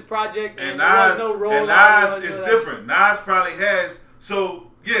 gonna do this project, And and there was Nas, no and rollout. Nas is different. Nas probably has, so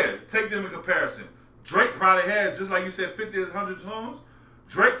yeah, take them in comparison. Drake probably has, just like you said, 50 to 100 songs.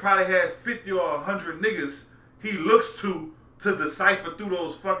 Drake probably has 50 or 100 niggas he looks to decipher through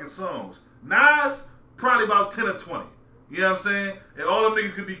those fucking songs. Nas, probably about 10 or 20. You know what I'm saying? And all them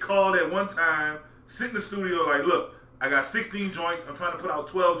niggas could be called at one time, sit in the studio like, look, I got 16 joints. I'm trying to put out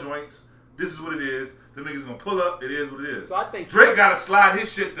 12 joints. This is what it is. The niggas gonna pull up. It is what it is. So I think Drake gotta slide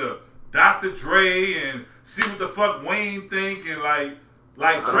his shit to Dr. Dre and see what the fuck Wayne think and like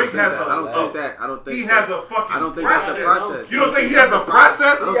Drake has a. I don't think he that- has a fucking I don't think process. that's a process. You don't think he has a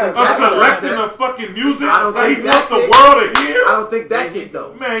process I don't of think that's a selecting the process. fucking music I don't that he think wants that's the it. world to hear? I don't think that's it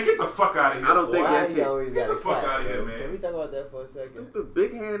though. Man, get the fuck out of here. I don't think boy. Why that's he it. always Get gotta the fuck clap, outta here, bro? man. Can we talk about that for a second? Stupid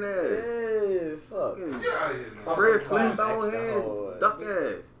big hand ass. Yeah, fuck. Fucking Get out of here, man. Fred Fucking Flintstone clap. hand, Oh, duck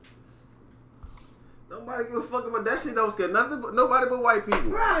ass. Nobody give a fuck about that shit. Don't scare nobody but white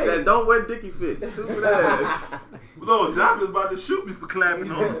people Right. that don't wear dicky fits. Stupid ass. No, Jock was about to shoot me for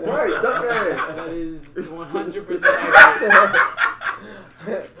clapping on him. Right, duck ass. that is 100% accurate.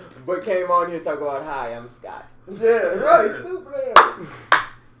 But came on here talk about hi, I'm Scott. Yeah, right. Stupid ass.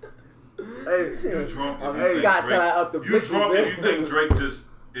 Hey, You drunk and I'm you think Scott till I Drake, up the you blicky, drunk and man. you think Drake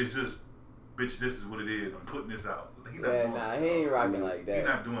is just bitch, this is what it is. I'm putting this out. He not Yeah, doing nah, that. he ain't rocking like He that.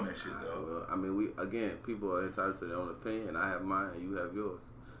 not doing that shit though. well, I mean, people are entitled to their own opinion. I have mine, and you have yours.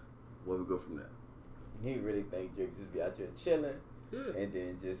 Where we go from there? He really think Drake just be out here chilling Yeah. and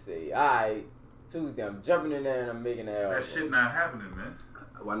then just say, alright, Tuesday I'm jumping in there and I'm making that album. That shit not happening, man.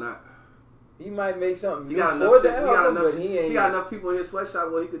 Why not? He might make something He new got for enough. the Shit, he got album, enough. but he ain't. He got enough people in his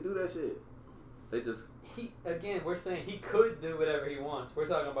sweatshop where he could do that shit. They just. He again, we're saying he could do whatever he wants. We're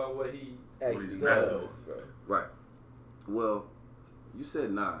talking about what he. actually He's does, not bro. Right. Well, you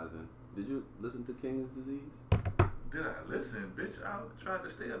said Nas, and did you listen to King's Disease? Did I listen, bitch? I tried to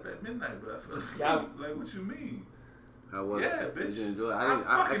stay up at midnight, but I fell asleep. Yeah. Like, what you mean? How was Yeah, it? bitch. Did you enjoy it?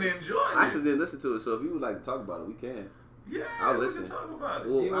 I fucking enjoyed I actually it. didn't listen to it, so if you would like to talk about it, we can. Yeah, I'll we listen. can talk about it.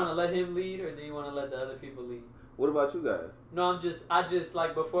 Well, Do you want to let him lead, or do you want to let the other people lead? What about you guys? No, I just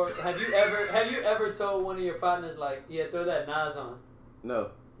like before. Have you ever told one of your partners like, yeah, throw that Nas on?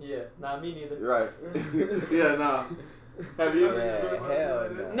 No. Yeah, nah, me neither. Right. Yeah, nah. Have you? Yeah, hell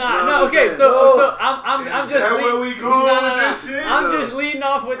no. No, okay, I'm so I'm Is just that leading. where we going with no. this shit? I'm No. just leading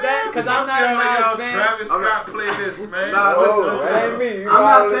off with that because I'm not Fuck a Nas y'all, fan. Travis I'm Scott playlist, man. Nah, Oh, listen. that ain't me. You I'm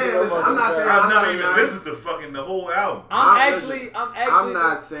not already saying know this. I'm not about saying. that. I've I'm never not even a Nas- listened to fucking the whole album. I'm listen, actually. I'm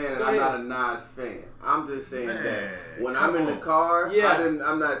not saying Go I'm ahead. not a Nas fan. I'm just saying Man, that when come I'm in the on. car, Yeah.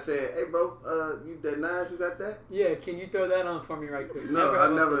 I'm not saying, hey bro, you that Nas, you got that? Yeah, can you throw that on for me right quick? No,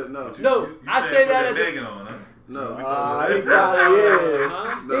 have I never. said- No, No, You I said say put that as a- Megan on, huh? no. We He talking probably is.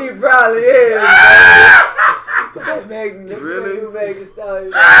 Huh? No. He probably is. That Megan, Really? Megan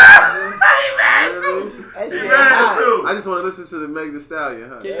Stallion. Really? That He shit mad hot. too. I just want to listen to the Meg Thee Stallion,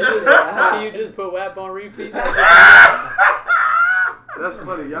 huh? Can you, That just, shit hot. can you just put WAP on repeat? That's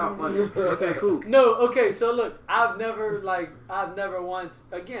funny, y'all funny. Okay, cool. No, okay, so look, I've never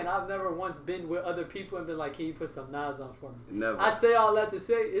once been with other people and been like, can you put some Nas on for me? Never. I say all that to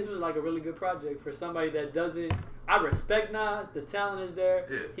say this was like a really good project for somebody that doesn't. I respect Nas. The talent is there.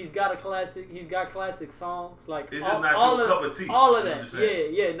 Yeah. He's got classic songs. Like It's all, just not all your of, cup of tea. all of I'm that. just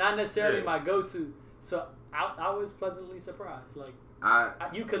saying. Yeah, not necessarily Yeah. my go-to. So I was pleasantly surprised. Like I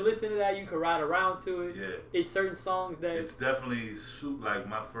you could listen to that. You could ride around to it. Yeah. It's certain songs that. It's definitely like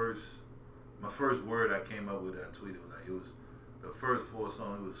my first word I came up with. I tweeted like it was the first 4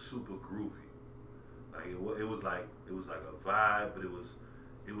 songs. It was super groovy. Like it was like a vibe, but it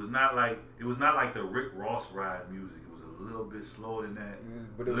was not like the Rick Ross ride music. It was a little bit slower than that.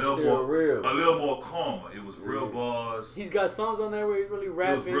 But it was Little still more, real. A little more calmer. It was real bars. He's got songs on there where he's really It was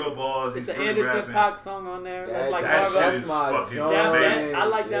rapping. real bars. It's He's an really Anderson rapping. .Paak song on there. That's like that more of a- shit is fucking joint. I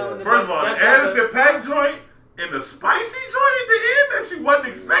like that one. the First of best. all, the That's like Anderson .Paak joint and the spicy joint at the end that she wasn't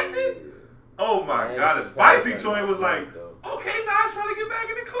expecting. Oh my god, the Anderson spicy .Paak joint was like, though. okay, now I'm trying to get back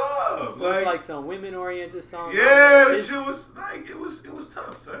in the club. So it's like some women-oriented song. Yeah, this shit was like it was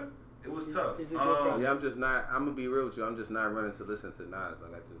tough, son. It was tough. It's a good project. Yeah, I'm just not. I'm gonna be real with you. I'm just not running to listen to Nas.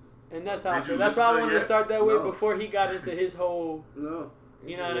 Like I just. And that's how I Did feel. you That's listen why to I it wanted yet? to start that way No. before he got into his whole, No.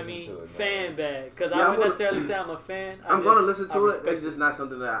 you know what I mean, Listen to it, fan bag. Because Yeah, I I'm wouldn't gonna- necessarily say I'm a fan. I'm gonna listen I to it. respect It's just not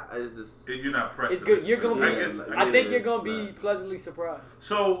something that it's just. You're not pressed. It's to good. listen You're to gonna it. be. I I think get you're it. gonna be pleasantly surprised.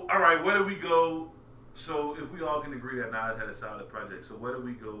 So, all right, where do we go? So, if we all can agree that Nas had a solid project, so where do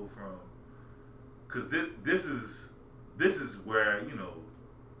we go from? Because this is where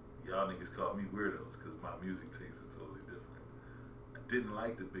y'all niggas call me weirdos because my music taste is totally different. I didn't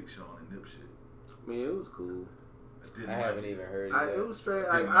like the Big Sean and Nip shit. I mean, it was cool. I haven't even heard It it. was straight.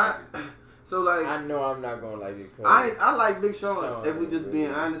 Didn't I like so like I know I'm not gonna like it. 'Cause I like Big Sean. Sean If we just being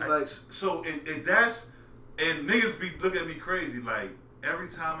really- honest, like So and that's and niggas be looking at me crazy. Like every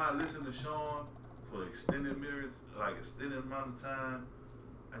time I listen to Sean for extended minutes, like extended amount of time,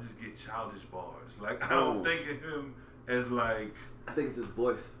 I just get childish bars. Like I don't think of him as like. I think it's his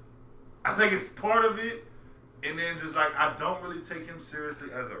voice. I think it's part of it, and then just like I don't really take him seriously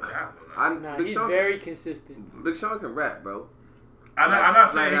as a rapper. Like, Nah, Big he's Sean, very consistent. Big Sean can rap, bro. I'm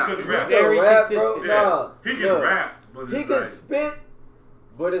not saying like, he couldn't He rap. Very can rap, bro. consistent. Yeah, No, he can no. rap, but He it's can like, spit,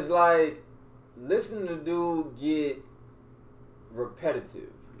 but it's like listening to dude get repetitive.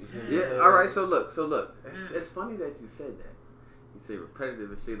 You see what I'm Yeah. saying? All right. So look. It's funny that you said that. You say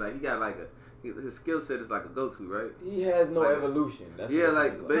repetitive and shit. Like he got like his skill set is like a go-to, right? He has no Like- evolution. That's Yeah, what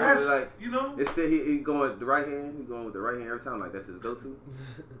like, it is. basically, that's, like, you know. It's still he going with the right hand. He going with the right hand every time. Like that's his go-to.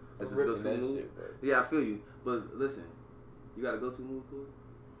 That's his Ripping go-to that move. shit, bro. Yeah, I feel you. But listen, you got a go-to move, Corey?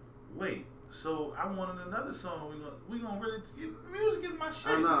 Wait, so I wanted another song. We gonna really music is my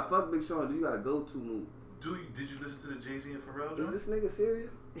shit. Oh nah, fuck Big Sean. Do you got a go-to move? Did you listen to the Jay-Z and Pharrell Is joint? this nigga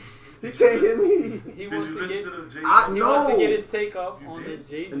serious? He can't hear me. He Did wants you to listen get. to the Jay-Z? I- He wants to No. get his take off You on did? the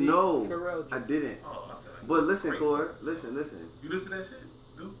Jay-Z No, Pharrell I joint. didn't. Oh, I feel like But you listen, crazy. Corey. Listen. You listen to that shit,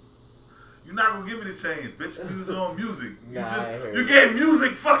 dude? You're not gonna give me the change, bitch. We was on music. Nah, I heard You it. gave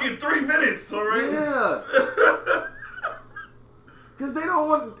music fucking 3 minutes, alright? Yeah. Because they don't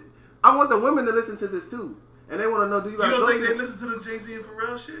want. I want the women to listen to this too, and they want to know. Do you You got a don't think go-to? they listen to the Jay-Z and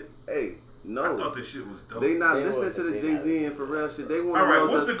Pharrell shit? Hey, I no. thought this shit was dope. They not They listening wasn't. to the They Jay not Z and Pharrell shit. They want to All right,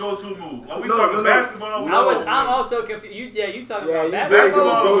 know. what's the the go-to move? Are we No, talking no, no. basketball? No. I'm also confused. You talking Yeah, about you basketball?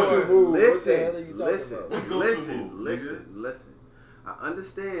 basketball. go-to move. What the hell are Listen, you talking listen, about? Go-to move, listen. I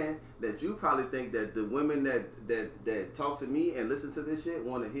understand that you probably think that the women that talk to me and listen to this shit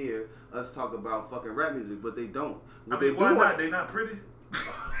want to hear us talk about fucking rap music, but they don't. I What mean, they why do not? want- They not pretty?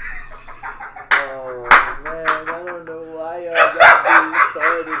 Oh man, I don't know why y'all got me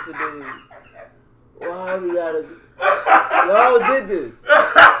started today. Why we gotta? Y'all did this.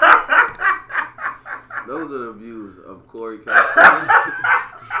 Those are the views of Corey Castro,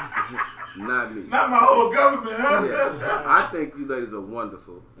 not me. Not my whole government, huh? Yeah. I think you ladies are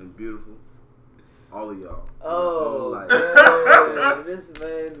wonderful and beautiful. All of y'all. Oh, Like, man, this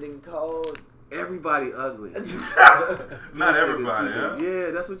man been called. everybody ugly. Not This everybody, nigga huh? too.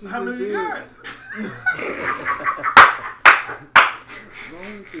 Yeah, that's what you How just many you did. got?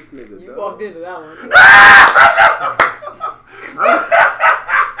 Wrong with this nigga, You dog. walked into that one. I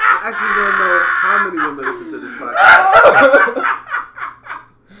actually don't know how many women listen to this podcast.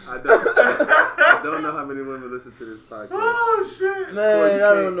 I don't know how many women listen to this podcast. Oh, shit. Man, I can't-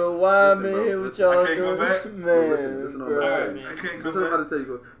 don't know why I'm listen, in bro, here with listen, y'all I can't go back? doing. Listen, listen, Man, I'm about to bro. tell Alright, you. man. I can't That's go what I'm back. about to tell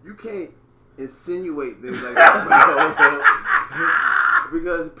you. You can't insinuate things like that, bro.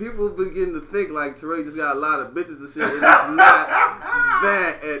 Because people begin to think like Teray just got a lot of bitches and shit, and it's not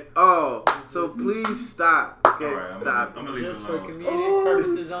that at all. So please stop. Okay, All right, stop. I'm gonna leave it Just for alone. comedic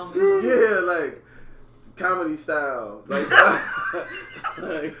purposes only. Yeah, like comedy style. Like,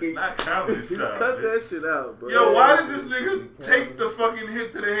 like Not comedy you style. cut bitch. that shit out, bro. Yo, why did this nigga take the fucking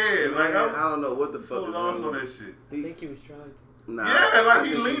hit to the head? Like, Man, I'm I don't know what the so fuck. lost is on wrong. that shit. I think he was trying to. Nah, Yeah, like I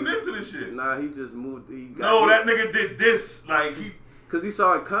he think leaned into the shit. Nah, he just moved. No, that nigga did this. Like, because he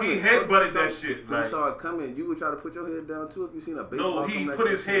saw it coming. he headbutted that shit. He Like, saw it coming. You would try to put your head down too if you seen a baseball. no, he come back put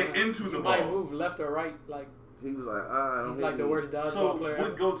that his shit. head into He the might ball. move left or right. Like He was like, I don't he's like the worst dodgeball So, player. what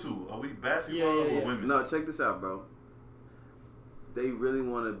ever. go to? Are we basketball Yeah, or yeah. women? No, check this out, bro. They really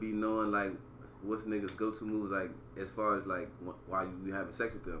want to be knowing like what's niggas go to moves like as far as like why you be having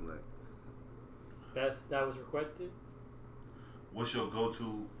sex with them like. That was requested. What's your go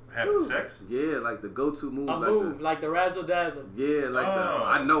to having sex? Yeah, like the go to move. A like move like the razzle dazzle. Yeah, like Oh.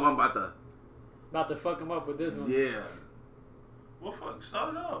 I know I'm about to. About to fuck him up with this one. Yeah, Well, fuck,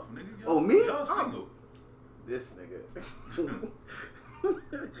 start it off, nigga. Oh, me? Y'all Oh. single. this nigga.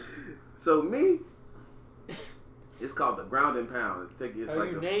 So me, it's called the ground and pound. It's Oh, like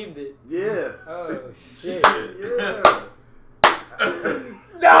you the, named it. yeah. Oh shit. Yeah.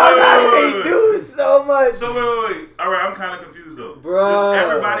 Dog, I hate dudes so much. So wait. All right, I'm kind of confused though. Bro. Does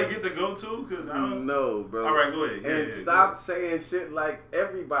everybody get to go to? Cause I don't. No, bro. All right, go ahead. Yeah, And yeah, stop saying shit like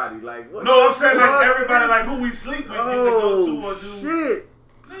everybody. Like what? No, I'm saying the like fuck? everybody, like who we sleep with, Oh get to go to or do. shit!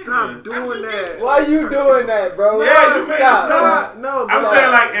 Stop doing that. Why you doing that, bro? Yeah, you made it Stop. sound. No, I'm bro.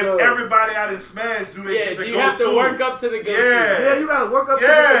 saying like if No. everybody out in Smash, do they Yeah, get to do you go have to to? work up to the go-to? Yeah. Yeah, you gotta work up to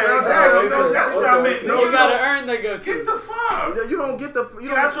Yeah, the exactly. Okay, That's what I okay. meant. No, You you gotta don't earn the go-to. get the fuck. You don't get the. You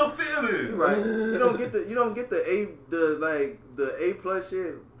Get out don't, your feelings. you right. You don't get the A plus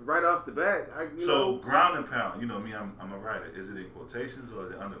shit right off the bat. You So know, ground and pound. You know me. I'm a writer. Is it in quotations or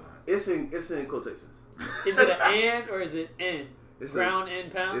is it underlined? it's in quotations. Is it an and or is it in? It's Ground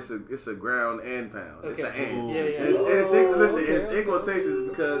and pound? It's a ground and pound. It's an Okay. and. Yeah, yeah. And it's in, listen, okay, it's in okay. quotations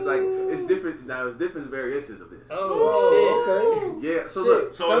because like it's different. Now it's different variations of this. Oh, Okay. Yeah. So Shit.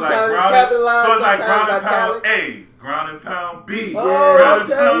 look. So it's like Sometimes it's ground. capitalized, So it's like sometimes ground and pound italic. A, ground and pound B, Oh, ground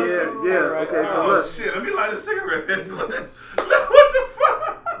and okay. pound. Yeah. Alright, Okay. So Oh look. shit! Let me light a cigarette. What the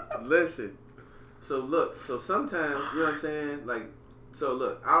fuck? Listen. So look. So sometimes you know what I'm saying. Like. So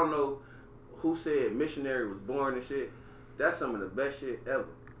look. I don't know who said missionary was born and shit. That's some of the best shit ever.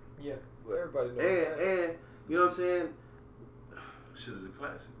 yeah. Well, everybody knows And that. and you know what I'm saying. Shit is a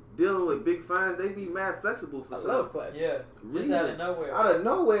classic. Dealing with big fines, they be mad flexible for I some love classics. Yeah. Just reason. out of nowhere. Out of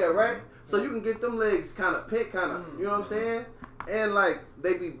nowhere, right? So you can get them legs kind of pink, kind of, you know what I'm saying? And like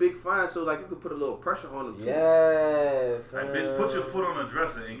they be big fine, so like you could put a little pressure on them too. Yeah. Like, bitch, put your foot on the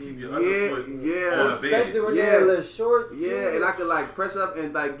dresser and keep your Yeah, other foot yeah. on the Especially bed. when Yeah. they're a little short. Yeah, too. and I could like press up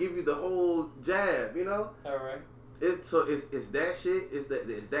and like give you the whole jab, you know? All right. It's that shit, it's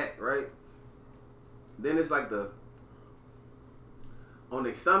that, right? Then it's like the on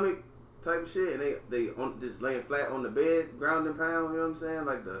their stomach type of shit, and they on just laying flat on the bed, ground and pound, you know what I'm saying?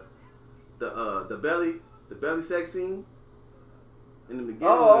 Like the belly sex scene in the beginning.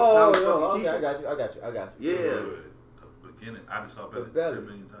 Oh, with Tommy okay. fucking I Keisha. got you. Yeah. The beginning, I just saw The it belly. 10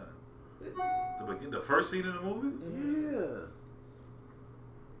 million times. The first scene in the movie? Yeah.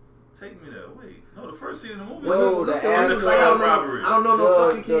 Take me there. Wait. No, the first scene in the movie. No, was the the animal- cloud robbery. I don't know no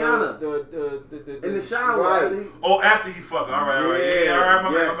fucking Kiana. The In the shower, Right. I think. Oh, after he fuck. All right. Yeah, All right.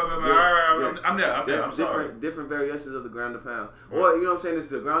 My yes, bad. yes, All right. yes. I'm there. I'm sorry. Different variations of the ground and pound. Right. Or you know what I'm saying? It's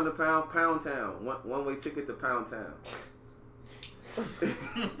the ground and pound, Pound Town. One way ticket to Pound Town.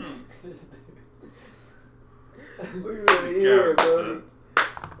 We really here, Character.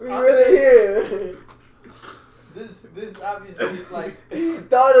 bro. We really here. This obviously like You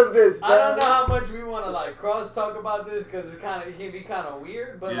thought of this, man. I don't know how much we want to like cross talk about this because it can be kind of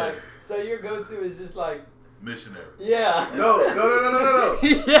weird. But Yeah. like, so your go-to is just like, Missionary. yeah, No.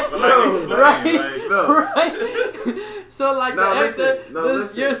 yeah, But like, explain, right, like- No. right. So like No, the listen. extra, No,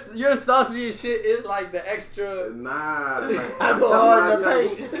 listen. your saucy shit is like the extra. Nah. Like, I go hard in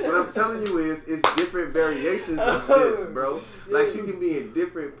the paint. what I'm telling you is it's different variations of this, bro. Like she can be in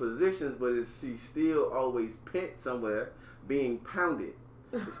different positions, but she's still always pent somewhere being pounded.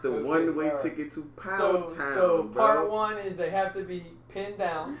 It's the Okay, one-way alright. ticket to Pound So Town, so bro. part one is they have to be pinned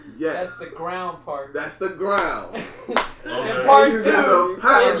down. Yes. That's the ground part. That's the ground. And part You two gotta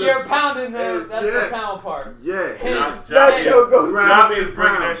pound is you're pounding them. And That's yes. the pound part. Yeah. Hence, Johnny- hence Yo, go Ground Johnny is and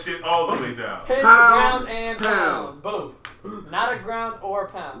breaking pound. that shit all the way down. the Pound ground and town. pound, both. Not a ground or a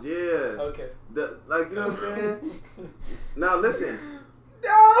pound. Yeah. Okay. Like, you know what I'm saying? Now listen. No,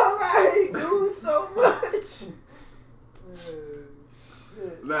 I hate dudes so much.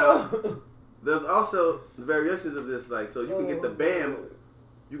 Now, there's also variations of this, like, so you can get the BAM.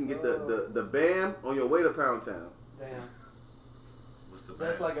 You can get the BAM on your way to Pound Town. Damn. What's the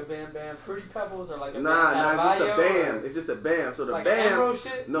That's band? like a Bam Bam Fruity Pebbles or like a Nah, Bam it's just the Adebayo BAM. or It's just the BAM. So the like BAM. Emerald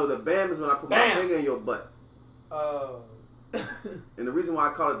shit. No, the BAM is when I put my Bam. finger in your butt. Oh. And the reason why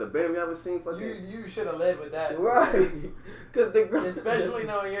I call it the BAM, you ever seen fucking? You should have led with that. Right. Because the Especially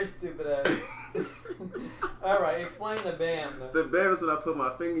knowing your stupid ass. Alright, explain the BAM though. The BAM is when I put my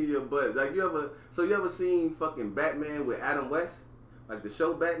finger in your butt. Like you ever seen fucking Batman with Adam West? Like the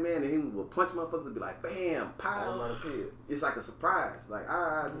show Batman, and he would punch motherfuckers and be like, bam, pow. It's like a surprise. Like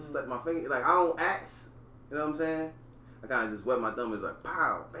I just let my finger, like I don't axe. You know what I'm saying? I kind of just wet my thumb and it's like,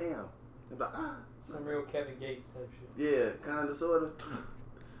 pow, bam. And be like, ah. Some real Kevin Gates type shit. Yeah, kind of, sort of.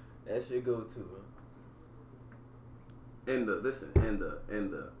 That's your go-to, man. And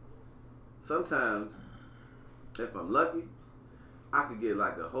the sometimes if I'm lucky, I could get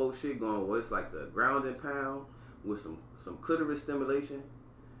like a whole shit going where it's like the ground and pound with some clitoris stimulation,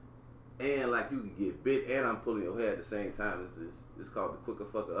 and like you could get bit and I'm pulling your hair at the same time. It's called the quicker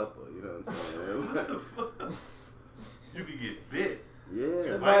fucker upper. You know what I'm saying? You can get bit. Yeah.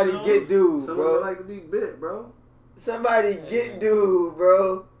 Somebody White get nose? dude, Someone bro. would like to be bit, bro. Somebody get dude,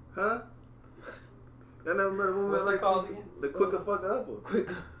 bro. Huh? I never met a woman What's it like called again? the quicker fuck upper. Quick.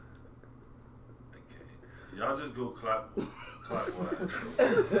 Y'all just go clockwise.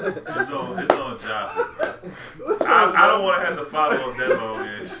 It's on Jaffa, bro. I don't want to have to follow up that long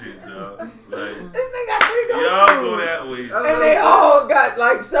ass shit, dog. Like, This nigga got 3 y'all go-tos. go that way. And they all got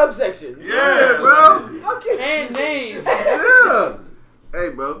like subsections. Yeah, bro. Fucking And names. Yeah. Hey,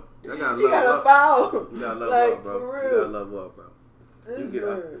 bro. I gotta You love got a up. foul. You gotta love Like, up, bro. for You real. gotta love up, bro. You This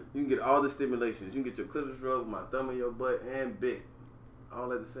can get all the stimulations. You can get your clitoris rubbed, my thumb in your butt, and bit.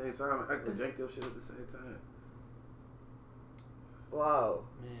 All at the same time. I can jank your shit at the same time. Wow.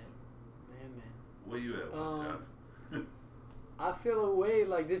 Man. Where you at, Jaffa? I feel a way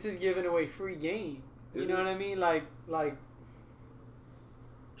like this is giving away free game. You Is know it? what I mean? Like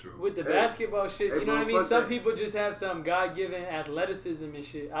True. with the Hey. basketball shit, Hey, you know bro, what I mean? fuck Some that. people just have some God-given athleticism and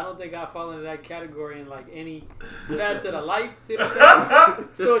shit. I don't think I fall into that category in like any facet of life. See what I'm saying?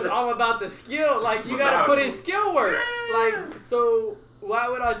 So it's all about the skill. Like you gotta put in skill work. Like so, why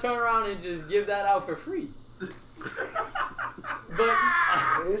would I turn around and just give that out for free? But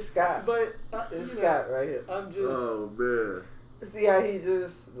It's Scott. It's you know, Scott right here. I'm just. Oh, man. See how he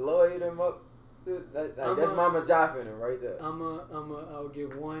just lawyered him up? That's Mama Jaffa in him right there. I'll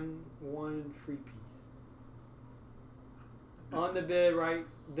give one free piece. On the bed, right?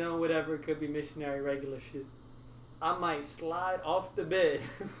 Doing whatever, it could be missionary, regular shit. I might slide off the bed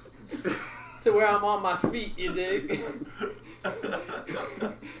to where I'm on my feet, you dig?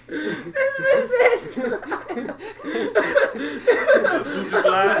 This bitch Tootsie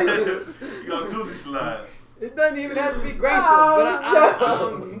slide? You got Tootsie slide. It doesn't even have to be graceful,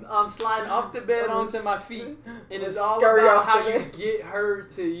 Oh, but I'm sliding off the bed onto my feet, and it's all Scurry about off how the you bed. get her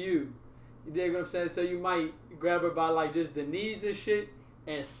to you. You dig what I'm saying? So you might grab her by like just the knees and shit,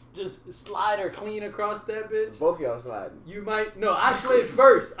 and just slide her clean across that bitch. Both y'all sliding. You might I slid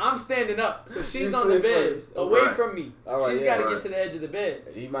first. I'm standing up, so she's You on the slid bed, first. away Right. from me. All right, She's yeah, got to right. get to the edge of the bed.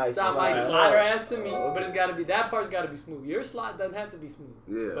 He might So I might slide. slide her ass to me, Oh, but it's got to be that part's got to be smooth. Your slide doesn't have to be smooth,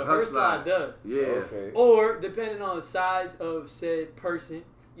 Yeah. but her slide does. Yeah. Okay. Or depending on the size of said person,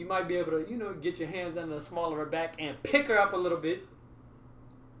 you might be able to get your hands under the small of her back and pick her up a little bit,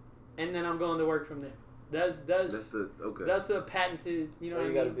 and then I'm going to work from there. That's Okay. a patented. You know So what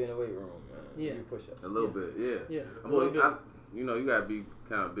you I gotta mean? be in the weight room, man. Yeah. You push ups. A little bit, yeah. Yeah. a Well, little bit. you gotta be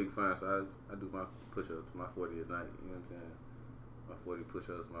kind of big fan, so I do my push-ups, my 40 a night. You know what I'm saying? My 40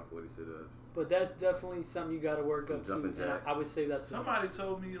 push-ups, my 40 sit-ups. But that's definitely something you got to work Some up to. jumping And jacks. I would say that's Somebody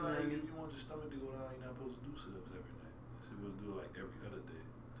told me, like, Mhm. if you want your stomach to go down, you're not supposed to do sit-ups every night. You're supposed to do it, like, every other day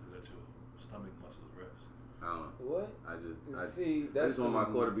to let your stomach muscles rest. I don't know. What? I See, I that's just want my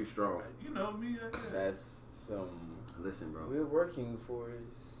core to be strong. You know me, I guess. That's some. Listen, bro. We're working for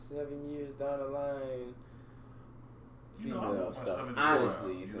 7 years down the line. You know, I Female want my stuff. stomach to go Honestly,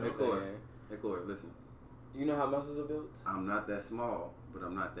 down, you you know know? what I'm saying? Hey, Corey, listen. You know how muscles are built? I'm not that small, but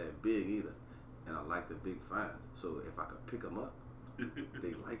I'm not that big either. And I like the big finds. So if I could pick them up,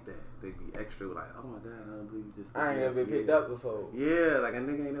 they like that. They be extra like, oh my God, I don't believe you just. I ain't never been picked up before. Yeah, like a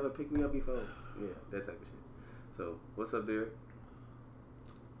nigga ain't never picked me up before. Yeah, that type of shit. So, what's up, Derek?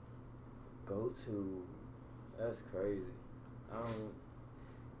 Go to. That's crazy. I don't.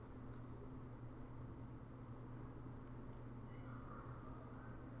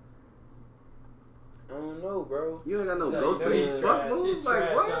 I don't know, bro. You ain't got no So, go to she's these trash. fuck moves? She's Like,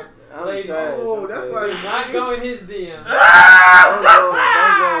 trash. what? I'm Ladies. trash. Oh, that's why- We're not going his DM. Don't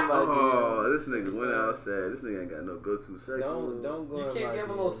go in my Oh, DMs. this nigga went outside. This nigga ain't got no go-to section. Don't go You in can't my give him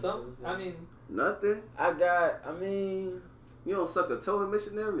a little DMs, something. you know what I I'm saying? mean, Nothing? I mean, You don't suck a toe in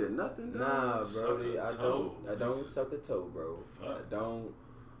missionary or nothing, dog? nah, bro. Suck a I toe. don't suck a toe, bro. Fuck.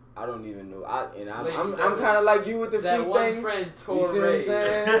 I don't even know. I'm Ladies, I'm kind of like you with the that feet one thing. friend, You see what I'm Torre.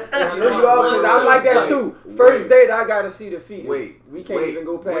 saying? And I You know you want all, one because I'm like that toe. too. First Wait. date, I gotta see the feet. Wait. We can't even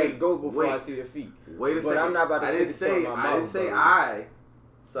go past go before I wait. see the feet. Wait a But second. I'm not about to I stick didn't it say, to my I didn't mouth, say bro. I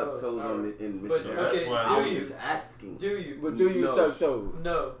suck Oh, toes alright. in But, missionary. okay, That's why I do was you? just asking. Do you? But do you No. suck toes?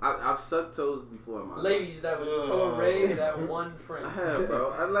 No. I've sucked toes before in my life. Ladies, that was Torre, that one friend. I have,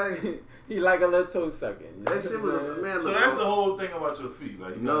 bro. I like He like a little toe sucking. You know that shit. what Was I'm saying? man. So Look, that's bro. the whole thing about your feet.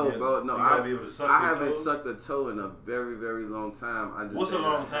 Like, you No, gotta be, bro. No, you gotta be able to suck I your haven't toes. sucked a toe in a very, very long time. I just What's a said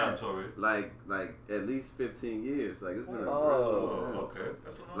long I time, have. Tori? Like at least 15 years. Like it's been a very long Oh, time. okay.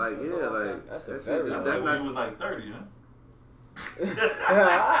 That's a long Like time. yeah, a long like time. That's a that shit very just- long That's that's like when you not. was like 30,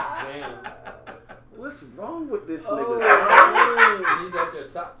 Damn. What's wrong with this Oh, nigga? He's at your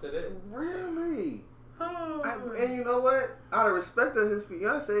top today. Really? And you know what? Out of respect of his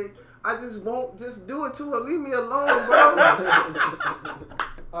fiance, I just won't just do it to her. Leave me alone, bro.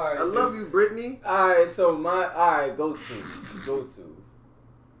 All right. I love you, Brittany. All right, so go to.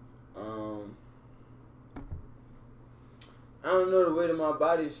 I don't know the way that my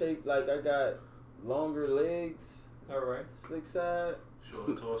body's shaped. Like I got longer legs, All right. slick side.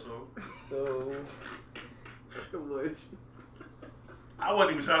 Shorter torso. So I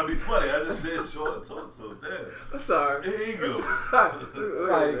wasn't even trying to be funny. I just said shorter torso. Damn. I'm sorry. Here you go.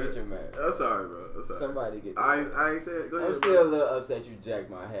 somebody get your man. I'm sorry, bro. I'm sorry. Somebody get. I ain't said. Go ahead. I'm still a little upset you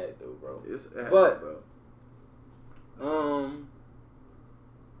jacked my hat though, bro. It's But- bro.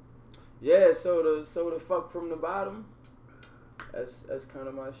 Yeah. So the fuck from the bottom. That's kind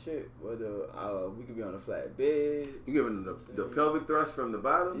of my shit. Whether we could be on a flat bed. You giving the pelvic thrust from the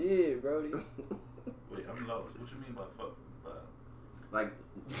bottom? Yeah, Brody. Wait, I'm lost. What you mean by fuck? Like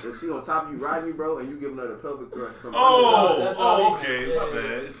if she on top of you riding you, bro, and you giving her the pelvic thrust from That's all he okay, meant. my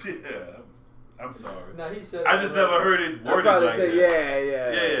Yeah, bad. Yeah, I'm sorry. No, he said. I just never heard it I worded probably like say that.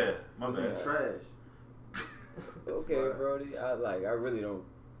 Yeah, my under. bad. Trash. Okay, Right. Brody. I really don't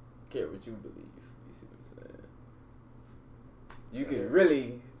care what you believe. You see what I'm saying? You can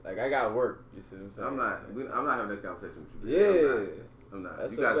really I got work. You see what I'm saying? I'm not having this conversation with you. Yeah. I'm not.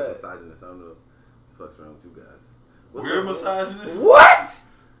 That's You so guys are bad. misogynist. I don't know what the fuck's wrong with you guys. What's We're up, bro? misogynists. What?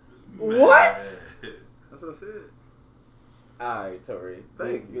 Man. What? That's what I said. All right, Tori.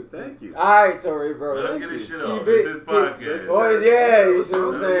 Thank you. All right, Tori, bro. Let him Thank get his you. shit off. Keep It's it- his keep- podcast. Oh yeah, you see what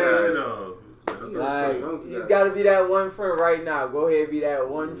I'm Let him get his shit saying? off. Like, you just gotta be that one friend right now. Go ahead, be that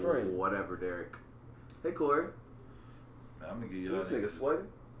one friend. Whatever, Derek. Hey, Corey. Nah, I'm gonna get you This nigga sweating?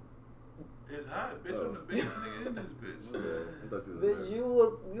 It's hot, bitch. I'm the biggest nigga in this bitch. I thought you was Bitch,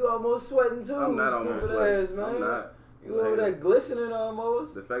 mad. you almost sweating too. I'm not almost stupid sweating. ass, man. I'm not. You over there glistening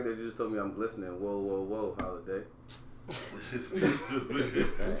almost. The fact that you just told me I'm glistening, whoa, holiday. It's stupid.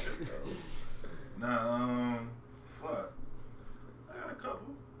 Nah, fuck. I got a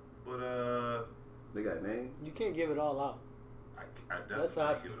couple, but They got names? You can't give it all out. I definitely That's how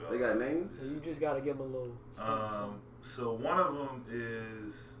I can't give it all. They got names? So you just gotta give them a little. Something. So one of them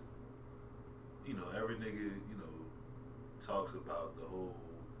is, every nigga, talks about the whole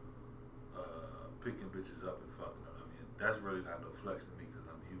picking bitches up and fucking them. I mean, that's really not no flex to me because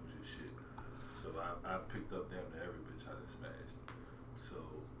I'm huge as shit. So I picked up damn near every bitch I done smashed. So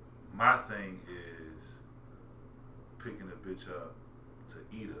my thing is picking a bitch up to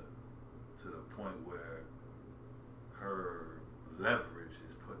eat her to the point where her leverage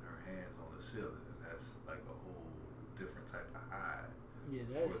is putting her hands on the ceiling, and that's like a whole different type of high. Yeah,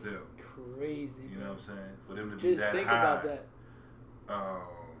 that's for them. crazy. You know what I'm saying? For them to be Just that think high. about that.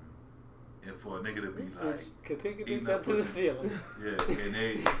 And for a nigga to be This like, bitch could pick a eating bitch up to the pussy. ceiling. yeah, and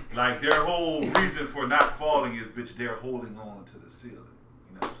they like their whole reason for not falling is bitch they're holding on to the ceiling.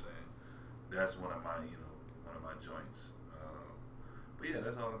 You know what I'm saying? That's one of my joints. But yeah,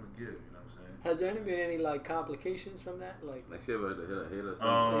 that's all I'm gonna give. You know what I'm saying? Has there been any like complications from that? Like, She ever hit a hit or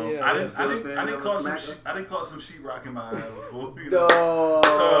something? Yeah, I didn't ever caught smack some her? I didn't caught some sheetrock in my eye before. You Dog.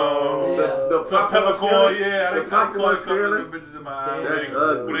 know? The Some peppercorn, ceiling? yeah. I The didn't caught a popcorn couple of ceiling? them bitches in my eye. That's When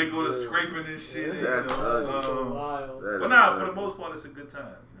ugly. they go to scraping and shit. And, That's ugly. that's so wild. That But is nah, for ugly. the most part, it's a good time.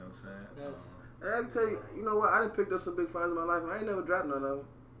 You know what I'm saying? That's- Hey, I can tell you, you know what? I done picked up some big fights in my life. I ain't never dropped none of them.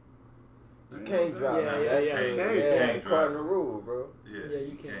 You can't drop Yeah, that. yeah, That yeah. shit. You can't Yeah, drop. cardinal rule, bro. Yeah,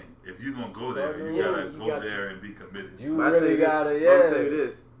 you can't. If you're gonna go there, you Yeah, gotta you go got there and be committed. You But I tell really you this, gotta, I'm yeah. gonna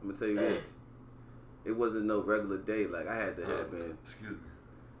tell you this. It wasn't no regular day. Like I had to have been. Excuse me.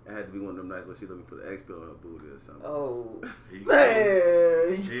 I had to be one of them nights where she let me put an X pill on her booty or something. Oh, Here you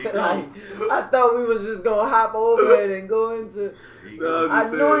man. Here you go. Like, I thought we was just gonna hop over it and go into. Here you No, go. I'm I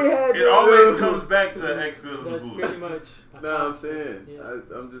just knew he saying. had It to. always comes back to X pill in the That's booty. pretty much. Nah, I'm saying. Yeah.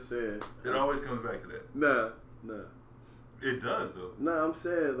 I'm just saying. It always comes back to that. Nah. It does though. Nah, I'm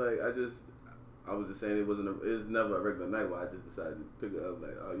saying like I was just saying it was never a regular night where I just decided to pick it up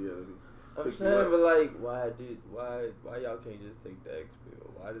like, oh yeah. let me I'm pick you saying, up. but like, why y'all can't just take the X pill?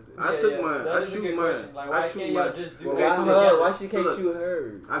 Why does it? I took mine. That I is a shoot good mine. question. Like, I why shoot can't y'all mine. just do Well, X why together? her? Why she can't Look, chew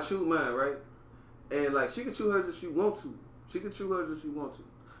hers? I shoot mine, right? And like she can chew hers if she want to. She can chew hers if she want to.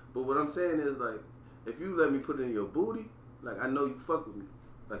 But what I'm saying is like, if you let me put it in your booty, like I know you fuck with me,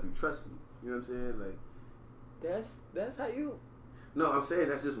 like you trust me. You know what I'm saying? Like, That's how you. no, I'm saying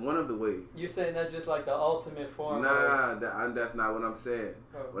that's just one of the ways. You're saying that's just like the ultimate form. Nah, that's not what I'm saying.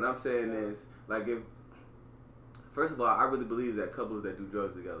 of, What I'm saying is like if, first of all, I really believe that couples that do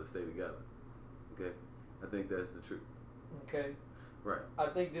drugs together stay together. Okay, I think that's the truth. Okay. Right. I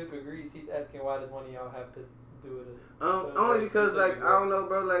think Duke agrees. He's asking why does one of y'all have to do it. Only because like I don't know,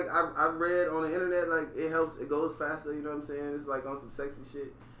 bro. Like I read on the internet, like it helps. It goes faster. You know what I'm saying? It's like on some sexy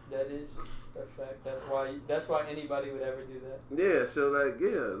shit. That is a fact. That's why anybody would ever do that. Yeah. So like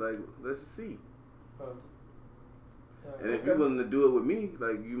let's see. Oh. And if you're willing to do it with me,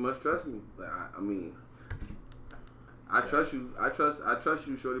 like you must trust me. Like I mean, I trust you. I trust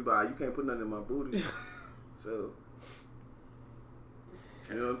you, shorty. But you can't put nothing in my booty. So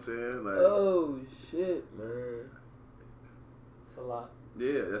you know what I'm saying? Like Oh shit, man. It's a lot. yeah,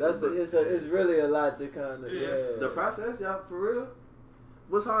 It's really a lot to kind of The process, y'all, for real.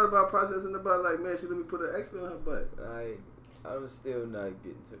 What's hard about processing about like, man, she let me put an X in her butt? I'm still not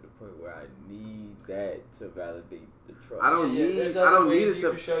getting to the point where I need that to validate the trust. I don't need it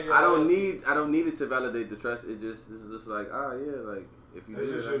to validate the trust. It's just like, like if you That's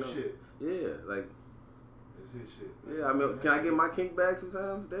do just it, your shit. Yeah, like It's his shit. yeah. I mean, can I get my kink back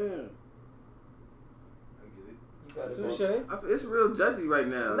sometimes? Damn. I get it. You gotta Touche. It's real judgy right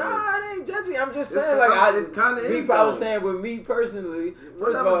now. Nah, it ain't judgy. I'm just It's saying, like, it kinda is, I was though. saying with me personally,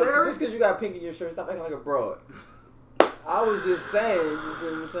 first of Whatever, all, Derek. just because you got pink in your shirt, stop acting like a broad. I was just saying, you see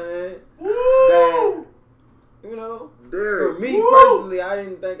what I'm saying? That, you know, Derek. for me Woo! personally, I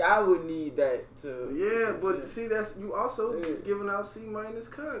didn't think I would need that to. Yeah, but to- see, that's you also Yeah. giving out C-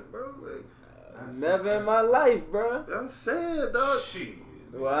 cock, bro. Like, never in my life, bro. I'm saying, dog. Shit.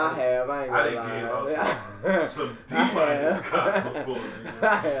 Well, I have. I ain't I gonna didn't lie. give out some D-minus cock before. Nigga.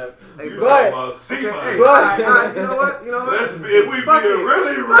 I have. Hey, You but- talking about C-minus. Hey, But- all right, you know what? You know what? If we Fuck being it.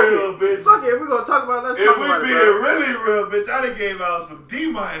 really Fuck real, it. bitch. Fuck it. If we're gonna talk about it, let's If talk we about it, being bro. really real, bitch, I done gave out some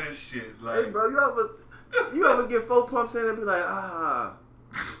D-minus shit. Like, Hey, bro, you ever get 4 pumps in and be like,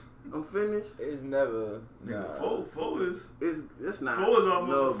 I'm finished? It's never. nigga, Nah. four is. It's not. 4 is almost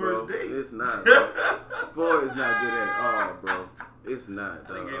no, the first bro. date. It's not. Bro. 4 is not good at all, bro. It's not.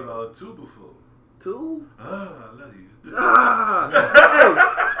 I done gave out 2 before. 2? I love you.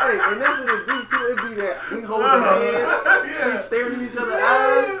 Hey, and that's what it be too. It be that we hold hands, we staring at each other's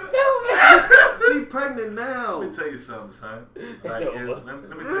eyes. She pregnant now. Let me tell you something, son. It's Like, over. let me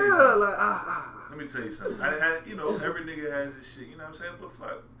tell you Yeah, something. like Let me tell you something. You know, every nigga has his shit. You know what I'm saying? But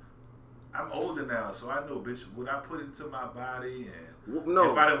fuck, I'm older now, so I know, bitch, what I put into my body and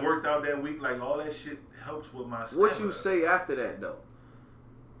No. if I done worked out that week, like all that shit helps with my stamina. What you say after that though?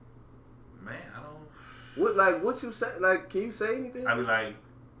 Man, I don't. What you say? Like, can you say anything? I be like,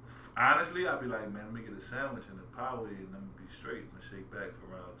 honestly, I be like, man, let me get a sandwich and a power and I'm gonna be straight. I'm gonna shake back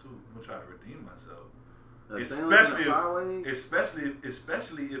for round 2. I'm gonna try to redeem myself.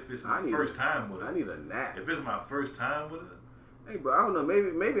 Especially if it's my first time with it. I need a nap. If it's my first time with it, Hey, bro, I don't know.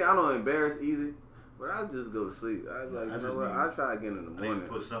 Maybe I don't embarrass easy, but I just go to sleep. I like, I you know just what? need- I try again in the I need morning. to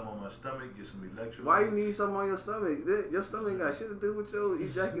put something on my stomach, get some electrolytes. Why you need something on your stomach? Your stomach got shit to do with your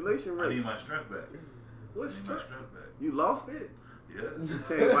ejaculation I rate. need my strength back. What's I need my strength back. You lost it?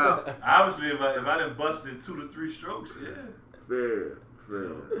 Yeah. Came out. Obviously, if I done busted 2 to 3 strokes, yeah. Fair.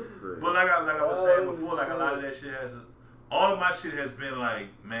 But like I was saying Oh, before, like a lot of that shit all of my shit has been like,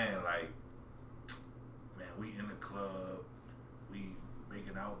 man, we in the club, we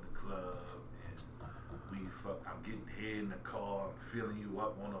making out in the club, and I'm getting head in the car, I'm filling you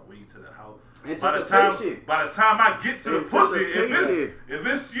up on the way to the house. By the time I get to the pussy, if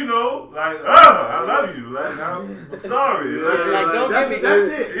it's you know, like, I love you, like I'm sorry. Like, don't that's, give me- that's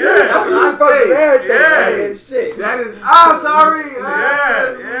it. Yeah. I'm fucking mad Yeah. that shit. That is. Sorry.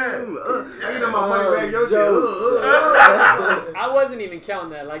 I get on my money back. Your shit. I wasn't even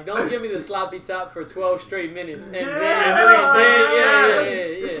counting that. Like, don't give me the sloppy top for 12 straight minutes. And Yeah.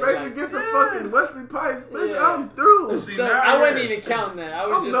 Expect to Like, get the fucking Wesley Pipes. Bitch, Yeah. I'm through. See, so now, I wasn't yeah. even counting that. I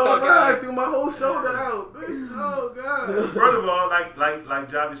was I'm just no talking man. I like, threw my whole shoulder out. Bitch, oh god. First of all, like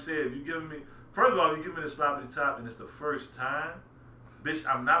Javi said, if you give me the sloppy top and it's the first time, bitch,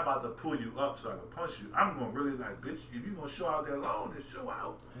 I'm not about to pull you up so I can punch you. I'm gonna really like, bitch, if you gonna show out there alone, then show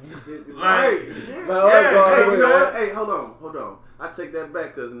out. Right. Hey, hold on. I take that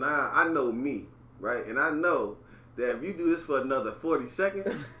back because now I know me, right? And I know that if you do this for another 40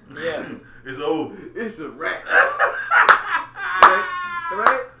 seconds, yeah. It's over. it's a wrap.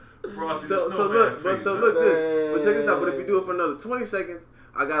 right? Frosty So the look, Snowman face, but huh? this. But check this out. But if you do it for another 20 seconds,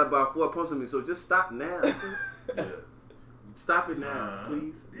 I got about 4 pumps in me. So just stop now. Yeah. Stop it now,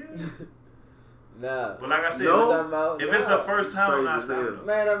 please. Yeah. Nah. But like I said, No. if it's the first time, I'm not Crazy as hell. stopping.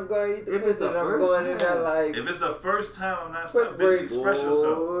 Man, I'm going to eat the If it's pussy the and I'm first going in there time. like, If it's the first time, I'm not Quick stopping. break, Bitch, express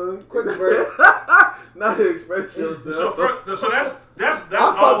yourself. quick break. Not to express yourself. So that's I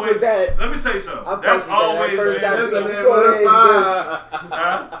fucks always. with that. Let me tell you something. I That's fucks with that. always First been. time Listen, so man, go ahead and what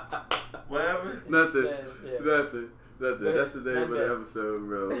Huh? Whatever. Nothing. Says, yeah. Nothing. That's the name of the episode,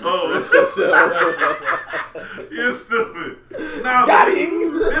 bro. Oh. Rest yourself. You're stupid. Nah, Got but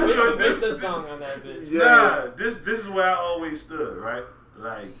him. Where's the song on that bitch? Yeah. Nah, this is where I always stood, right?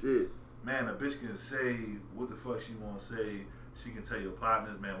 Like, Shit. man, a bitch can say what the fuck she want to say. She can tell your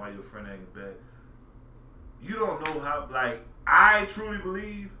partners, man, why your friend acting bad. You don't know how, like, I truly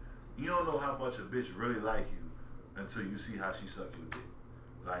believe you don't know how much a bitch really like you until you see how she suck your dick.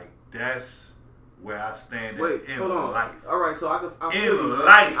 Like, that's where I stand Wait, at in hold on. life. All right, so I In feel you.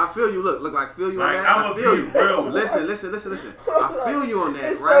 life. I feel you. Look, I feel you Like, on that. I'ma I feel be you. real. Listen. I feel you on that,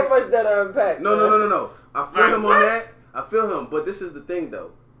 There's right? so much that I unpack. No. I feel Like, him what? on that. I feel him, but this is the thing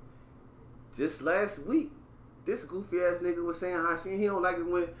though. Just last week, this goofy ass nigga was saying how he don't like it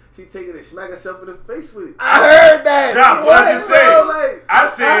when she take it and smack herself in the face with it. I heard that. Josh, what did you say? Bro, like, I I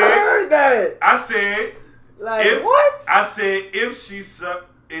said, heard that. Like, if, what? I said, if she suck,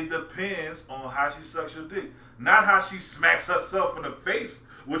 it depends on how she sucks your dick. Not how she smacks herself in the face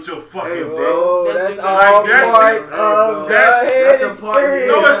with your fucking Hey, dick. Bro, That's that's all all that part shit- of bro, the that's head a part of it.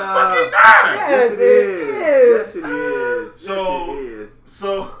 experience. No, it's fucking not. Yes, Yes, it is. Yes, it is. So- Yes, it is.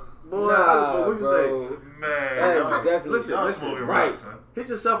 So, Boy, Nah, what you bro. say? man, That is y'all, definitely listen, y'all listen, smoking right. rocks, son. Hit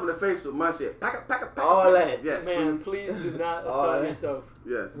yourself in the face with my shit. Pack it. All that. Yes, Man, please. please do not All assault that. yourself.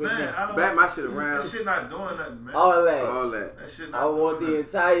 Yes. With me. Man, I don't. Back my shit around. That shit not doing nothing, man. All that. All that. That shit not I want doing the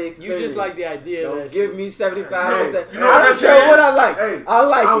nothing. entire You experience. just like the idea Don't that give shit. me 75%. Hey, you know I what don't that care shit what is? I like. Hey, I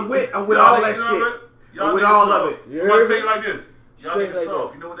like I'm it. with Y'all all niggas that know shit. what? Y'all I'm with niggas all soft. of it. You I'm gonna heard tell me? you like this. Y'all Straight niggas like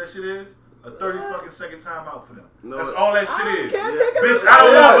soft. that. You know what that shit is? A 30 fucking second timeout for them. No, That's all that I shit don't is. care. Yeah. Take a Bitch, look I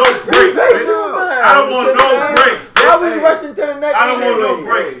don't at want that. no breaks, Take bitch. your time. I don't want Sit no down. breaks, bitch. Why we Hey. rushing to the next I don't want no anyway?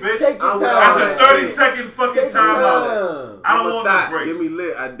 breaks, bitch. Take your I'm with time. That's all a that 30 shit. second fucking Take your timeout. time. I don't I'm a want no thot. breaks. Give me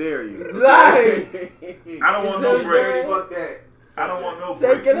lit. I dare you. Like, I don't want You no see what I'm breaks. saying? Fuck that. I don't want no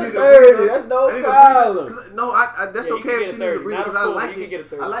Take breaks. it You a need a 30. breather. That's I no need a problem. breather. 'Cause- No, that's Yeah, you okay can if get she a needs a 30. breather Not a because I full, like you can get a it.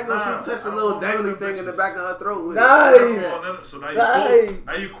 30. I like when Nah, she touched I the don't little want none dangly of thing bitches. in the back of her throat with I Nice. don't want none of- So now you Hey. quote,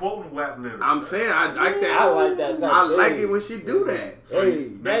 now you quoting WAP lyrics. I'm saying I like that. I like that type I of like thing. it when she do that. So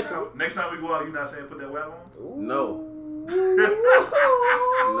Hey. next time we go out, you not saying put that WAP on? No. Ooh.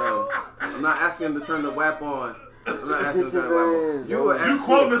 No, I'm not asking to turn the WAP on. I'm not asking to turn the WAP on. You were You asking.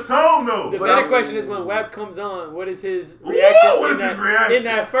 quoting the song though. The But better I'm- question is when WAP comes on, what is his Ooh, reaction, what in, is his that, reaction? in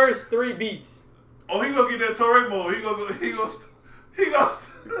that first 3 beats? Oh, he gonna get that Tourette mode. He gonna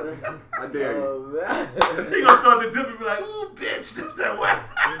I dare you. Oh, man. he gonna start the dip and be like, ooh, bitch, that's that WAP.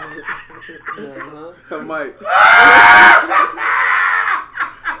 Uh-huh. I might.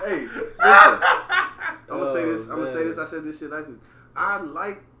 Hey, listen. I'm gonna say this. I'm gonna say this. I said this shit last week. I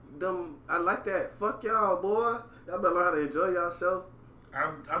like them. I like that. Fuck y'all, boy. Y'all better learn how to enjoy yourself.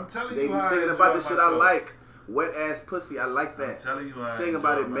 I'm telling They you be how I singing enjoy about the shit I myself. like. Wet ass pussy. I like I'm that. telling you how I Sing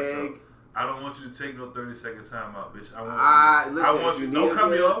about enjoy it, myself. Meg. I don't want you to take no 30-second time out, bitch. I want Listen, I want if you. you Don't need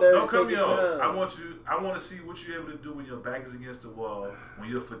cut me it, off. 30, Don't cut take me your off. time. I want to see what you're able to do when your back is against the wall, when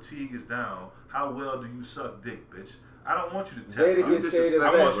your fatigue is down. How well do you suck dick, bitch? I don't want you to tap Jada out. can say the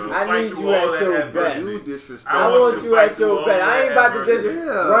I want you to best. I fight need through you all at that your adversity. best. You disrespect. I want you fight at through your all best. I that ain't about to just adversity.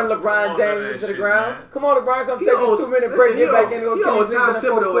 Yeah. run Come LeBron on, James that into the shit, ground. man. Come on, LeBron, come take this 2-minute break. Get back in and go You kill old his Tom in the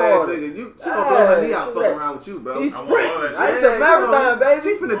fourth Thibodeau ass quarter. nigga. She gonna blow her knee out do fucking that. around with you, bro. He's I want sprinting. all that It's shit. a marathon, She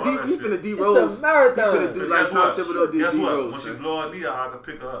baby. finna All D. that He shit. finna D It's Rose. a marathon. He finna do But like guess Tom what? Thibodeau did Guess D what? Rose. When she son. blow her knee out, I can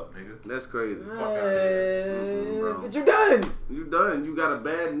pick her up, nigga. That's crazy. Fuck out of Man, bro. but you done. You done. You got a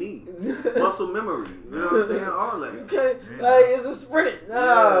bad knee. Muscle memory. You know what I'm saying? All that. You can't, Yeah. like, it's a sprint. No,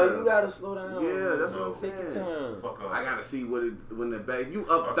 Yeah. you gotta slow down. Yeah, that's what I'm Take your saying. time. Fuck off. I gotta see when the back. You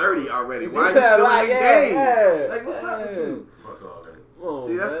up Fuck 30 off. already. Why you Yeah, still like, in the yeah, game? yeah, Like, what's up with yeah. you? Fuck all that. Come on,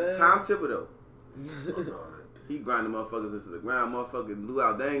 See, that's man. Tom Thibodeau. Fuck all that. He grinding motherfuckers into the ground. Motherfucking Lou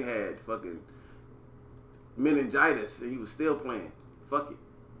Aldang had fucking meningitis and he was still playing. Fuck it.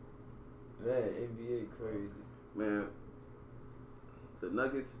 Man, NBA crazy. Man, the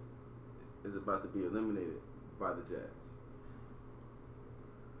Nuggets is about to be eliminated by the Jazz.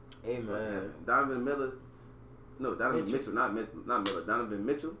 Hey, man. Donovan Miller. No, Donovan Mitchell. Mitchell, not Miller. Donovan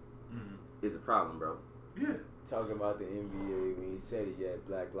Mitchell Mm-hmm. is a problem, bro. Yeah. Talking about the NBA when he said it yet,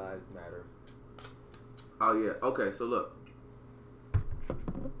 Black Lives Matter. Oh yeah. Okay, so look.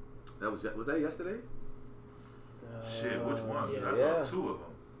 That was that yesterday? Shit, which one? yeah. I Yeah. saw 2 of them.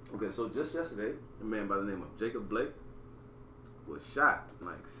 Okay, so just yesterday, a man by the name of Jacob Blake was shot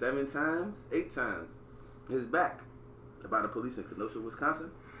like 7 times, 8 times in his back by the police in Kenosha,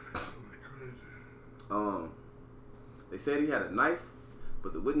 Wisconsin. They said he had a knife,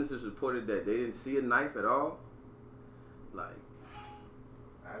 but the witnesses reported that they didn't see a knife at all. Like,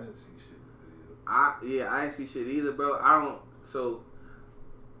 I didn't see shit in the video. I ain't see shit either, bro.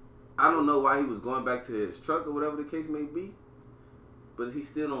 I don't know why he was going back to his truck or whatever the case may be, but he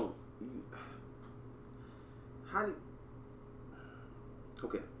still don't. How did?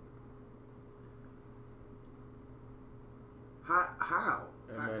 Okay. How?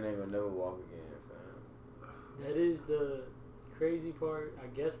 That man ain't gonna never walk again, fam. That is the crazy part. I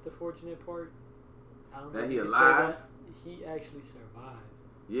guess the fortunate part. I don't know That if he you can say alive? that. He actually survived.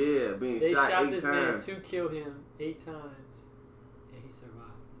 Yeah, being They shot shot 8 this times. man to kill him 8 times, and he survived.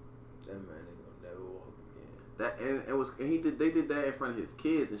 That man ain't gonna never walk again. That and it was and he did. They did that in front of his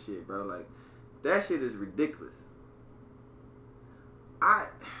kids and shit, bro. Like that shit is ridiculous.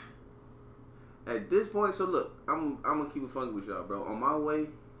 At this point, so look, I'm gonna keep it funky with y'all, bro. On my way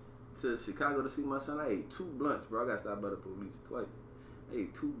to Chicago to see my son, I ate 2 blunts, bro. I got stopped by the police twice. I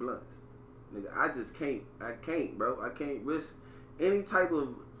ate 2 blunts, nigga. I just can't. I can't, bro. I can't risk any type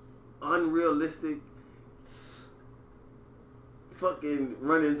of unrealistic fucking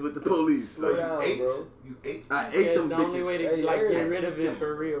run-ins with the police. Slow Like, down, ate? bro. You ate? I Yeah, ate it's them the bitches. only way to Hey, like I heard get that. rid of it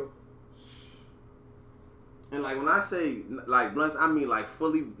for real. And like when I say like blunts, I mean like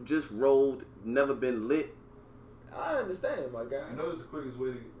fully just rolled, never been lit. I understand, my guy. You know it's the quickest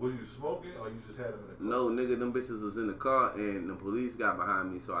way to was you smoking or you just had them in the car? No, nigga, them bitches was in the car and the police got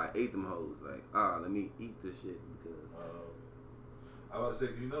behind me, so I ate them hoes. Like, let me eat this shit because I was about to say,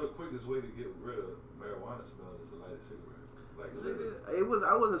 'cause you know the quickest way to get rid of marijuana smell is to light a cigarette. Like literally.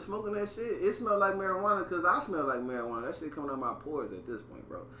 I wasn't smoking that shit. It smelled like marijuana because I smell like marijuana. That shit coming out my pores at this point,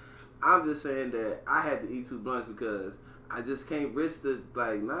 bro. I'm just saying that I had to eat 2 blunts because I just can't risk the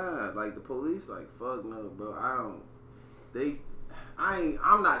like the police like fuck no, bro. I'm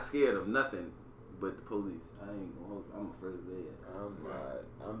not scared of nothing but the police. I'm afraid of that. I'm not.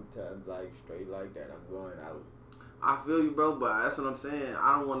 I'm like straight like that. I'm going out. I feel you, bro, but that's what I'm saying.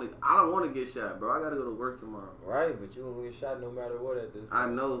 I don't want to get shot, bro. I gotta go to work tomorrow. Right, but you gonna get shot no matter what at this point. I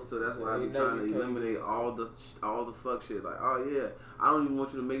know, so that's why I be trying to eliminate all the fuck shit. Like, oh yeah, I don't even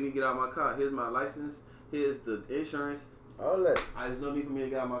want you to make me get out of my car. Here's my license. Here's the insurance. All that. There's no need for me to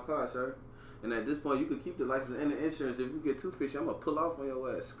get out of my car, sir. And at this point, you could keep the license and the insurance. If you get too fishy, I'm gonna pull off on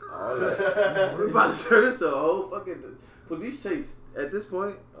your ass. All that. We're about to turn this to a whole fucking police chase at this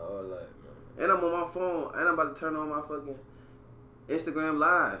point. All that, man. And I'm on my phone, and I'm about to turn on my fucking Instagram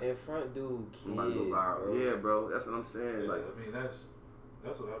live. In front, dude, kids, I'm about to go viral. bro. Yeah, bro. That's what I'm saying. Yeah, Like, I mean that's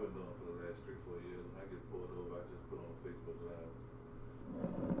what I've been doing for the last 3-4 years. When I get pulled over, I just put on Facebook Live.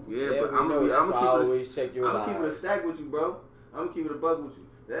 yeah, but we I'm know. That's why I gonna always check your keep it a lives. stack with you, bro. I'm gonna keep it a buck with you.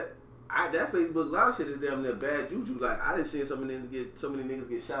 That Facebook Live shit is damn near bad juju. Like I done seen so many niggas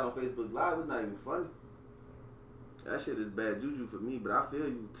get shot on Facebook Live. It's not even funny. That shit is bad juju for me, but I feel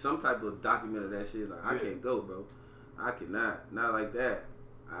you. Some type of document of that shit. Like I can't go, bro. I cannot. Not like that.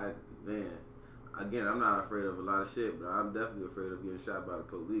 Again, I'm not afraid of a lot of shit, but I'm definitely afraid of getting shot by the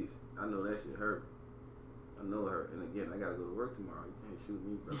police. I know that shit hurt. I know it hurt. And again, I gotta go to work tomorrow. You can't shoot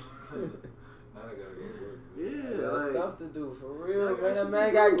me, bro. Now I gotta go to work. Yeah, Got like, stuff to do for real, Like, man. that That man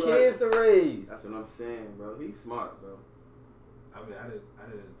shit got do, kids to raise. that's what I'm saying, bro. He's smart, bro. I mean, I didn't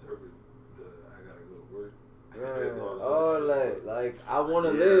interpret the I gotta go to work. Man, That's all the all other shit. that. Like, I want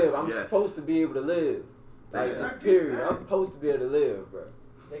to Yes, live. I'm yes. supposed to be able to live. Like, Yeah, I just get period. that. I'm supposed to be able to live, bro.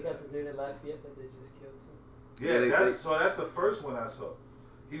 They got the dude in Lafayette that they just killed too. Yeah, Yeah, that's the first one I saw.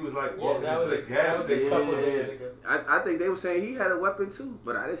 He was like Yeah, walking that into was the a gas couple station. Yeah. years ago. I think they were saying he had a weapon too,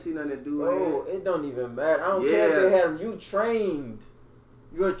 but I didn't see nothing to do with Oh, it. it don't even matter. I don't care if Yeah. they had him. You trained.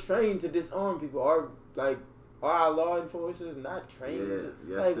 You're trained to disarm people. Our law enforcement is not trained Yeah, to.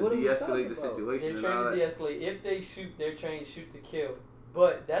 yes, Like, to what are we de-escalate talking the about? situation They're and all trained to that. de-escalate. If they shoot, they're trained shoot to kill.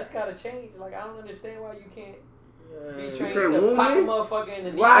 But that's gotta change. Like I don't understand why you can't be Yeah. trained can't to wound pop a me? motherfucker in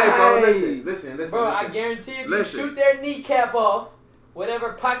the knee. Right. Hey, bro, Hey. listen. Bro, I listen. guarantee if Listen. you shoot their kneecap off,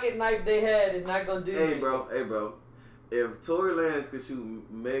 whatever pocket knife they had is not gonna do Hey, anything. bro. If Tory Lanez could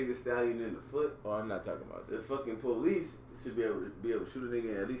shoot Meg Thee Stallion in the foot, Oh, I'm not talking about the this. fucking police should be able to shoot a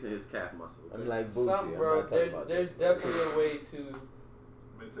nigga at least in his calf muscle. I'm like Boosie. Something, I'm bro. not talking about There's this, bro. definitely a way to Let me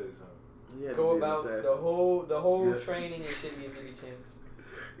tell you something. He had to go be an about assassin. the whole Yeah. training and shit needs to be changed.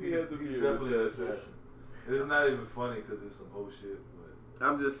 He had to be He's an definitely an assassin. assassin. And it's not even funny because it's some whole shit. But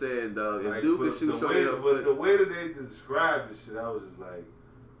I'm just saying, dog. If like, dude for could shoot the somebody way, in the but the foot, way that they described this shit, I was just like,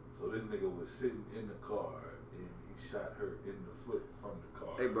 so this nigga was sitting in the car and he shot her in the foot from the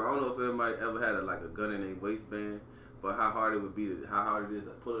car. hey, bro. I don't know if anybody ever had a gun in their waistband, but how hard it is to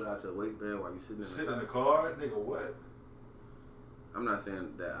pull it out your waistband while you sitting in the Sitting in the car. car, nigga, what? I'm not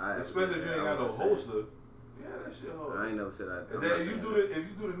saying that I. Especially if you ain't got no holster. Yeah, that shit hard. I ain't never said I. And then if you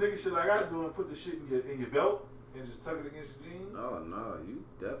do the nigga shit like I do and put the shit in your belt and just tuck it against your jeans. Oh no, you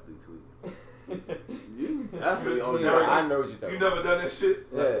definitely tweet. You definitely on Never- I know what you're talking You about. never done that shit?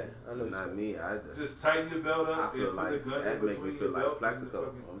 Yeah, I know what you're Not talking me. I Just tighten your belt I up feel and put like the gun in that makes me between feel your like belt. and practical. the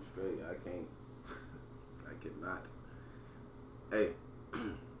fucking- I'm straight. I can't. I cannot. Hey.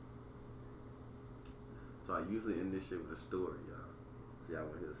 So I usually end this shit with a story, y'all. So y'all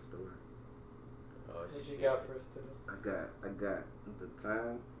want to hear a story? Oh, What shit. you got for us today? I got the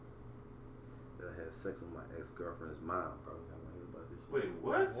time that I had sex with my ex-girlfriend's mom. Probably y'all want to hear about this shit. Wait,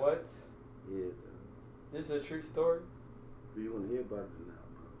 what? What? Yeah. This is a true story? Do you want to hear about it now,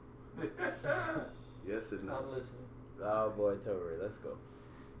 bro? Yes or no? I'm listening. Oh boy, Tori, let's go.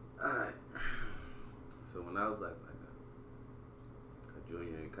 Alright. So when I was like a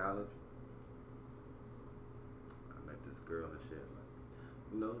junior in college, I met this girl and shit. Like,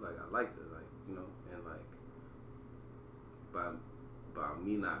 you know, like I liked her, like, you know, and like by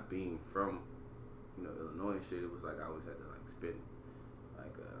me not being from, you know, Illinois and shit, it was like I always had to like spend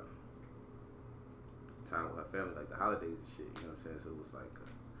like time with her family, like the holidays and shit. You know what I'm saying? So it was like,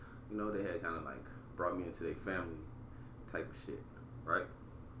 you know, they had kind of like brought me into their family type of shit, right?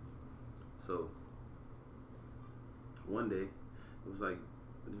 So one day, it was like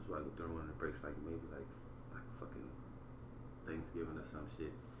during one of the breaks, like maybe like fucking Thanksgiving or some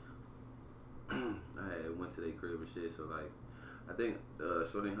shit. I had went to their crib and shit, so like I think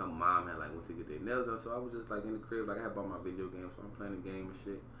Shorty and her mom had like went to get their nails done, so I was just like in the crib, like I had bought my video game, so I'm playing the game and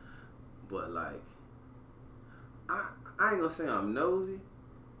shit. But like I ain't gonna say I'm nosy,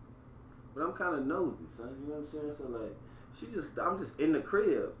 but I'm kind of nosy, son. You know what I'm saying? So like I'm just in the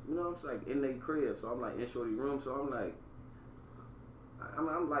crib, you know. I'm just like in their crib, so I'm like in Shorty room, so I'm like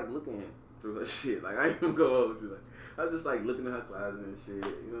I'm like looking through her shit, like I ain't even go over to like I'm just like looking at her closet and shit,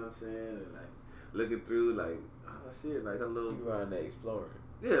 you know what I'm saying, and like looking through like oh shit, like her little You around there exploring.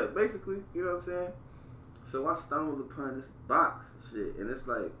 yeah, basically, you know what I'm saying. So I stumbled upon this box shit, and it's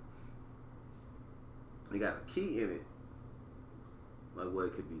like it got a key in it, like where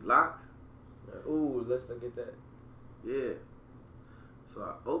it could be locked. Like, ooh, let's not get that. Yeah. So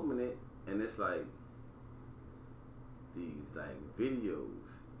I open it, and it's like these like videos,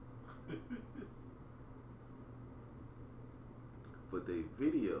 but they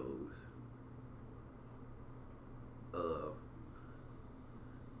videos of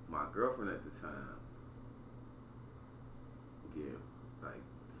my girlfriend at the time get like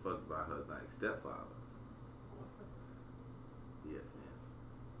fucked by her like stepfather. Yeah,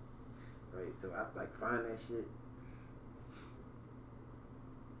 man. Right, so I like find that shit.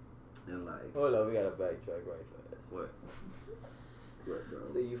 And like Hold on, we gotta backtrack right fast. what? What, bro?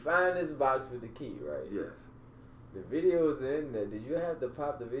 So you find this box with the key, right? Yes. The videos in there. Did you have to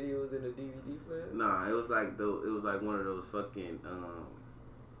pop the videos in the DVD player? Nah, it was like one of those fucking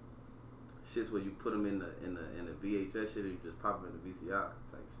shits where you put them in the VHS shit and you just pop them in the VCR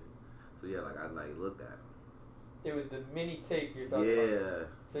type shit. So yeah, like I like looked at them. It was the mini tape you're talking Yeah. about.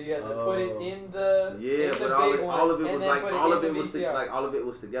 So you had to put it in the Yeah, in the but all big it, one, all of it and was then like put all in of the it was VCR. like all of it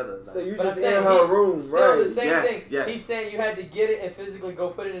was together. Like, So you But just I'm in saying her he- room, still right? the same Yes, thing. yes. He's saying you had to get it and physically go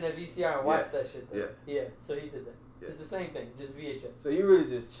put it in a VCR and watch Yes, that shit. Though. yes. Yeah. So he did that. Yes. It's the same thing, just VHS. So you really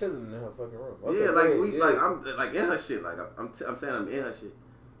just chilling in her fucking room? Okay, yeah, go like ahead, we yeah. like I'm like in her shit. Like I'm saying I'm in her shit.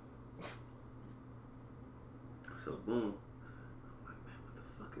 So boom, I'm like, man, what the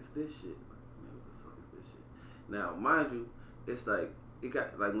fuck is this shit? Like, man, what the fuck is this shit? Now, mind you, it's like it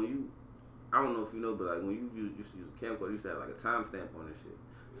got like when you, I don't know if you know, but like when you used to use a camcorder, you used to have like a timestamp on this shit.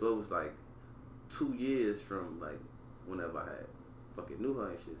 So it was like 2 years from like whenever I had fucking knew her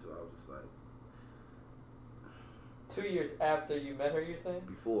and shit. So I was just like 2 years after you met her, you're saying?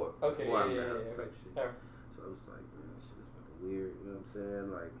 before Okay, before I yeah, met yeah, her yeah, type shit. Alright. So I was like, man, this shit is fucking weird. You know what I'm saying?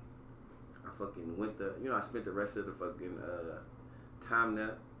 Like, I fucking went I spent the rest of the fucking time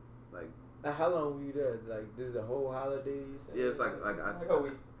there. Like, How long were you there? Like, this is a whole holiday? You said? yeah, it's like Like a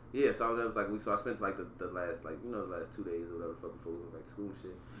week. yeah. So I was like, so I spent like the last like the last 2 days or whatever the fuck before we went back to school and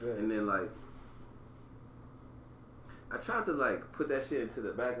shit. Yeah. And then like, I tried to like put that shit into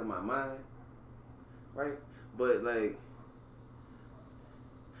the back of my mind, right? But like,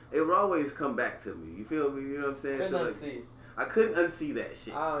 it would always come back to me. You feel me? You know what I'm saying? Couldn't So, like, unsee it. I couldn't unsee that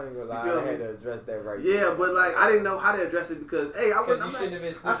shit. I ain't gonna lie, feel I had me? to address that right Yeah, there. but like I didn't know how to address it because hey, I Because was you shouldn't have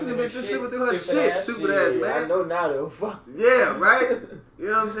been I shouldn't have been snooping slipping through her stupid shit, ass. stupid ass Shit, man. I know now though. Fuck. Yeah, right. You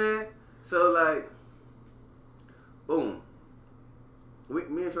know what I'm saying? So like, boom. Me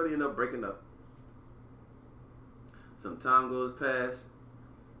and Shorty end up breaking up. Some time goes past,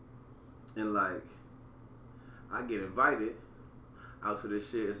 and like, I get invited out to this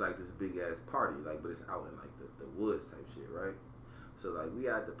shit. It's like this big ass party, like, but it's out in like the woods type shit, right? So like we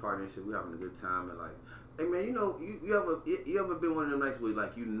at the party and shit, we having a good time and like, hey man, you know, you ever been one of them nights where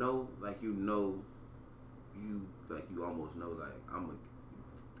like you almost know like I'm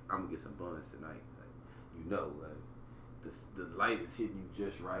gonna get some buns tonight, like you know like the light is hitting you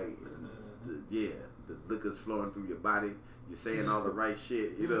just right, and the liquor's flowing through your body, you're saying all the right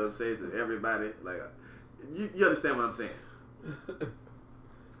shit, you know what I'm saying, to everybody, like you understand what I'm saying.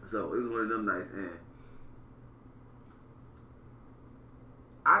 So it was one of them nights, and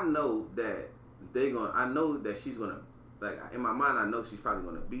I know that she's gonna, like, in my mind I know she's probably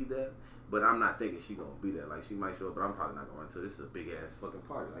gonna be there, but I'm not thinking she's gonna be there. Like she might show up, but I'm probably not gonna run to. This is a big ass fucking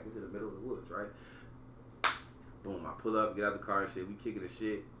party, like it's in the middle of the woods, right? Boom, I pull up, get out the car and shit, we kicking the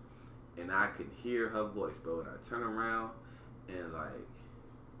shit, and I can hear her voice, bro, and I turn around and like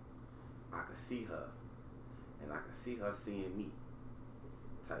I can see her, and I can see her seeing me,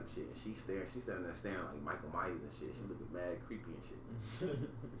 type shit, and she's standing there staring like Michael Myers and shit. She looking mad creepy and shit.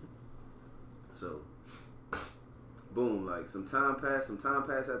 So, boom, like some time passed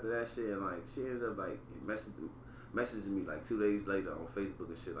after that shit, and like she ended up like messaging me like 2 days later on Facebook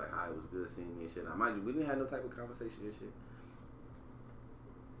and shit, like, hi, it was good seeing me and shit. Now, mind you, we didn't have no type of conversation and shit.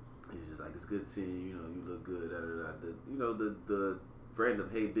 It's just like, it's good seeing you, you know, you look good, you know, the random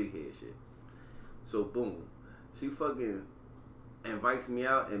hey big head shit. So boom, she fucking invites me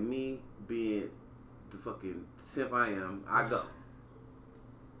out, and me being the fucking simp I am, I go.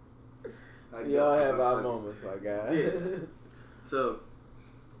 We all have our moments, my guy. Yeah. So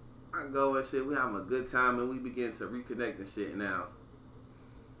I go and shit, we having a good time, and we begin to reconnect and shit. Now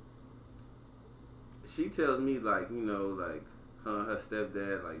she tells me like, you know, like her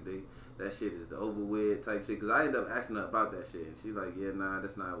stepdad, like that shit is over with type shit. Cause I ended up asking her about that shit, and she's like, yeah, nah,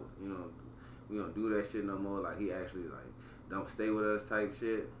 that's not, you know, we don't do that shit no more. Like he actually like don't stay with us type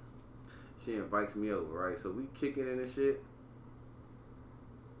shit. She invites me over, right? So we kicking in and shit.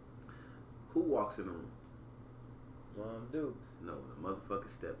 Who walks in the room? Mom Dukes. No, the motherfucking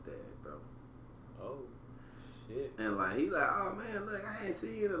stepdad, bro. Oh, shit. And like he like, oh man, look, I ain't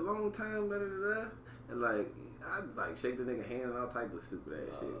seen you in a long time, da da da. And like I like shake the nigga hand and all type of stupid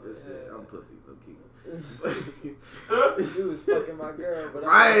ass shit. This shit, I'm pussy, low key. You was fucking my girl, but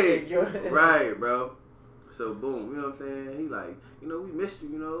right, right, bro. So boom, you know what I'm saying? He like, you know, we missed you,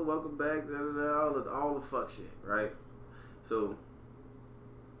 you know, welcome back, da da da, all the fuck shit, right? So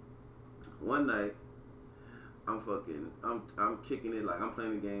one night, I'm kicking it, like I'm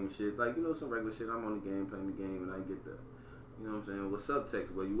playing the game and shit, like, you know, some regular shit. I'm on the game, playing the game, and I get the, you know what I'm saying, what's up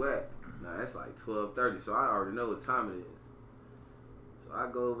text, where you at? Now that's like 12:30, so I already know what time it is. So I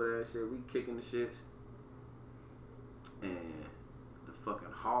go over there and shit, we kicking the shits, and the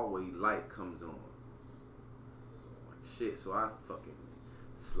fucking hallway light comes on. Like shit, so I fucking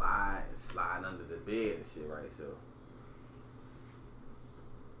slide under the bed and shit, right? So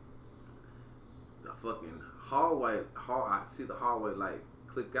the fucking I see the hallway light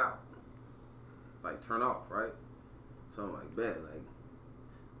click out, like turn off, right? So I'm like, bet, like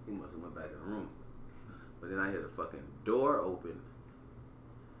he must have went back in the room. But then I hear the fucking door open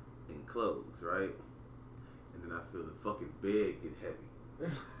and close, right? And then I feel the fucking bed get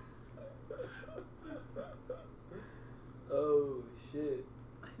heavy. Oh shit!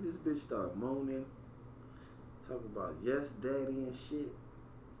 This bitch start moaning, talking about yes, daddy and shit.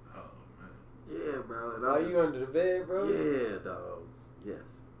 Oh man. Yeah, bro. And Are you under the bed, bro? Yeah, dog.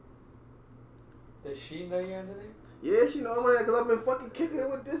 Yes. Does she know you're under there? Yeah, she know I'm under there because I've been fucking kicking it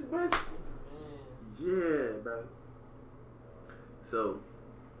with this bitch. Man. Yeah, bro. So.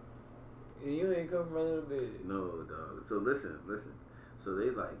 And you ain't come from under the bed. No, dog. So listen. So they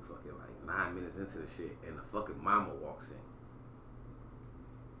like fucking like 9 minutes into the shit, and the fucking mama walks in.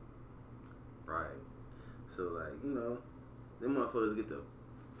 Right. So like, you know, them motherfuckers get the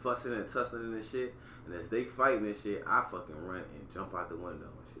fussing and tussling and shit, and as they fighting and shit, I fucking run and jump out the window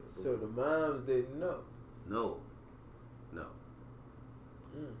and shit. So the moms didn't know. No.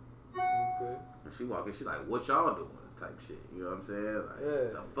 Okay. And she walking, she like, what y'all doing? Type shit. You know what I'm saying? Like,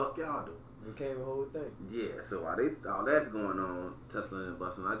 Yeah. the fuck y'all doing? Became a whole thing. Yeah. So while all that's going on, tussling and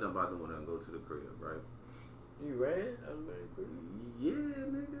busting, I jump out the window and go to the crib, right? You ran out of the crib? Yeah,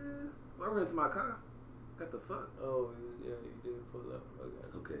 nigga. Well, I ran to my car. Got the fuck. Oh, yeah, you did pull up.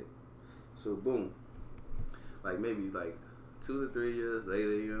 Okay. So boom. Like maybe like 2 to 3 years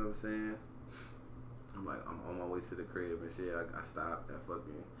later, you know what I'm saying? I'm on my way to the crib and shit. I stopped at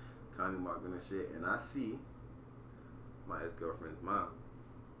fucking Connie Market and shit, and I see my ex-girlfriend's mom.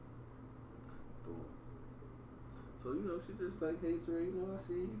 Boom. So, you know, she just like, hey, sir, you know, I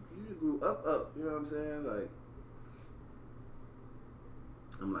see you grew up, you know what I'm saying? Like,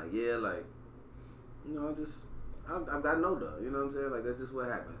 I'm like, yeah, like, you know, I I know though. You know what I'm saying? Like that's just what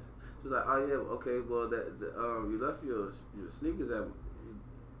happens. She's like, oh yeah, okay, well you left your sneakers at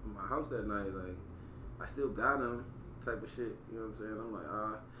my house that night. Like I still got them, type of shit. You know what I'm saying? I'm like,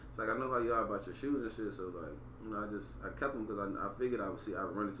 It's like I know how you are about your shoes and shit. So like, I kept them because I figured I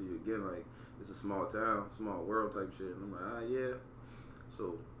would run into you again. Like it's a small town, small world type shit. And I'm like, yeah.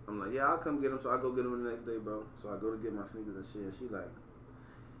 So I'm like, yeah, I'll come get them. So I go get them the next day, bro. So I go to get my sneakers and shit. And she like,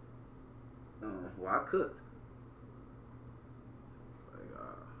 well, I cooked. It's like,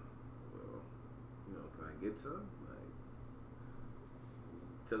 well, can I get some? Like,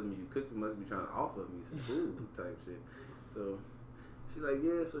 telling me you cooked, you must be trying to offer me some food type shit. So she like,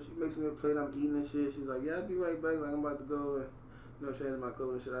 yeah. So she makes me a plate. I'm eating and shit. She's like, yeah, I'll be right back. Like I'm about to go and change my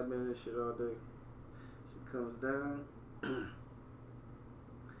clothes and shit. I've been in this shit all day. She comes down.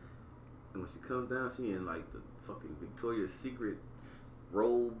 And when she comes down, she in like the fucking Victoria's Secret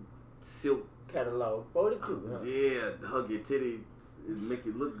robe, silk catalog 42. Huh? Yeah, hug your titty and make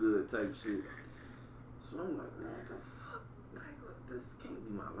it look good type shit. So I'm like, man, what the fuck? Like, this can't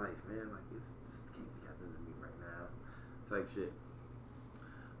be my life, man. Like, this can't be happening to me right now, type shit.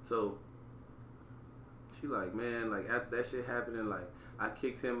 So she like, man, like after that shit happening, like I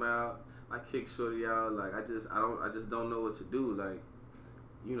kicked him out, I kicked Shorty out. Like I just don't know what to do. Like.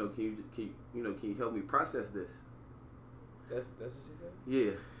 Can you help me process this? That's what she said?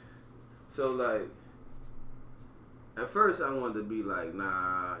 Yeah. So like at first I wanted to be like,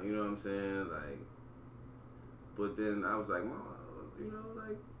 nah, you know what I'm saying? Like but then I was like, Mom,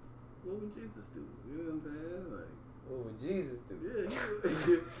 like what would Jesus do? You know what I'm saying? Like what would Jesus do? Yeah.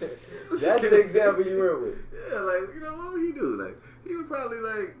 That's the example you went with. Yeah, like, what would he do? Like he would probably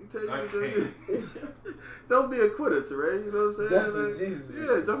like tell you don't be a quitter, Teray, you know what I'm saying? That's like, what Jesus would yeah,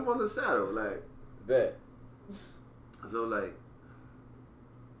 do. jump on the saddle, like Bet. So like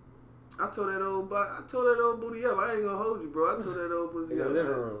I told that old booty up. I ain't gonna hold you, bro. I told that old pussy in up. the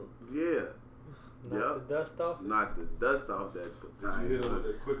living room. Yeah. Knock the dust off. Knock the dust off that. Did you hit her with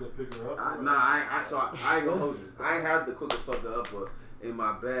the quicker picker up? I ain't gonna hold you. I ain't have the quicker fuck the upper in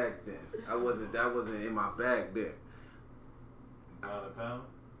my bag then. That wasn't in my bag then. About a pound?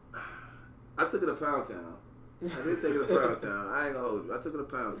 I took it to Pound Town. I did take it to Pound Town. I ain't gonna hold you. I took it to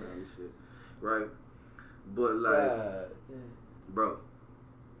Pound Town and shit. Right? But like bro,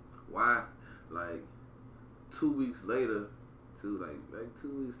 why? Like 2 weeks later, like 2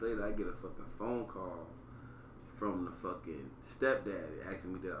 weeks later, I get a fucking phone call from the fucking stepdad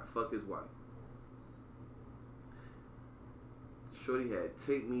asking me did I fuck his wife. Shorty had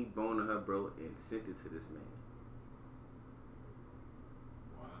taped me boning her, bro, and sent it to this man.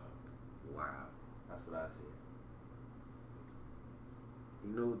 Wow. That's what I said.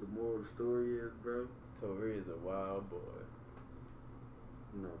 You know what the moral of the story is, bro? Tory is a wild boy.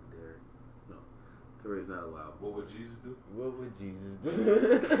 No, Derek. No. Torrey's not a wild boy. What would Jesus do? What would Jesus do?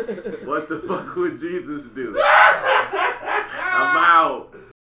 What the fuck would Jesus do?